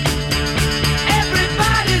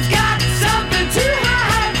 Everybody's got something to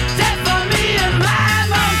hide. Except for me and my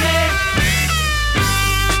monkey.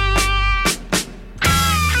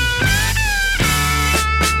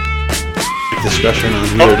 Discussion on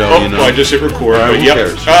here, though, you know. I just hit record. Right, who yep.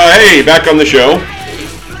 cares? Hey, back on the show.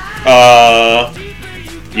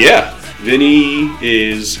 Yeah, Vinny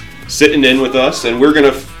is sitting in with us, and we're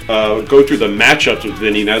gonna go through the matchups with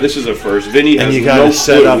Vinny. Now, this is a first. Vinny has and you got no to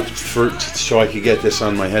set clue. up so I could get this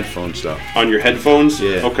on my headphones, though. On your headphones.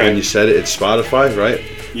 Yeah. Okay. When you set it, it's Spotify, right?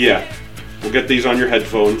 Yeah, we'll get these on your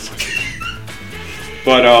headphones.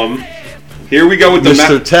 But here we go with the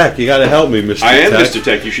Mr. Tech. You got to help me, Mr. Tech. I am Mr.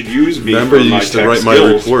 Tech. You should use me. Remember, for you my used to tech write my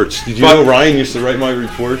skills. reports. Did you know Ryan used to write my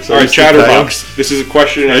reports? All right, Chatterbox. This is a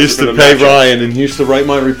question and I answer used for to the pay matchup. Ryan, and he used to write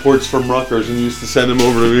my reports from Rutgers, and he used to send them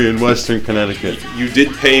over to me in Western Connecticut. You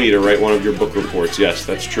did pay me to write one of your book reports. Yes,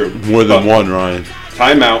 that's true. More than one, Ryan.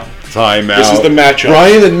 Timeout. This is the matchup.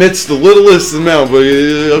 Ryan admits the littlest amount, but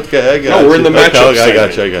okay, I got you. No, we're in the matchup Okay, I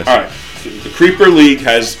got segment. you. All right. The Creeper League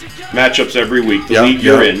has matchups every week. The league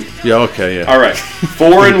you're in. Yeah, okay, yeah. All right.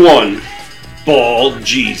 4-1, Bald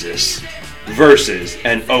Jesus versus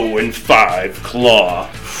an 0-5 Claw.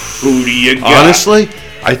 Who do you got? Honestly,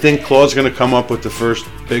 I think Claw's going to come up with the first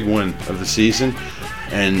big win of the season,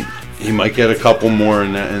 and he might get a couple more,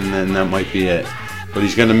 and then that might be it. But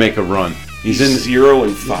he's going to make a run. He's in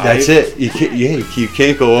 0-5. That's it. You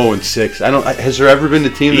can't go 0-6. I don't. Has there ever been a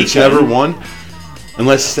team that's never won?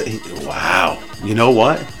 Unless, wow. You know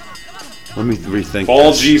what? Let me rethink.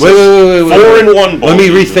 Ball this. Jesus. Wait. 4-1. Let me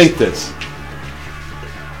rethink this.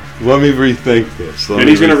 And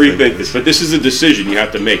he's going to rethink this, but this is a decision you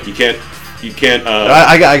have to make. You can't.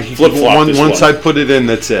 I flip flop. Once I put it in,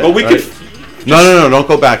 that's it. But we could. No. Don't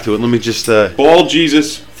go back to it. Let me just. Ball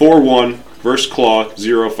Jesus 4-1 versus Claw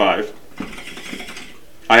 0-5.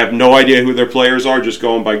 I have no idea who their players are. Just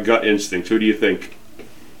going by gut instinct. Who do you think?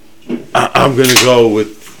 I'm going to go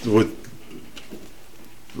with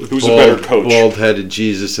who's a better coach? Bald-headed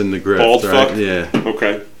Jesus in the grift. Bald right? fuck? Yeah.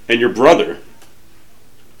 Okay. And your brother,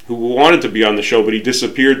 who wanted to be on the show, but he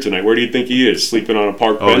disappeared tonight. Where do you think he is? Sleeping on a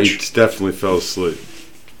park bench? He definitely fell asleep.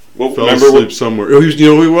 Well, fell asleep somewhere. Oh, you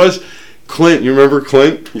know who he was? Clint. You remember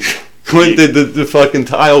Clint? Clint did the fucking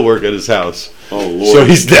tile work at his house. Oh, Lord. So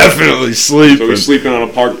he's definitely sleeping. So he's sleeping on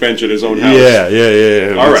a park bench at his own house.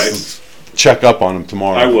 Yeah. All right. Check up on him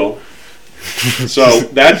tomorrow. I will. So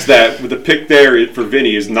that's that. The pick there for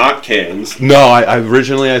Vinny is not chenz. No, I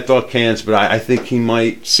originally thought chenz, but I think he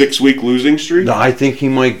might 6-week losing streak. No, I think he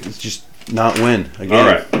might just not win again.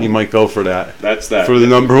 All right, he might go for that. That's that for the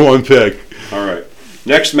number one pick. All right.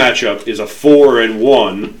 Next matchup is a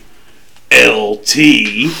 4-1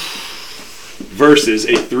 LT versus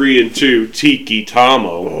a 3-2 Tiki Tamo.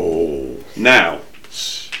 Oh, now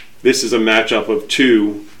this is a matchup of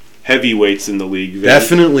two heavyweights in the league. Vin.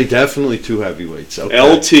 Definitely 2 heavyweights. Okay.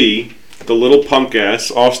 LT, the little punk ass,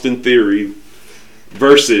 Austin Theory,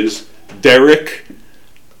 versus Derek,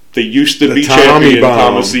 the used to be champion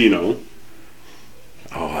Tomasino.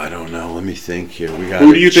 Oh, I don't know. Let me think here.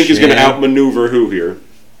 Who do you think is going to outmaneuver who here?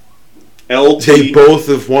 LT. They both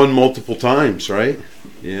have won multiple times, right?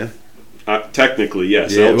 Yeah. Technically,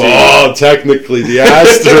 yes. Yeah. LT. Oh, technically, the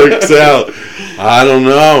asterisks out. I don't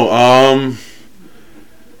know.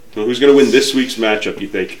 So who's going to win this week's matchup, you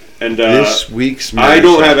think? And this week's matchup. I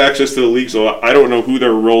don't have access to the league, so I don't know who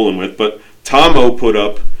they're rolling with, but Tomo put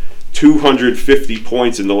up 250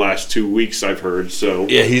 points in the last 2 weeks, I've heard. So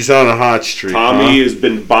yeah, he's on a hot streak. Tommy has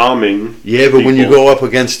been bombing. Yeah, but when you go up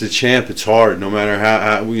against the champ, it's hard. No matter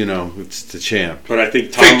how it's the champ. But I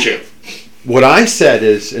think what I said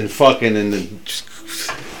is,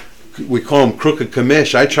 we call him Crooked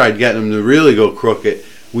Commish. I tried getting him to really go crooked.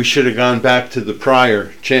 We should have gone back to the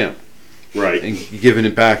prior champ. Right. And given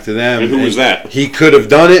it back to them. And who was that? He could have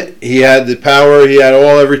done it. He had the power. He had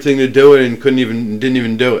everything to do it, and didn't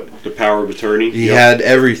even do it. The power of attorney. He had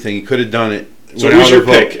everything. He could have done it. So who's your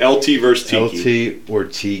pick? LT versus Tiki. LT or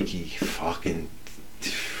Tiki? Fucking.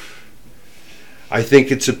 I think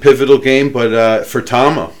it's a pivotal game, but for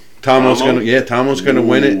Tomo. Tomo's gonna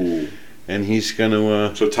win it, and he's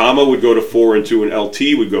gonna. So Tomo would go to 4-2, and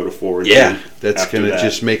LT would go to 4-2. Yeah, that's gonna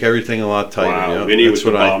just make everything a lot tighter. Wow, yeah, Vinny with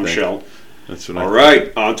the bombshell. That's what I think. All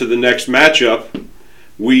right, on to the next matchup.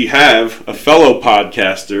 We have a fellow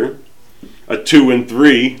podcaster, a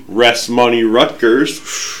 2-3 Rest Money Rutgers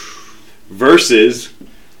versus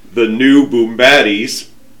the new Boom Baddies,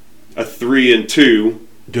 a 3-2.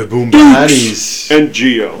 The Boom Baddies and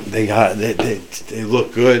Geo. They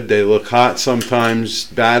look good. They look hot sometimes,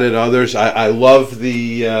 bad at others. I love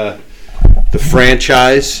the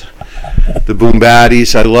franchise, the Boom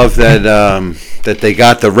Baddies. I love that they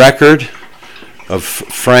got the record of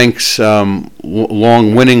Frank's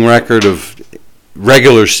long winning record of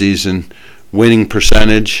regular season winning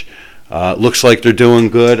percentage. Looks like they're doing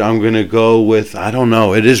good. I'm going to go with, I don't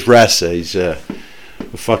know, it is Ressa. He's a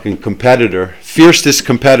fucking competitor. Fiercest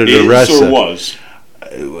competitor, Ressa. Or was?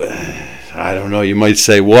 I don't know. You might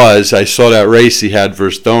say was. I saw that race he had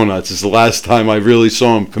versus Donuts. It's the last time I really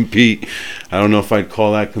saw him compete. I don't know if I'd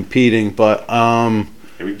call that competing, but...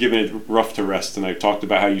 we've given it rough to Rest, and I talked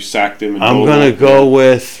about how you sacked him. And I'm going to go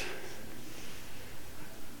with...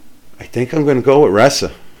 I think I'm going to go with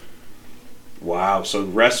Ressa. Wow, so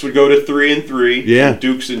Rest would go to 3-3. Yeah. And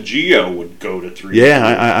Dukes and Geo would go to 3-3.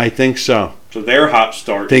 Yeah, I think so. So their hot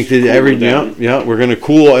start. Think that we're going to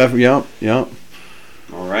cool. Yeah.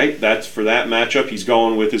 All right, that's for that matchup. He's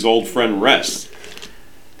going with his old friend Rest.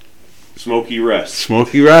 Smoky Rest. I'm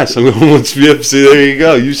going with see, there you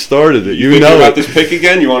go. You started it. You know about this pick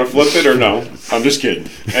again? You want to flip it or no? I'm just kidding.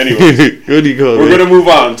 Anyways, good you go. We're going to move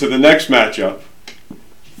on to the next matchup.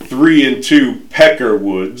 3-2 Pecker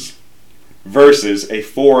Woods versus a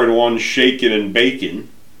 4-1 Shakin' and Bacon.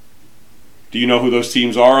 Do you know who those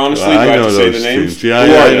teams are, honestly? Do I have to say the names? Teams. Yeah,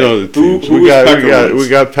 I know the teams. We got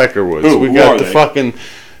Pecker Woods. We got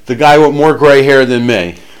the guy with more gray hair than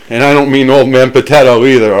me. And I don't mean old man Potato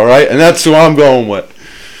either, all right? And that's who I'm going with.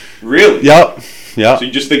 Really? Yep. So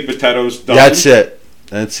you just think Potato's done? That's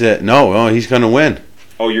it. No, he's going to win.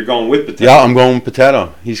 Oh, you're going with Potato? Yeah, I'm going with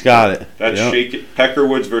Potato. He's got it. That's Pecker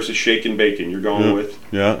Woods versus Shakin' Bacon. You're going with?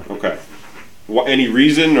 Yeah. Okay. Any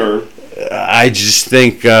reason or? I just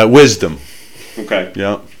think wisdom. Okay.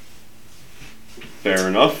 Yeah. Fair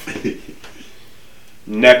enough.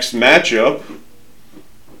 Next matchup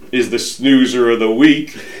is the snoozer of the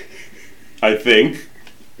week, I think.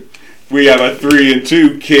 We have a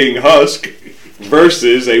 3-2 King Husk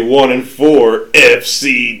versus a 1-4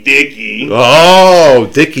 FC Dicky. Oh,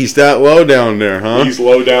 Dicky's that low down there, huh? He's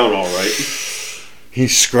low down, all right.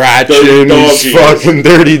 He's scratching, he's fucking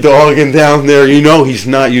dirty dogging down there. You know he's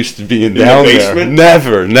not used to being down there.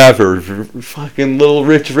 Never. Fucking little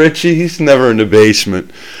Richie, he's never in the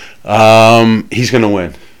basement. He's going to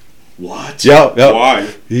win. What? Yep. Why?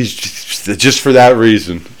 He's just for that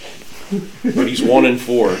reason. But he's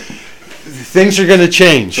 1-4. Things are going to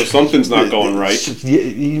change. So something's not going right.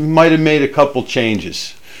 He might have made a couple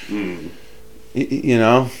changes. You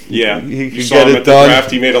know? Yeah. He could get it done. Draft,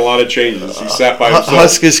 he made a lot of changes. He sat by himself.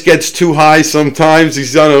 Huskus gets too high sometimes.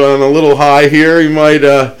 He's on a little high here. He might...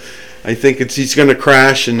 I think he's going to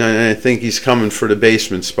crash, and I think he's coming for the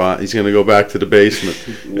basement spot. He's going to go back to the basement.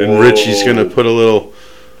 And Richie's going to put a little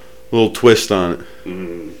twist on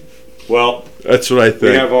it. Well... That's what I think.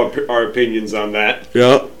 We have our opinions on that.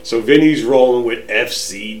 Yeah. So Vinny's rolling with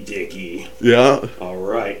FC Dicky. Yeah. All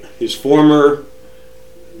right. His former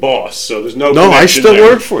boss, so there's no. No, I connection still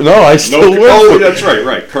there. work for. No, I still work. Oh, for, that's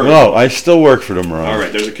right. Currently. No, I still work for them, Ron. All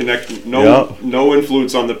right, there's a connection. No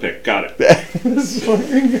influence on the pick. Got it. This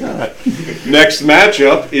fucking guy. Next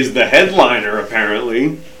matchup is the headliner,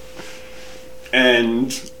 apparently,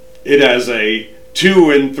 and it has a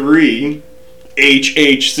 2-3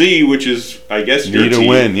 HHC, which is, I guess, your Need a team,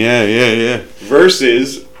 win. Yeah.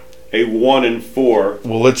 versus a 1-4.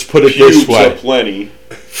 Well, let's put it Pubes this way. Aplenty.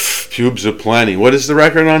 Pubes aplenty. What is the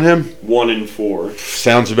record on him? 1-4.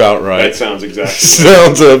 Sounds about right. That sounds exactly.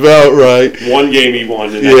 Sounds about right. One game he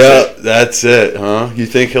won. And That's it, huh? You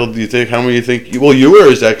think how many you think? Well, you were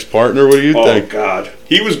his ex-partner. What do you think? Oh God,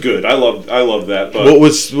 he was good. I love that. But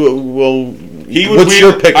What's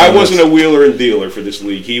your pick? I wasn't a wheeler and dealer for this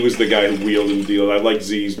league. He was the guy who wheeled and dealed. I like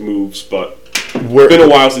Z's moves, but it's been a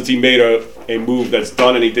while since he made a move that's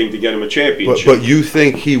done anything to get him a championship. But you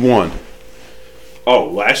think he won? Oh,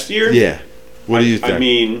 last year? Yeah. What do you think? I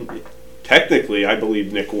mean, technically, I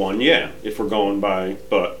believe Nick won. Yeah, if we're going by,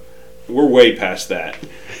 but we're way past that.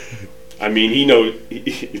 I mean,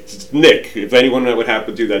 it's Nick. If anyone that would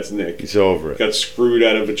happen to, that's Nick. He's over it. Got screwed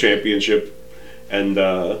out of a championship, and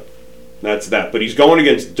that's that. But he's going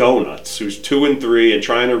against Donuts, who's 2-3 and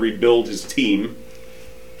trying to rebuild his team.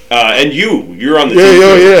 And you're on the team.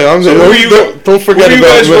 Yeah. Don't forget who are you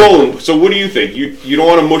about guys me. rolling? So what do you think? You don't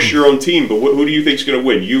want to mush your own team, but who do you think's going to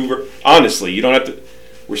win? Honestly, you don't have to.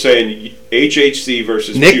 We're saying HHC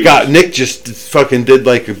versus Pubes. Nick just fucking did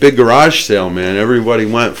like a big garage sale, man. Everybody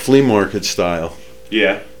went flea market style.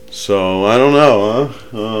 Yeah. So I don't know,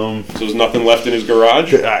 huh? So there's nothing left in his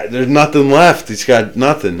garage? There's nothing left. He's got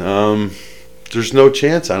nothing. There's no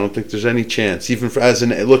chance. I don't think there's any chance, even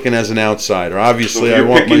looking as an outsider. Obviously, So I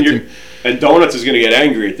want my team. And Donuts is going to get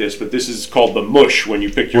angry at this, but this is called the mush when you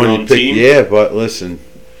pick your own team. Yeah, but listen.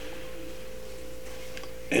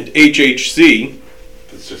 And HHC.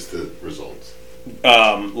 It's just the results.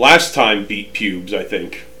 Last time beat Pubes, I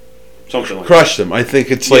think. Something like Crushed them. I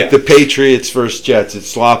think it's like the Patriots versus Jets.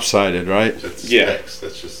 It's lopsided, right? That's X.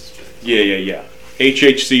 That's just his pick. Yeah.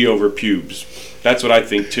 HHC over Pubes. That's what I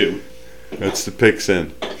think, too. That's the picks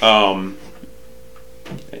in.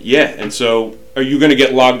 Yeah, and so are you going to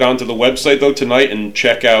get logged onto the website, though, tonight and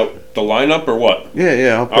check out the lineup or what?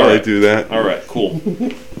 Yeah, I'll probably do that. All right, cool.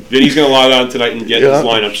 Then he's going to log on tonight and get his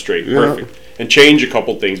lineup straight. Perfect. And change a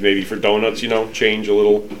couple things maybe for Donuts, change a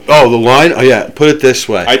little. Oh, the line? Oh, yeah, put it this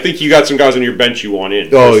way. I think you got some guys on your bench you want in.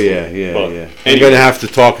 Oh, yeah. Anyway. I'm going to have to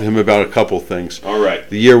talk to him about a couple things. All right.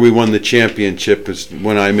 The year we won the championship is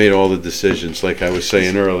when I made all the decisions, like I was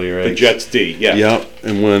saying earlier. The Jets D, yeah. Yep,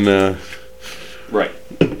 and when... Right.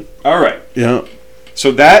 All right. Yeah.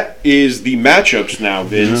 So that is the matchups now,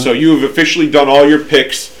 Vin. Yeah. So you have officially done all your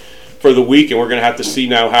picks for the week, and we're going to have to see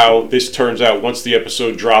now how this turns out. Once the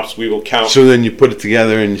episode drops, we will count. So then you put it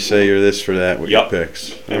together and you say you're this for that with your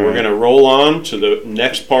picks. And we're going to roll on to the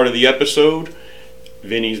next part of the episode.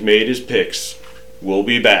 Vinny's made his picks. We'll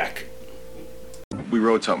be back. We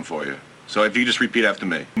wrote something for you. So if you just repeat after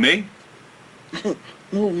me. Me?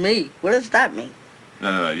 Who, me? What does that mean?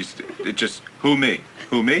 No. It just, who, me?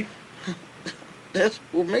 Who, me? That's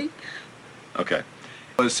who, me? Okay.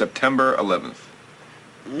 It was September 11th.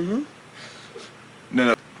 Mm-hmm.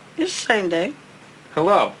 No. It's the same day.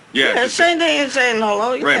 Hello. Yeah. It's the same day as saying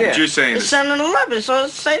hello. Right, but you're saying it's 7-11, so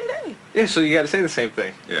it's the same day. Yeah, so you got to say the same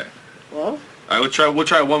thing. Yeah. Well. All right, we'll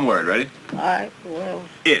try one word. Ready? All right. Well.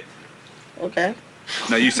 It. Okay.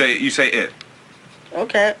 No, you say it.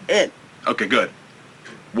 Okay. It. Okay, good.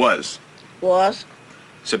 Was.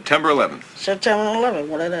 September 11th.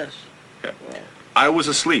 What it is? Okay. I was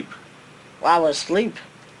asleep. Well, I was asleep.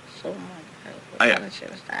 So.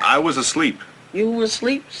 I was asleep. You were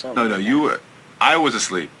asleep? So No, you were. I was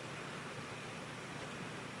asleep.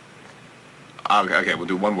 Okay, we'll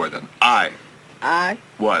do one word then. I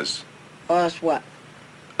was what?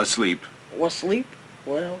 asleep. Was asleep?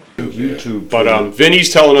 Well. YouTube. But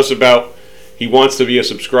Vinny's telling us about he wants to be a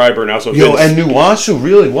subscriber now. So and Nuwasu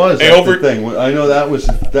really was. That's the thing. I know that was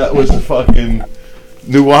the fucking.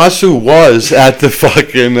 Nuwasu was at the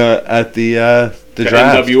fucking at the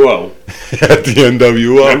draft. NWO. At the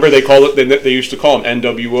NWO. Remember they used to call him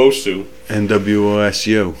NWO Sue.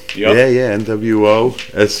 NWOSU. Yep. Yeah,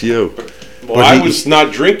 NWOSU. Well, I was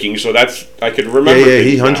not drinking, so I could remember. Yeah,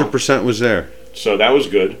 he 100% was there. So that was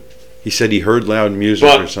good. He said he heard loud music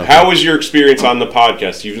or something. How was your experience on the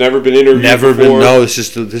podcast? You've never been interviewed Never before? No, this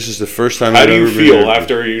is the first time How I've do you ever been feel interviewed.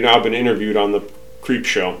 after you've now been interviewed on the Creep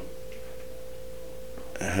Show?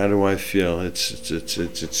 How do I feel?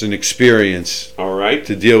 It's an experience. All right.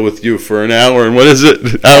 To deal with you for an hour and what is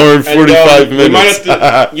it? Hour and 45 minutes. We might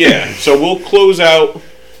have to, yeah. So we'll close out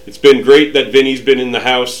It's been great that Vinny's been in the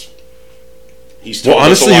house. He's told us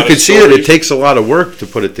honestly, a lot you could of see that it stories. takes a lot of work to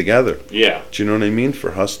put it together. Yeah. Do you know what I mean?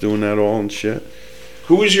 For us doing that all and shit.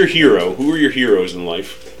 Who is your hero? Who are your heroes in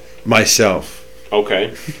life? Myself.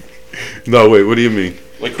 Okay. No, wait, what do you mean?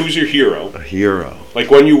 Like, who's your hero? A hero. Like,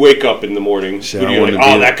 when you wake up in the morning, See, who do I you wanna like, be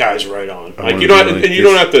oh, like- that guy's right on. I Like, wanna you don't, be like and you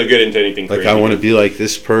this- don't have to get into anything Like, crazy. I want to be like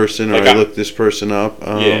this person, or Like I I- look this person up.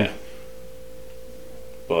 Yeah.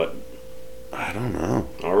 But, I don't know.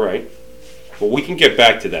 all right. Well, we can get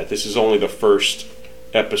back to that. This is only the first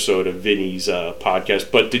episode of Vinny's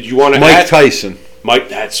podcast. But did you want to Mike Tyson. Mike,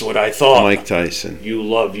 that's what I thought. Mike Tyson. You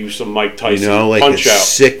love you some Mike Tyson. You know, like Punch a out.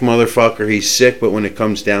 sick motherfucker. He's sick, but when it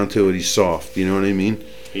comes down to it, he's soft. You know what I mean?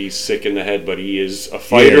 He's sick in the head, but he is a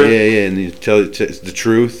fighter. Yeah. And you tell the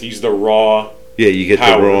truth. He's the raw. Yeah, you get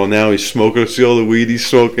power. the raw. Now he's smoking. See all the weed he's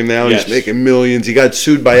smoking now? Yes. He's making millions. He got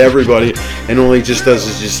sued by everybody, and all he just does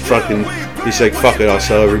is just fucking. He's like, fuck it, I'll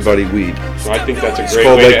sell everybody weed. So I think that's a It's great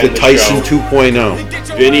called way like to the end Tyson the show.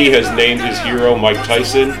 2.0. Vinny has named his hero Mike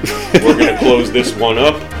Tyson. We're going to close this one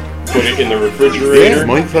up, put it in the refrigerator. Yeah,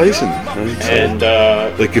 Mike Tyson. And,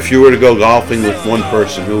 like, if you were to go golfing with one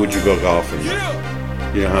person, who would you go golfing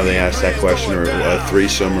with? You know how they ask that question, or a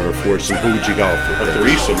threesome or a foursome, who would you golf with? A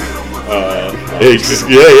threesome. Aiks.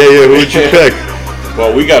 Yeah. Who would you pick?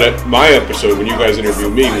 Well, we got my episode. When you guys interview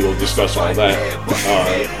me, we will discuss all that.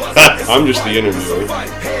 I'm just the interviewer.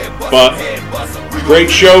 But great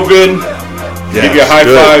show, Vin. Yes, Give you a high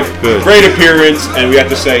good, five. good. Great appearance. And we have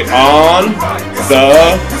to say, on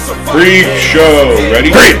the Freak Show.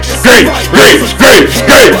 Ready? Grapes.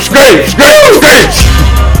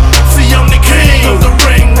 See, I'm the king of the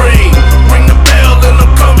ring. Ring the bell and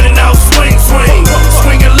I'm coming out swing.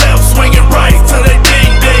 Swinging left, swinging right to the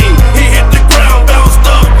ding. He hit the ground, bounced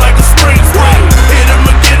up like a spring. Hit him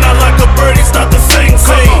again, I like a birdie, start to sing.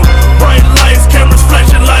 Bright lights, cameras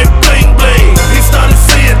flashing like bling. He started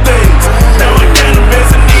seeing things. Now I got him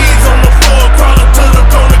hands and knees on the floor, crawling to the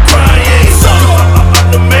corner crying. I'm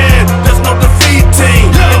the man, there's no defeating.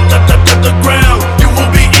 And the ground, you will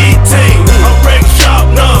be eating. I'm wreck shop,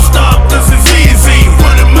 non-stop, this is easy.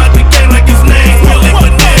 Put him out the game like his name, Willie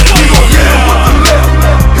Banana.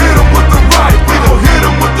 Hit him with the right, we gon' hit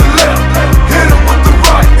him with the left. Hit him with the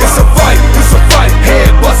right. It's a fight,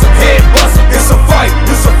 head bust him, It's a fight,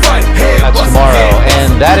 head That's tomorrow,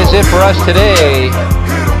 and that is it for us today.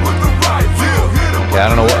 Okay, I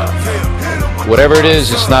don't know what. Whatever it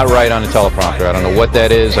is, it's not right on the teleprompter. I don't know what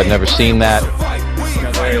that is. I've never seen that.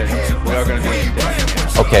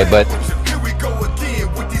 Okay, but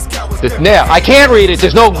yeah, I can't read it.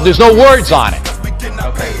 There's no words on it.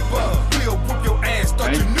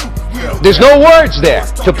 There's no words there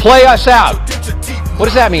to play us out. What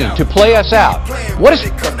does that mean? To play us out? What is?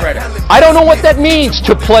 I don't know what that means.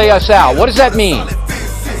 To play us out. What does that mean?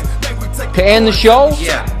 To end the show?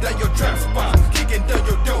 Yeah.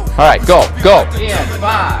 All right, go. Yeah,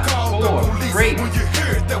 5, 4, 3.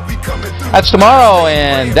 That's tomorrow,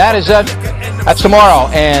 and that is it. That's tomorrow,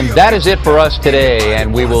 and that is it for us today.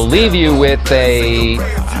 And we will leave you with a.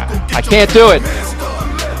 I can't do it.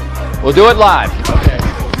 We'll do it live.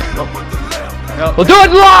 We'll do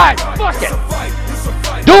it live. Fuck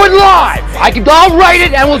it. Do it live. I'll write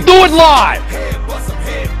it, and we'll do it live.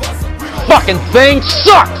 Fucking thing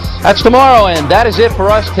sucks. That's tomorrow, and that is it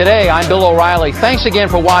for us today. I'm Bill O'Reilly. Thanks again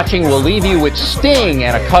for watching. We'll leave you with Sting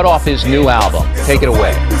and a cut off his new album. Take it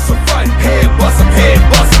away.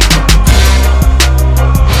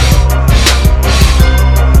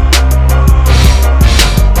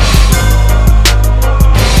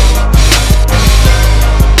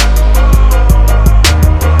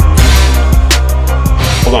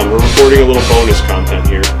 Hold on, we're recording a little bonus content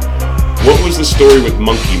here. What was the story with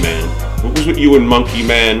Monkey Man? What was with you and Monkey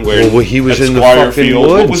Man? Where Well, he was at in the Squire fucking Field?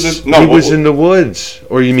 woods. What was this? No, he what was in the woods.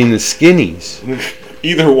 Or you mean the skinnies?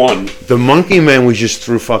 Either one. The Monkey Man, we just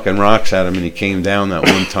threw fucking rocks at him, and he came down that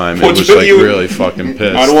one time. And What's was with like you? really fucking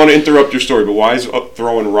pissed. I don't want to interrupt your story, but why is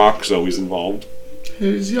throwing rocks always involved?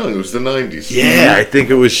 He was young. It was the 90s. Yeah, I think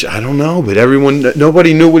it was. I don't know, but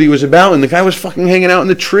nobody knew what he was about, and the guy was fucking hanging out in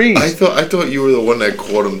the trees. I thought you were the one that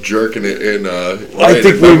caught him jerking it in. I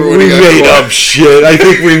think we made up shit. I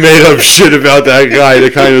think we made up shit about that guy to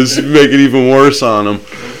kind of make it even worse on him.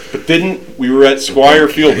 But we were at Squire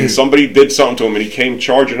Field and somebody did something to him and he came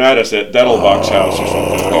charging at us at Dettelbach's house or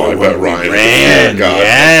something. Oh, I bet Ryan ran,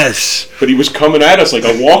 yes. But he was coming at us like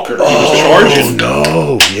a walker. He was charging.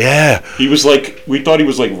 No, yeah. He was like, we thought he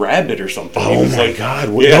was like rabid or something. Oh he was my like, God.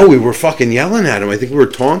 Yeah. No, we were fucking yelling at him. I think we were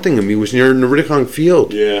taunting him. He was near Noritikong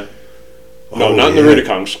Field. Yeah. No, Oh, not in the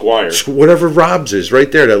Noritikong, Squire. Whatever Rob's is,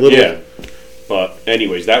 right there, that little... Yeah. But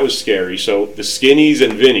anyways, that was scary. So the Skinnies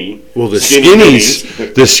and Vinny. Well, the Skinnies,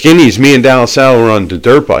 Skinnies, me and Dallas Al were on the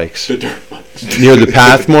dirt bikes. The dirt bikes. Near the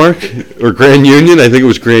Pathmark or Grand Union. I think it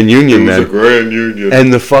was Grand Union then. It was a Grand Union.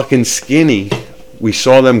 And the fucking Skinny, we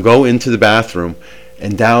saw them go into the bathroom,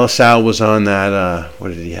 and Dallas Al was on that, what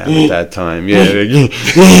did he have at that time? Yeah.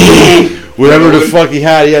 Whatever the fuck he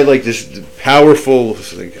had like this powerful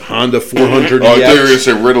Honda 400 Oh, I thought you were going to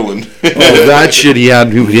say Ritalin. Oh, that shit he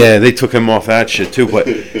had. Yeah, they took him off that shit too. But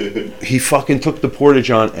he fucking took the Portage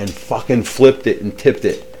on and fucking flipped it and tipped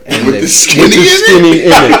it. And with the skinny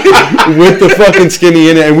in it. With the fucking Skinny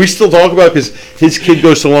in it. And we still talk about it because his kid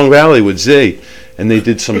goes to Long Valley with Z. And they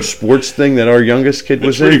did some sports thing that our youngest kid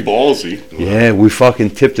was pretty in. Ballsy. Yeah, we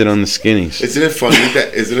fucking tipped it on the Skinnies. Isn't it funny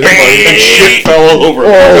that shit fell all over.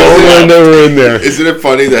 Oh, they were in there. Isn't it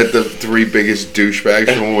funny that the three biggest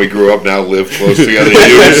douchebags from when we grew up now live close together?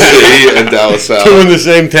 UC and Dallas Al. Two in the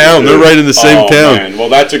same town. They're right in the same town. Man. Well,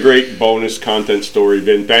 that's a great bonus content story,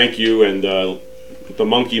 Vin. Thank you. And the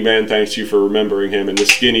Monkey Man thanks you for remembering him. And the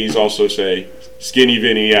Skinnies also say, Skinny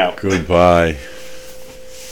Vinny out. Goodbye.